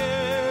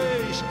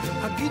mevakesh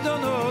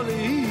Hagidonu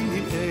li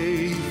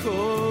Eifo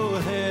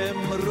hem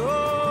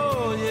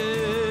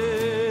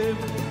royei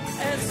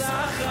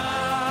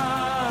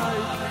Esachai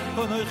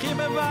Anochi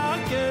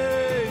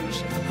mevakesh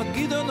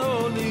Hagidonu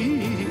li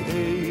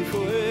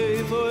Eifo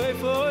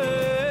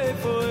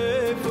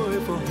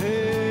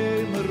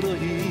hem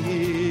royei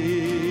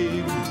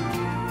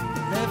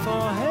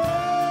For him.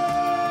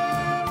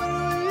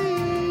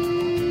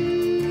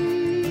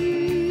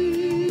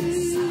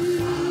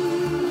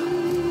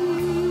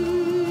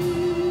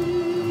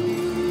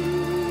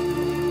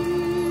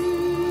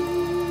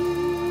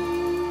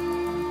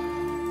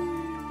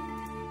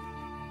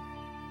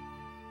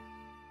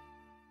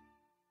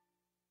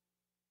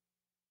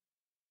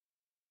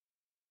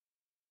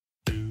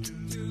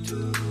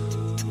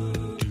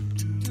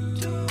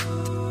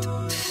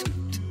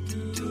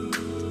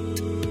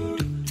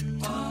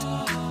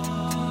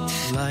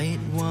 Light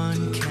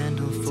one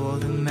candle for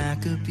the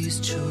Maccabees'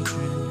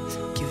 children.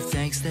 Give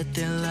thanks that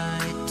their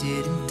light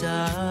didn't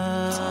die.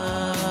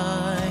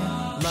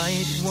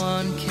 Light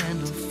one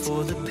candle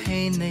for the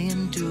pain they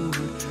endured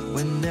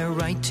when their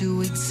right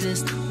to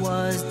exist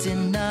was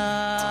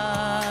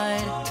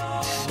denied.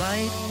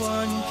 Light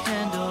one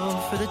candle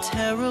for the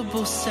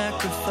terrible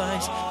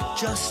sacrifice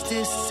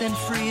justice and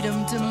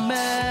freedom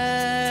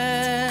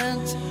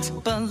demand.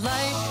 But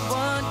light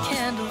one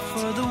candle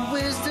for the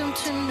wisdom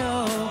to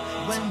know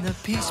when the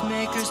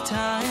peacemaker's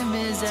time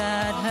is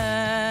at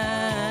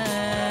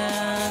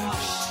hand.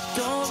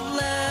 Don't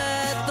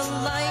let the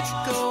light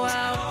go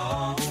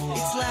out.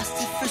 It's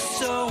lasted for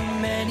so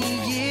many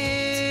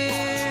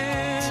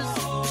years.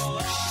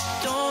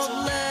 Don't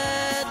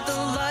let the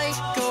light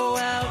go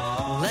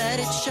out. Let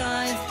it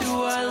shine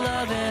through our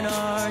love and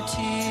our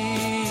tears.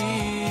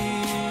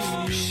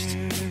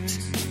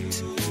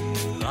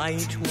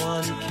 Light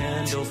one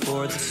candle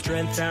for the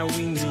strength that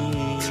we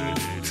need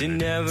to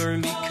never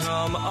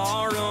become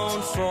our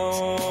own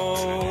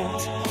foe.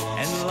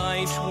 And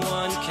light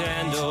one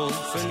candle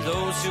for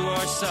those who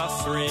are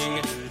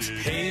suffering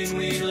pain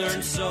we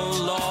learned so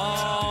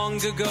long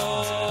ago.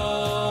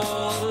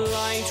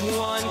 Light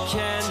one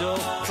candle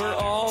for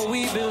all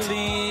we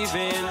believe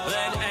in.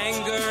 Let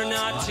anger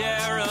not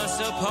tear us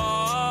apart.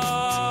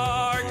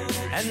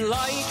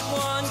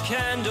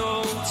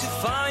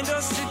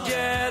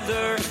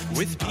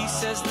 with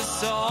peace as the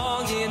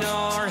song in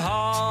our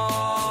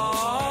hearts.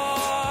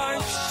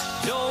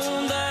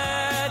 Don't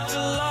let the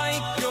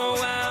light go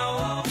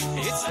out.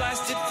 It's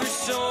lasted for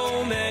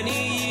so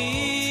many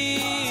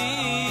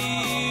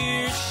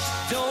years.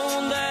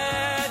 Don't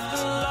let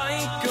the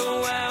light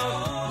go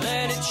out.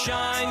 Let it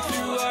shine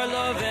through our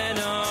love and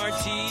our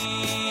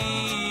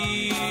tears.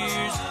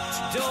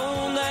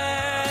 Don't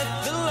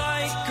let the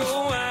light go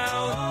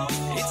out.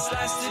 It's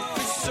lasted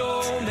for so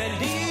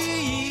many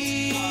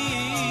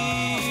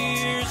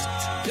years.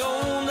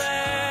 Don't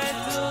let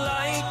the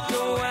light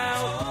go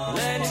out.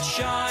 Let it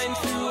shine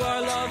through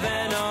our love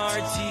and our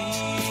tears.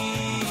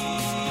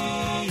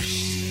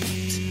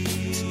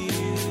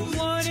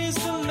 What is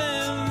the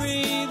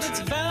memory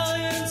that's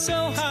valued so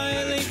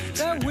highly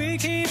that we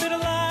keep it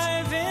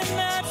alive in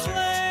that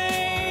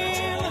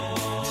flame?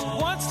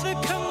 What's the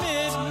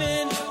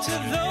commitment to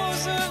those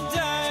who have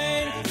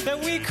died that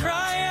we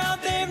cry out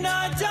they've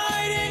not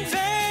died in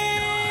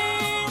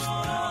vain?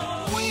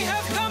 We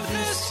have come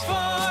this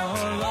far,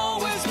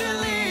 always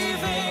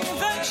believing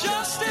that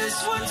justice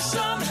would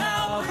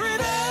somehow prevail.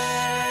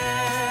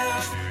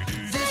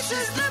 This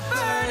is the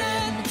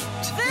burden,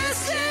 this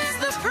is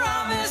the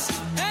promise,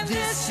 and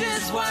this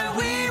is why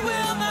we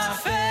will not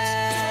fail.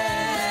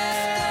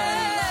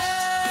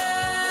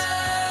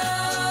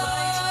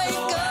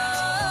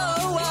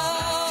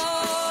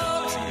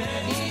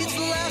 It's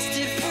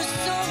lasted for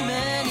so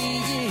many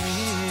years.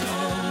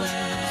 Don't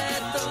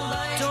let the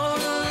light,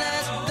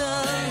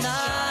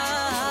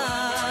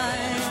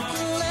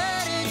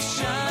 let it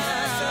shine.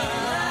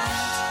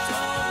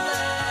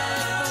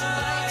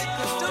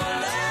 Don't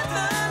let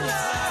the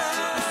light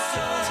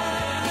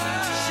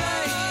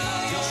shine.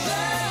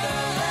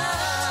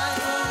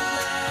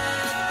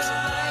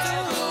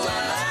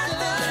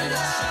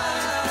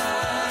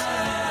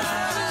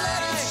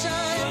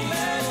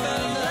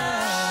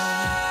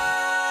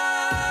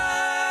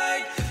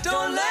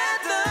 Don't let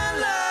the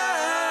light,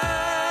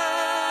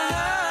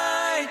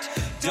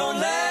 don't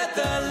let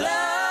the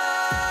light,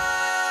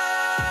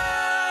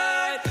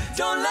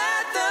 don't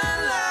let the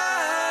light.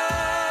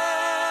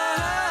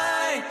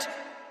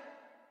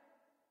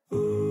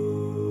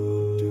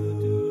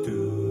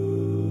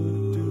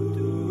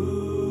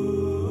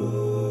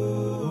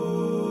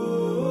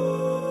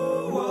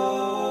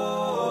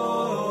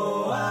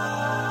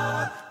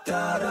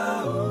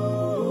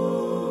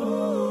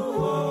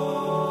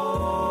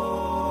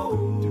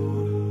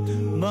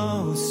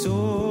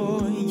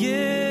 Mosor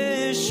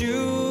Yeshuati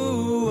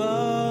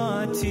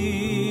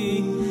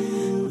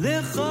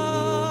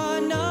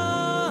Lechana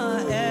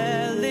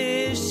Elishabeach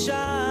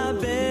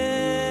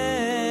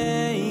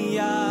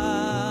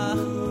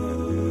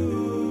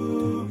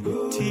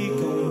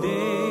Tikun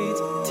Beit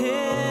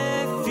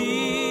Tefilati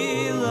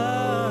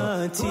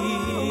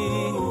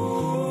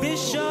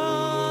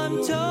Bisham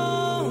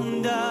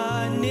Tonda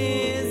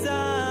Nizabeach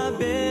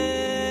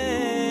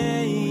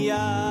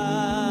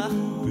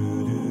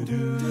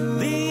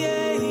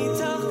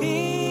Li'etachim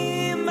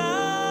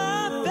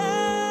abeach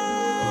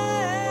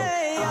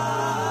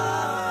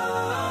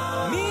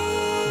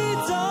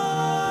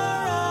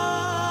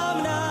Mitzoram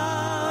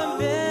nabeach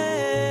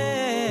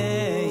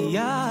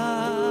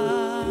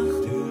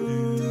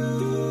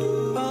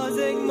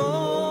Ozeg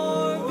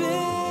mor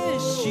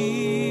b'shir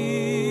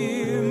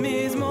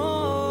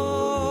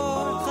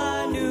mizmor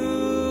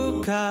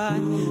Chanukah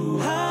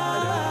hamizbeach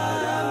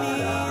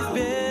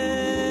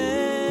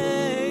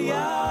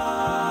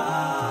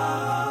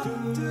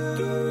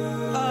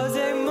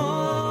Ozeg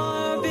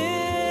mor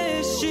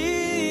b'shir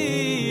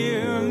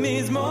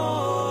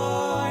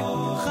mizmor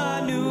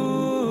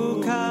Chanukah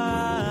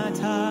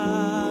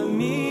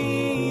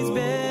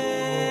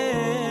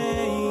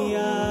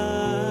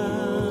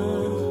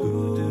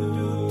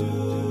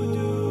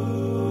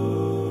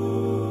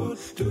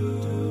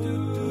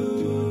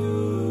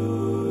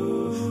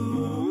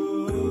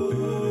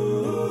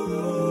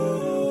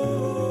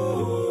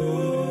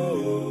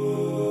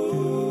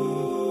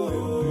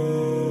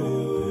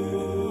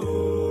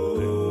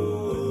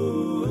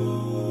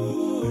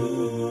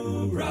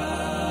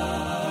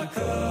Rock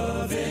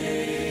of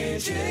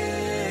Ages,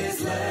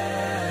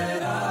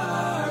 let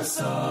our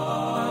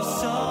song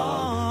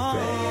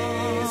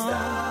praise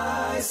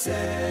thy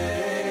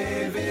saving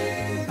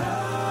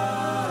power.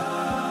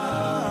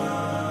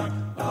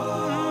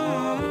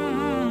 Oh,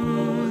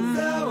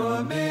 thou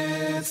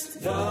amidst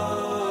the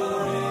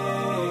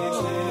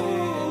raging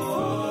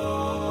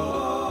foe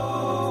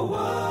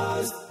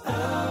was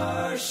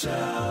our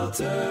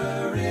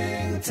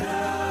sheltering tower.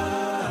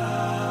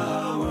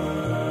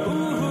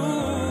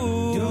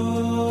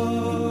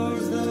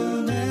 Yours the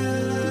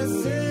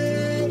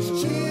message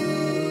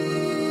cheering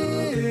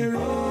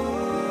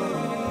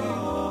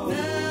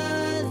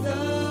that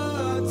the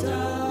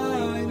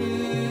time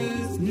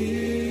is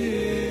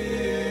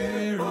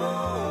near,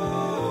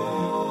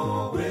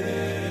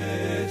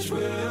 which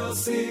we'll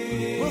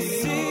see. We'll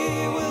see.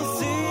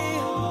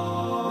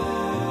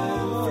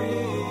 And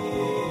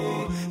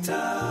free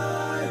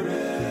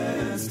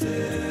tyrants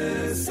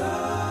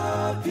decide.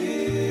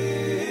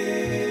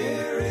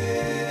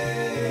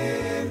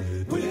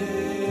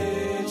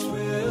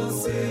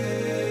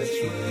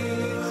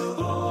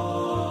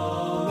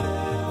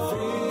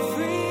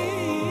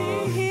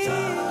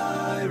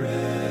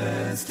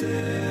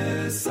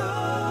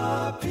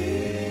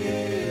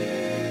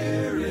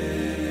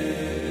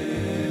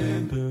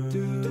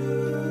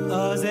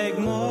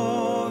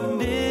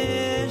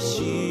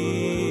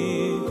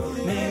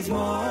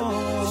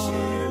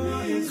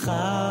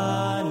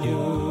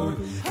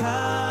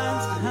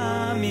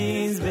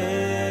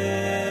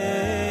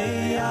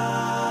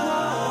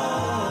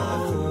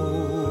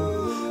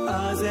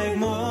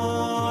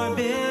 mizmor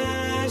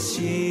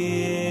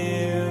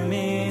b'shir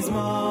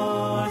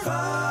mizmor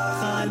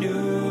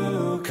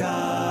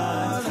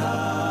Chanukah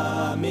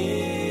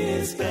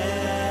HaMizbeach.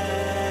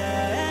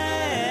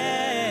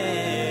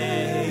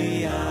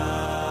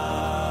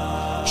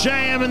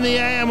 JM in the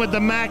AM with the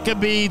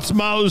Maccabees,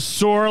 Mo's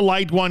Sore,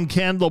 light one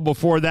candle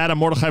before that. And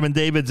Mordechai and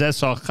David's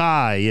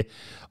Esochai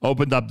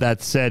opened up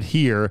that set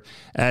here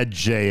at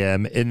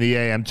JM in the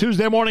AM.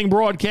 Tuesday morning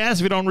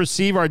broadcast. If you don't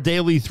receive our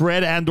daily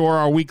thread and or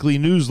our weekly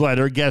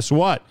newsletter, guess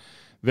what?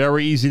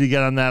 Very easy to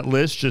get on that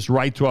list. Just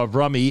write to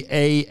Avrami,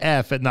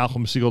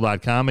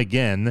 af@NachumSegal.com.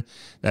 Again,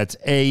 that's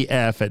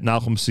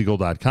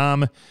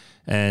af@NachumSegal.com.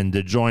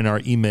 And join our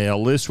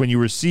email list. When you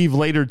receive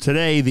later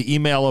today the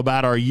email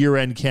about our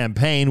year-end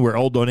campaign where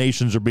all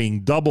donations are being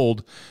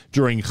doubled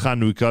during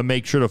Chanukah,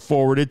 make sure to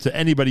forward it to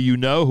anybody you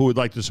know who would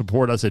like to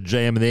support us at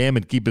JM and the AM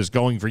and keep us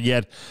going for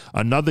yet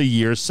another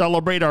year.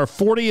 Celebrate our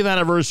 40th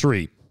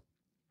anniversary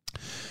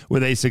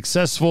with a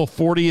successful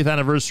 40th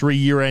anniversary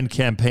year-end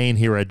campaign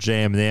here at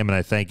JM and the AM, and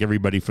I thank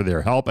everybody for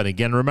their help. And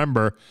again,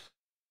 remember,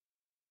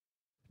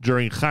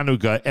 during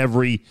Chanukah,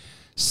 every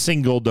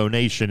single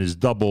donation is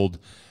doubled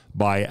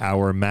by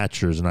our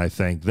matchers, and I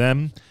thank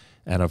them,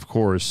 and of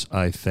course,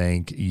 I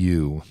thank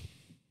you.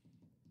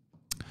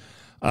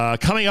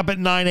 Coming up at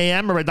 9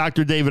 a.m., Rabbi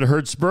Dr. David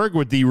Hertzberg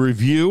with the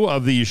review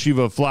of the Yeshiva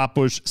of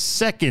Flatbush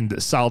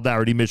second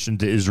solidarity mission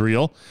to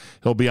Israel.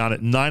 He'll be on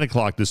at 9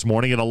 o'clock this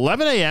morning. At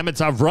 11 a.m.,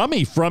 it's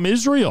Avrami from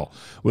Israel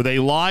with a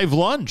live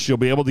lunch. You'll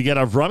be able to get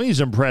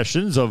Avrami's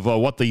impressions of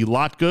what the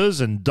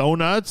latkes and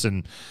donuts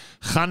and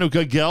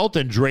Chanukah Gelt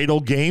and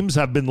dreidel games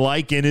have been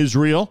like in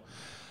Israel.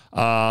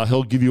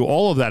 He'll give you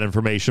all of that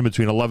information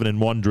between 11 and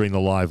 1 during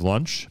the live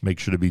lunch. Make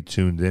sure to be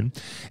tuned in.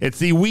 It's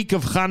the week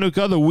of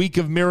Chanukah, the week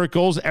of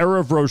miracles,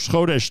 Erev Rosh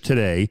Chodesh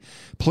today.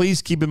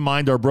 Please keep in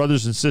mind our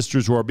brothers and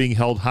sisters who are being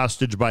held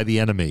hostage by the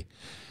enemy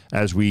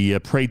as we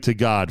pray to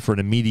God for an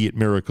immediate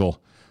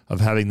miracle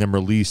of having them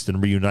released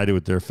and reunited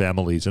with their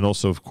families. And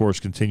also, of course,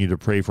 continue to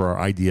pray for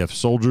our IDF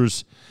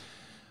soldiers.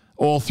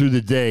 All through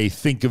the day,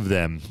 think of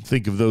them.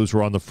 Think of those who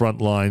are on the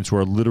front lines, who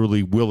are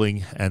literally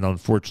willing, and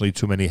unfortunately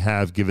too many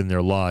have given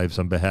their lives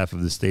on behalf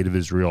of the state of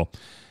Israel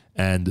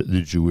and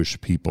the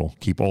Jewish people.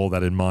 Keep all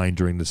that in mind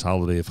during this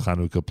holiday of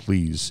Chanukah,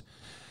 please.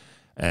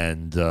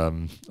 And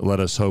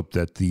let us hope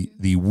that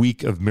the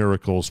week of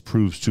miracles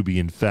proves to be,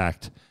 in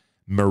fact,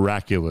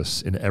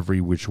 miraculous in every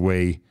which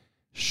way,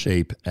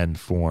 shape, and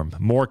form.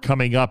 More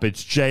coming up.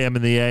 It's JM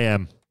in the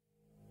AM.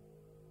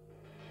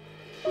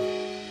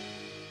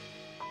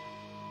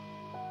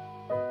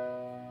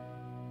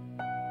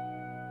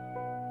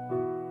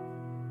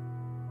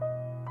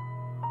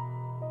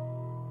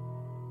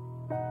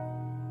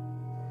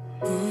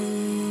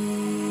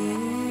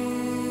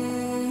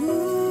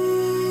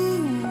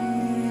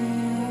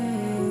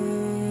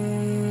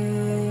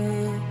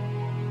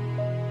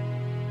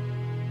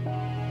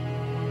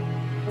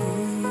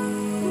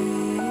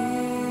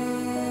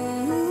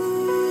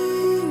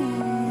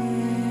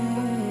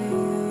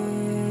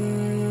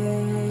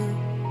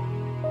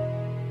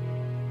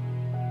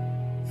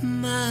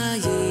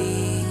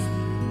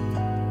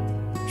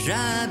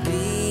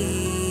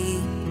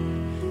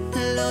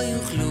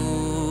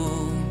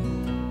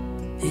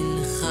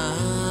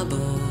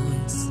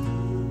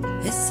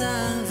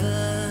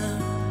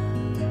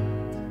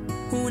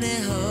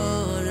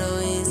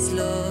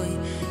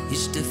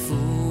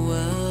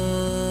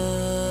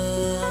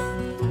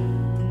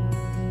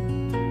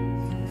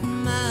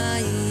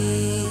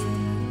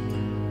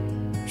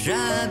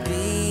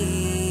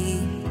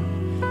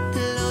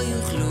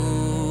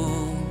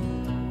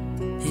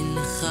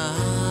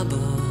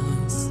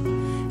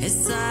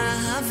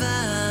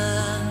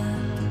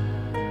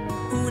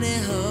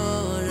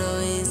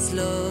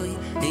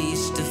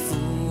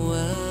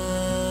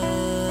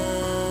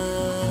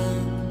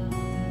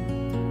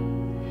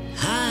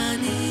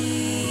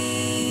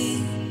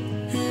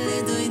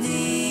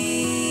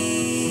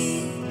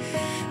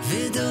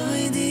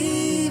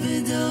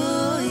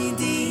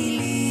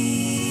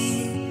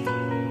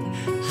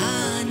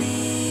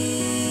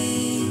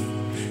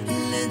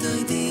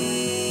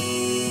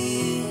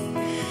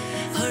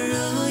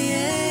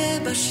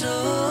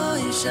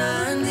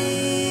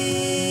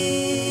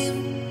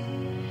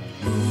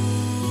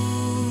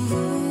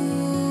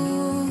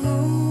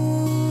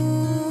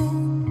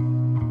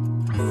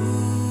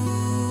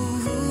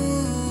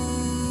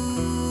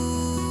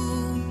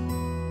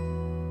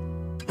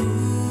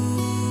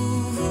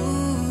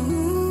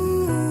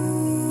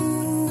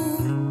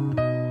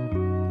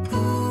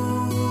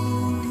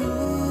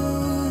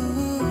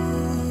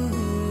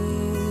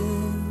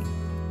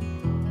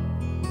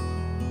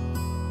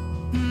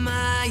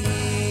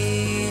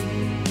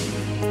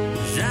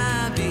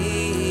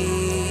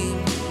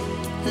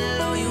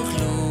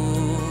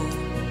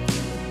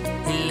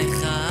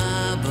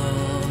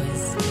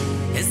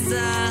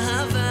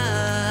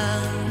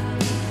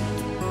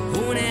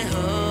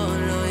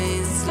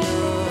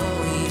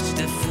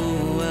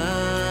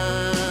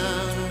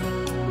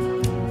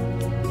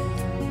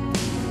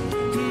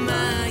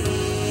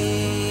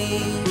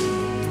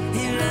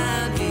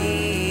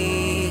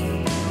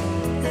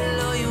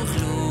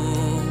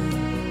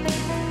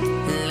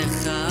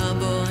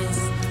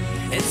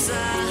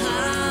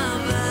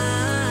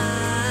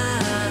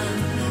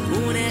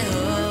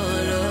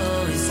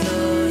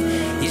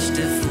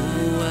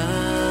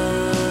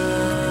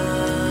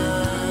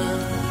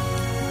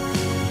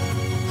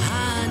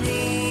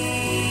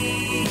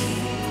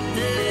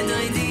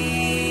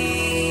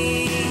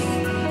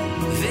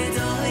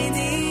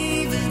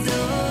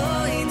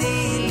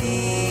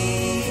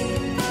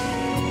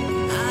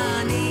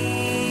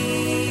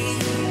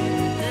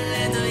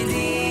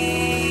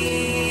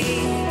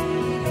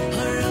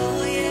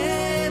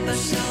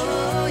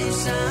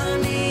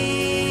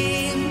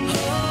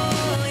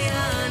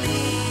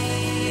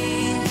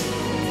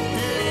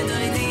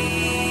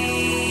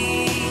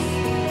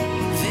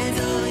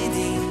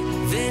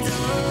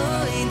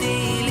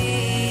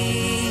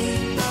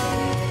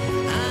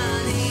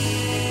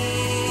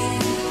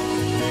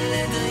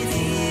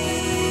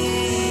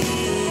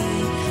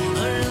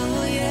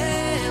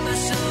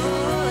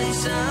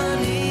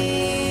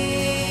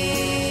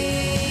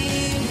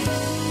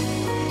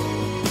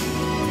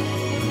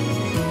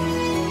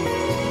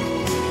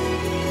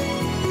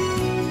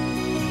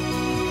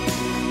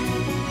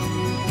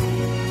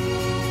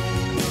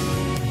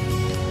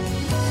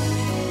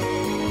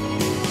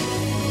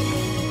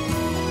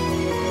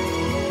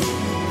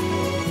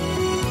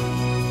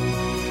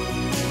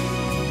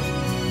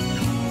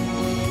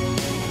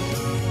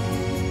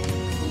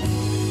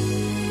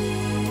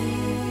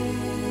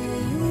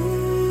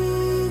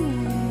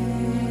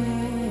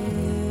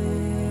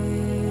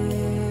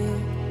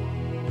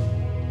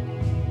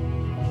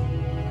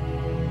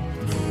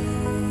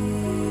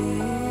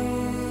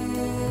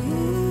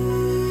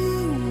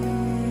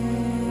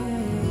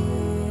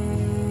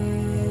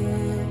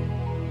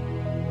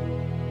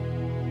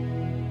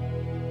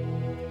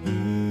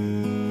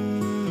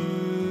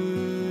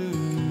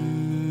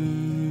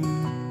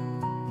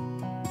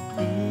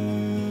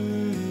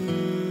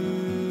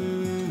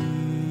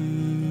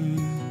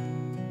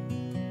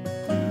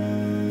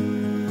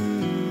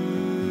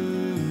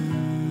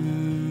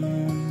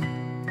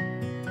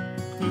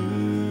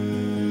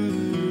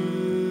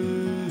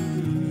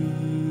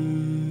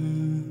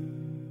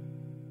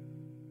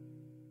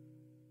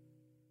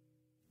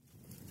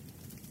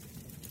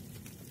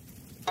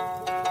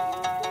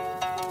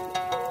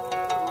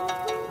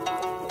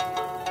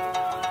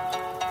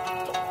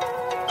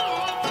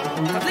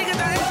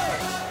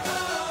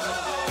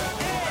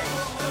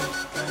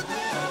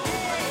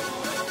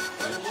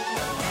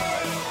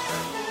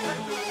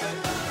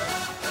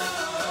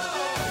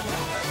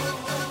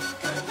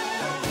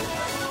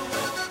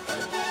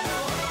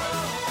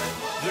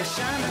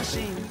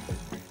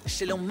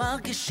 שלא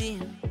מרגישים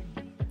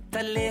את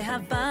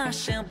הלהבה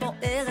אשר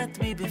בוערת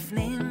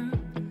מבפנים,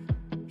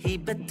 היא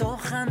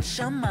בתוך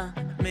הנשמה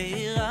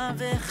מהירה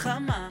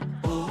וחמה.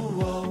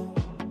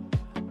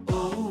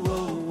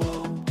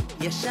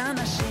 יש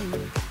אנשים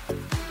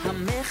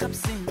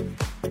המחפשים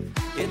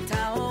את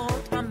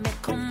האורות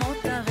במקומות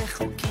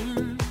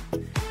הרחוקים,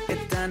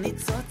 את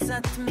הניצוץ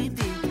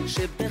התמידי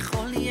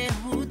שבכל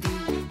יהודי.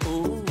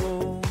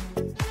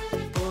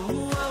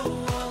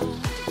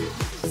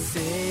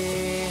 זה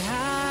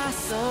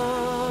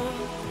הסוף,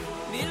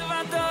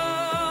 מלבדו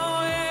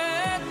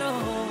אין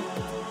עוד,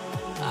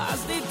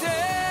 אז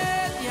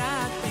ניתן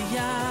יד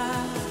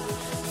ביד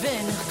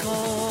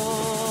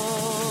ונחקור.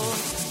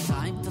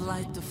 Time to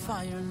light the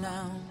fire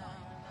now.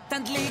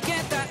 תדליק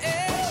את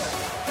האש,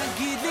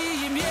 תגיד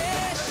לי אם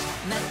יש,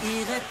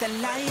 נאיר את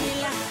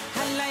הלילה,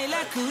 הלילה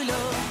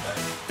כולו.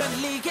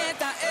 תדליק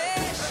את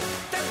האש,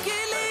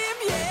 תגיד לי אם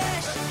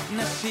יש,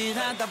 נשיר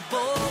עד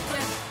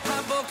הבוקר,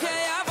 הבוקר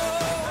יבוא.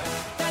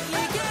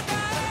 תדליק את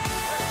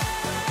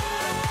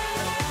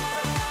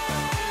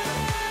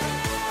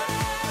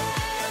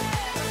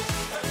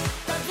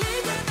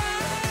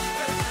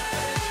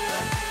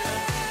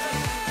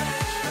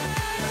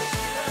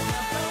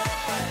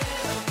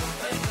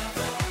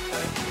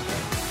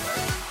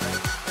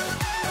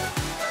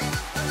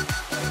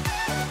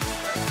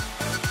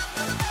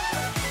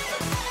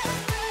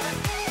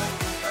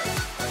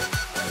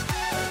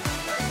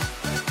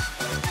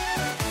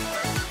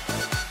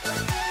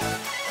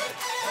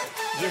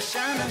יש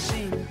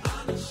אנשים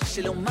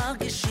שלא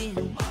מרגישים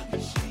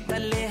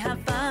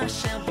בלהבה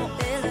אשר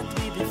בוערת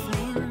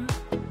מבפנים,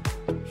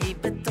 היא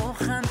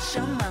בתוך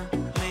הנשמה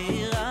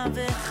מהירה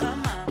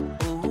וחמה.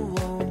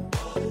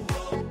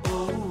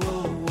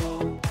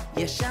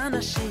 יש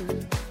אנשים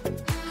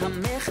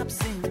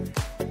המחפשים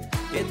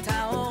את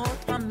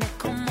האורות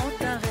במקומות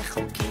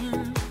הרחוקים,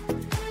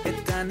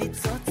 את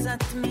הניצוץ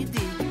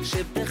התמידי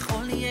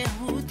שבכל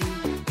יהודי.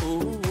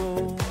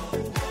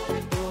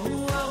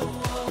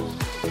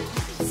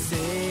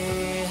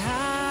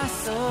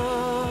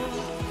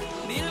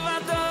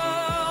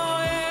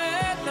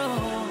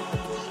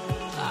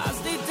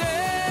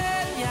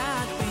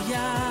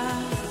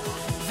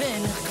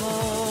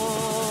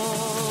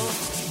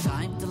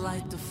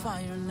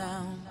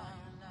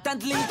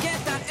 תדליק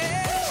את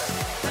האש,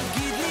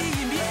 תגיד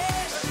לי אם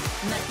יש,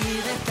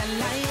 נאיר את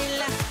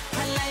הלילה,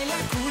 הלילה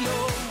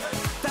כולו.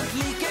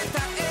 תדליק את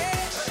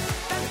האש,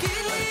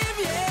 תגיד לי אם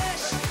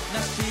יש,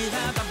 נשיר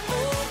עד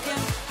הבוקר,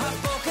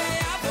 הבוקר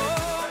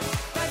יבוא.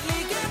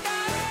 תדליק את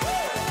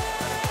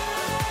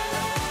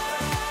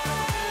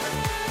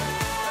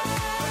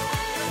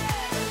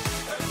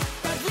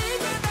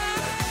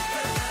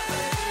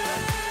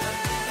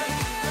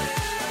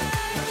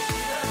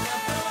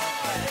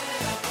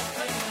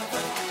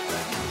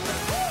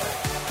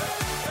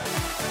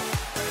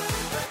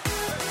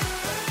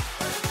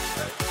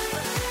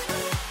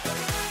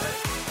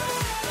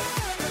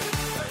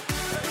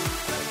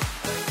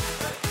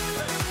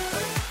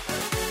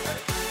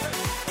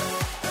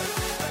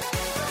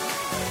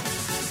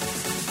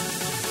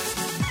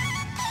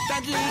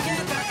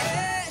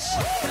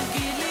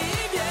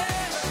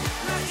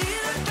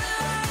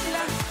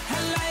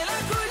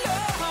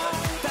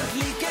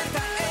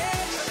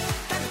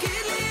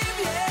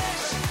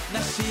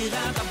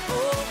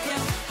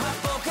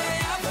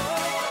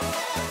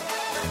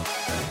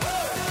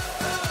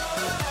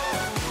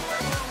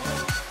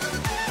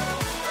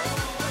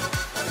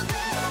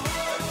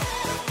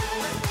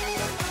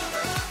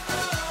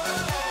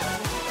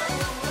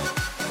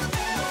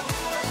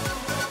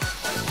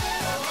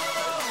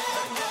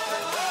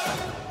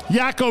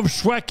Yaakov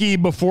Shweki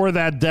before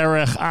that,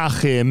 Derech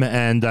Achim,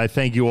 and I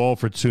thank you all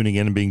for tuning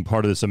in and being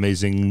part of this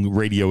amazing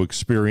radio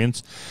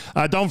experience.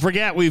 Don't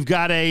forget, we've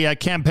got a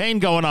campaign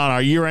going on,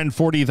 our year-end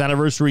 40th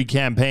anniversary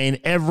campaign.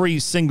 Every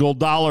single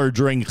dollar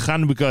during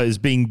Chanukah is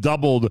being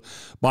doubled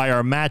by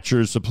our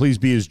matchers, so please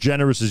be as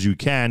generous as you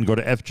can. Go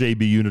to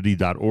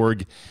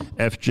fjbunity.org,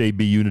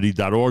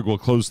 fjbunity.org. We'll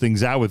close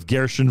things out with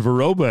Gershon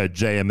Veroba at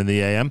JM in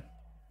the AM.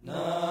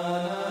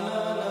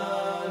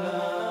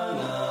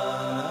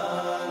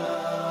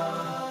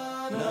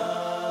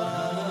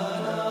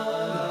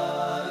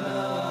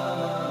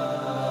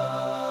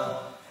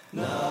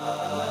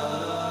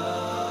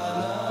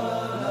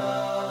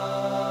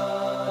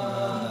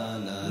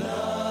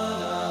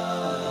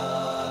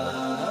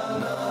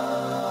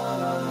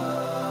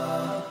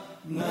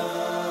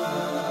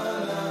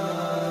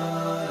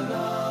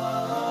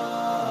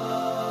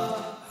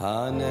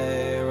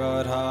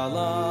 Hanerot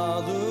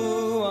halalu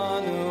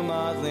anu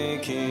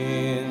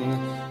madlikin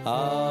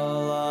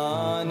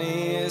ala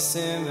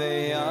nisim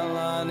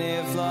ve'ala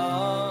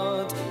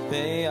niflat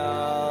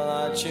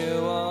ve'ala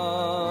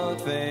chuot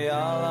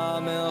ve'ala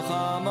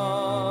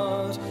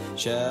milchamot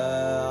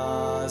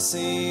she'asita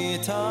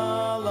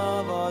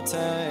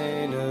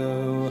lavotenu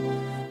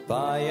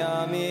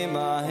bayamim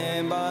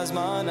ahem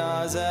bazman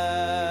hazeh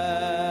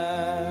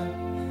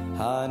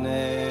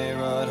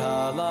Hanerot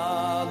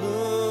halalu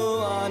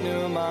anu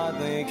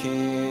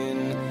madlikin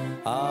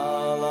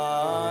ala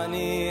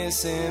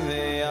הניסים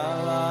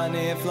ועל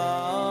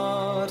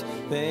הנפלאות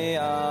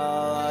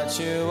ועל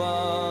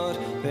התשועות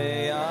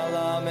ועל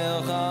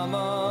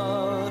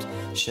המלחמות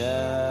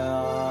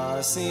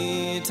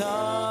שעשית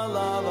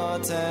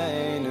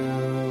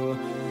לאבותינו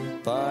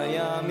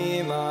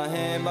בימים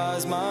ההם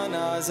בזמן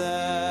הזה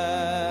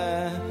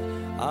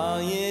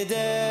על ידי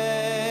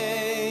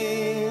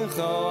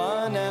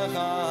כהניך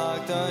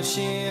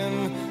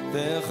הקדושים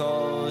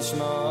בכל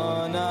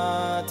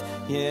שמונת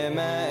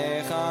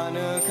ימי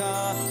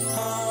חנוכה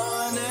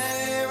הנרות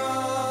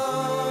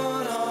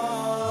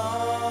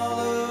הללו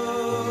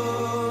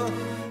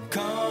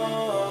קודש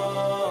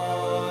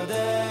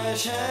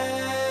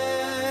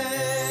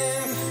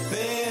הם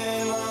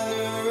ואין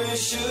לנו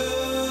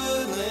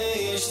רשות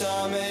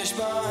להשתמש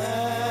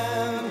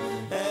בהם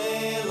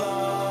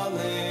אלא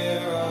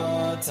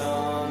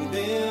לראותם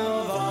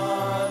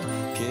בלבד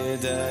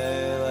כדי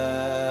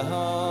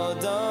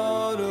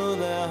להודות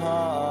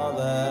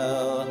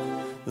ולהלל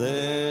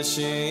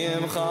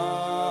לשמך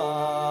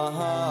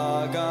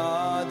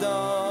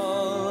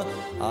הגדול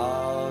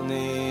על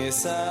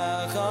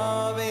ניסיך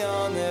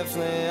ועל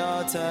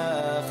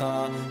נפלאותיך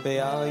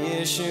ועל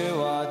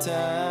ישועתך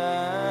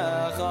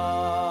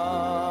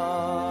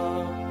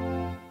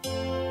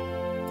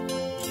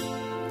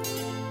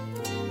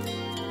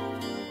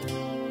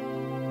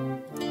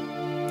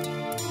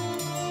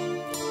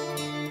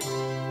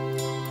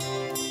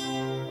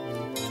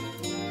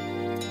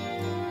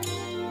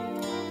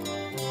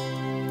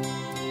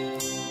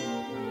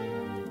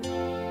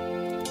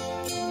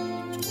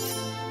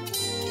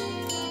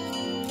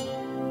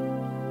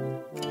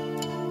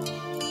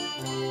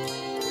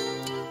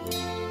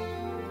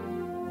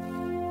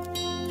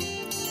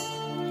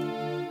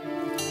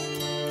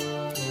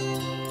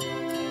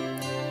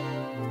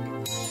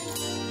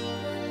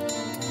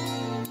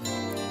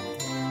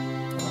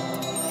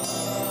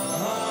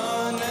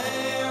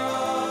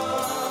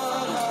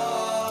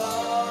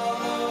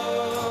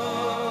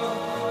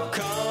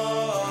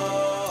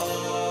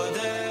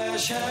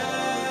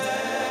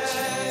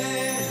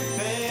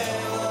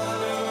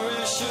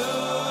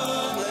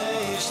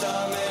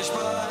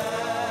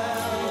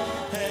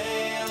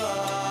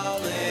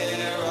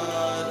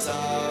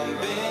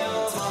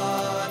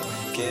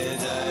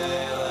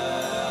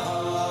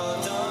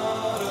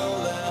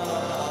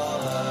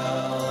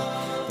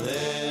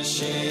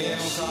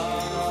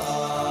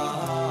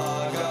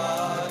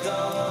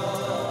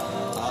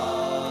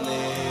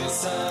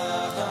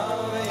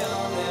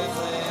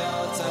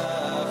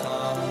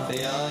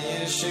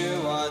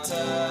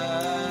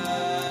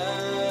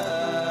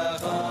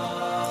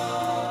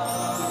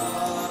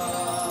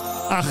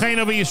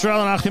Achenu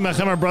Yisrael and Achim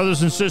Achem, our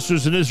brothers and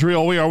sisters in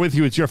Israel, we are with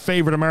you. It's your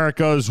favorite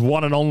America's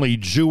one and only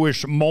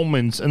Jewish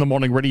Moments in the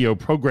Morning radio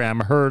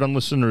program, heard on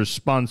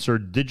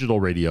listeners-sponsored digital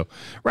radio.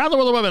 Around the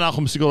world, web at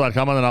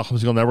NachumSegal.com, on the Nachum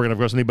Segal Network, and of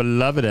course on the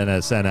beloved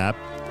NSN app.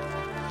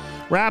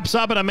 Wraps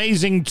up an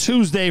amazing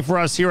Tuesday for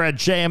us here at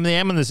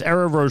JMM in this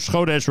era of Rosh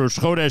Chodesh. Rosh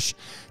Chodesh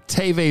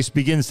Teves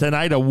begins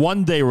tonight, a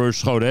one-day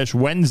Rosh Chodesh,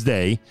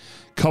 Wednesday,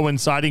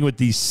 coinciding with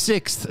the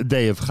 6th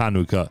day of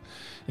Chanukah.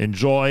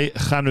 Enjoy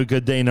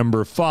Chanukah day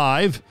number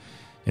 5.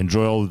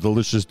 Enjoy all the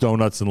delicious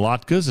donuts and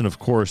latkes, and of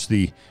course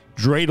the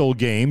dreidel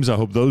games. I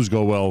hope those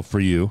go well for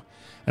you.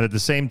 And at the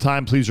same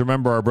time, please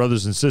remember our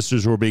brothers and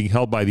sisters who are being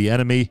held by the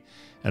enemy,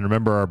 and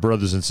remember our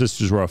brothers and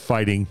sisters who are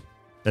fighting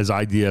as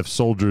IDF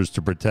soldiers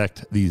to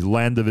protect the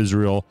land of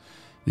Israel,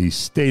 the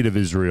state of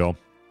Israel,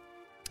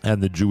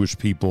 and the Jewish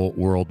people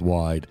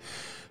worldwide.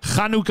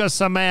 Chanukah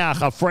Sameach,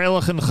 a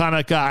freilichen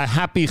Chanukah, a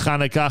happy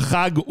Chanukah,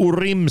 Chag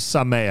Urim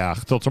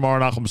Sameach. Till tomorrow,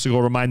 Nachum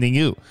Segal reminding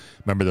you,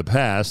 remember the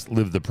past,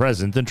 live the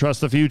present, and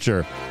trust the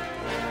future.